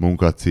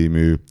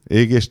munkacímű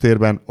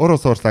égéstérben.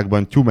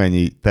 Oroszországban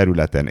Tyumenyi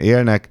területen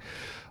élnek.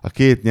 A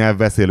két nyelv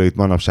beszélőit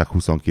manapság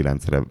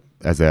 29-re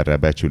ezerre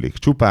becsülik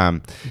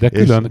csupán. De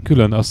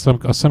külön azt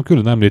hiszem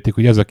külön említik,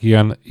 hogy ezek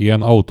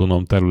ilyen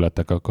autonóm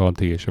területek a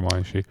Kanti és a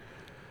Mansi.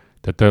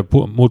 Tehát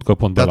múltkor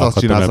pont tehát azt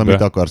csinálsz,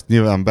 amit akarsz.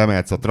 Nyilván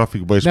bemehetsz a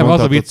trafikba, és nem,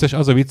 mondhatod...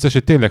 az a vicces,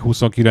 hogy tényleg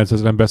 29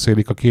 ezeren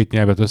beszélik a két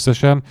nyelvet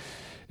összesen,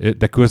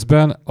 de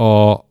közben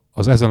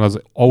az ezen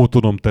az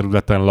autonóm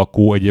területen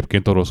lakó,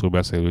 egyébként oroszul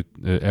beszélő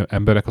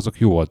emberek, azok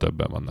jóval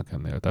többen vannak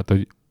ennél. Tehát,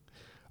 hogy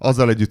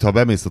azzal együtt, ha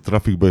bemész a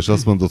trafikba, és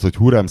azt mondod, hogy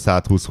Hurem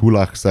 120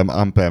 hulakszem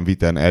ampen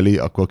viten eli,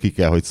 akkor ki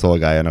kell, hogy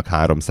szolgáljanak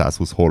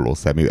 320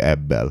 hollószemű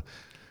ebbel.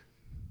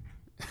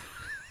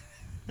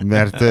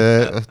 Mert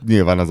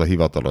nyilván az a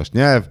hivatalos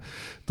nyelv.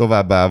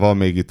 Továbbá van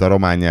még itt a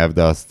román nyelv,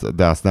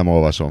 de azt nem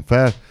olvasom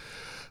fel.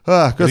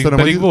 Köszönöm,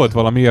 pedig volt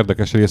valami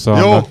érdekes része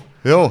annak.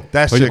 Jó,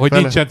 tessék hogy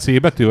nincsen C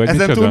betű, vagy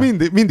ezen túl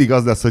mindig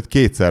az lesz, hogy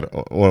kétszer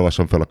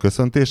olvasom fel a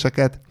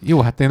köszöntéseket.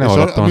 Jó, hát én nem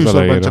hallottam az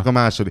elejére. Csak a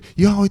második.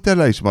 Ja, hogy te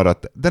le is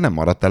maradt. De nem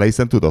maradt le,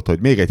 hiszen tudod, hogy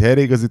még egy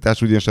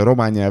helyreigazítás, ugyanis a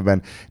román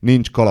nyelven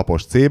nincs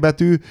kalapos C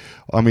betű,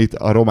 amit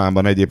a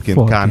románban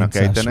egyébként K-nak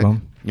ejtenek.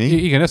 Mi?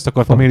 Igen, ezt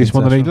akartam én is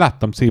mondani, hogy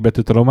láttam C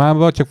betűt a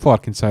románban, csak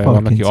farkincája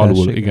van neki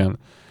alul. Igen.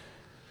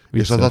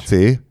 És az a C?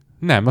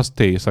 Nem, az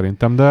T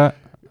szerintem, de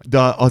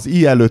az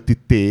I előtti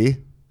T,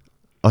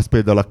 az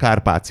például a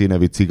Kárpáci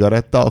nevű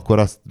cigaretta, akkor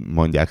azt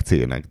mondják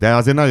C-nek. De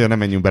azért nagyon nem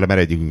menjünk bele, mert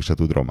egyikünk se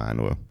tud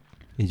románul.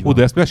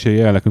 De ezt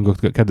mesélje el nekünk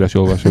a kedves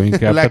olvasóink.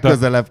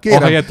 Legközelebb,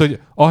 kérem.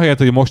 Ahelyett,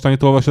 hogy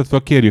mostanit olvasod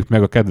fel, kérjük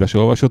meg a kedves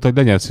olvasót, hogy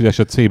legyen szíves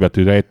a C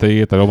betű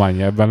rejtejét a román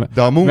nyelvben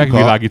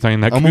megvilágítani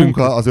nekünk. A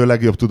munka az ő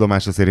legjobb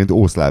tudomása szerint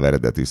ószláv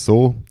eredetű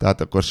szó,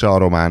 tehát akkor se a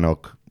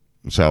románok,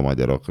 se a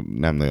magyarok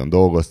nem nagyon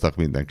dolgoztak,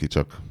 mindenki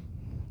csak...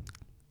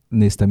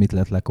 Néztem, mit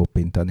lehet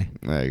lekoppintani.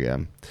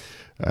 Igen.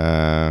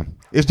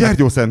 És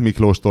Gyergyószent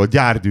Miklóstól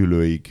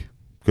Gyárdülőig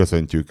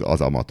köszöntjük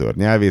az amatőr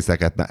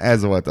nyelvészeket. Na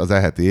ez volt az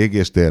eheti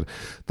égéstér.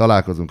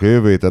 Találkozunk a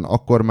jövő héten,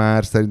 akkor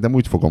már szerintem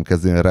úgy fogom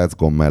kezdeni, a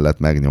Recgom mellett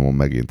megnyomom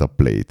megint a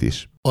play-t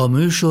is. A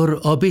műsor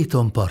a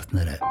Béton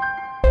partnere.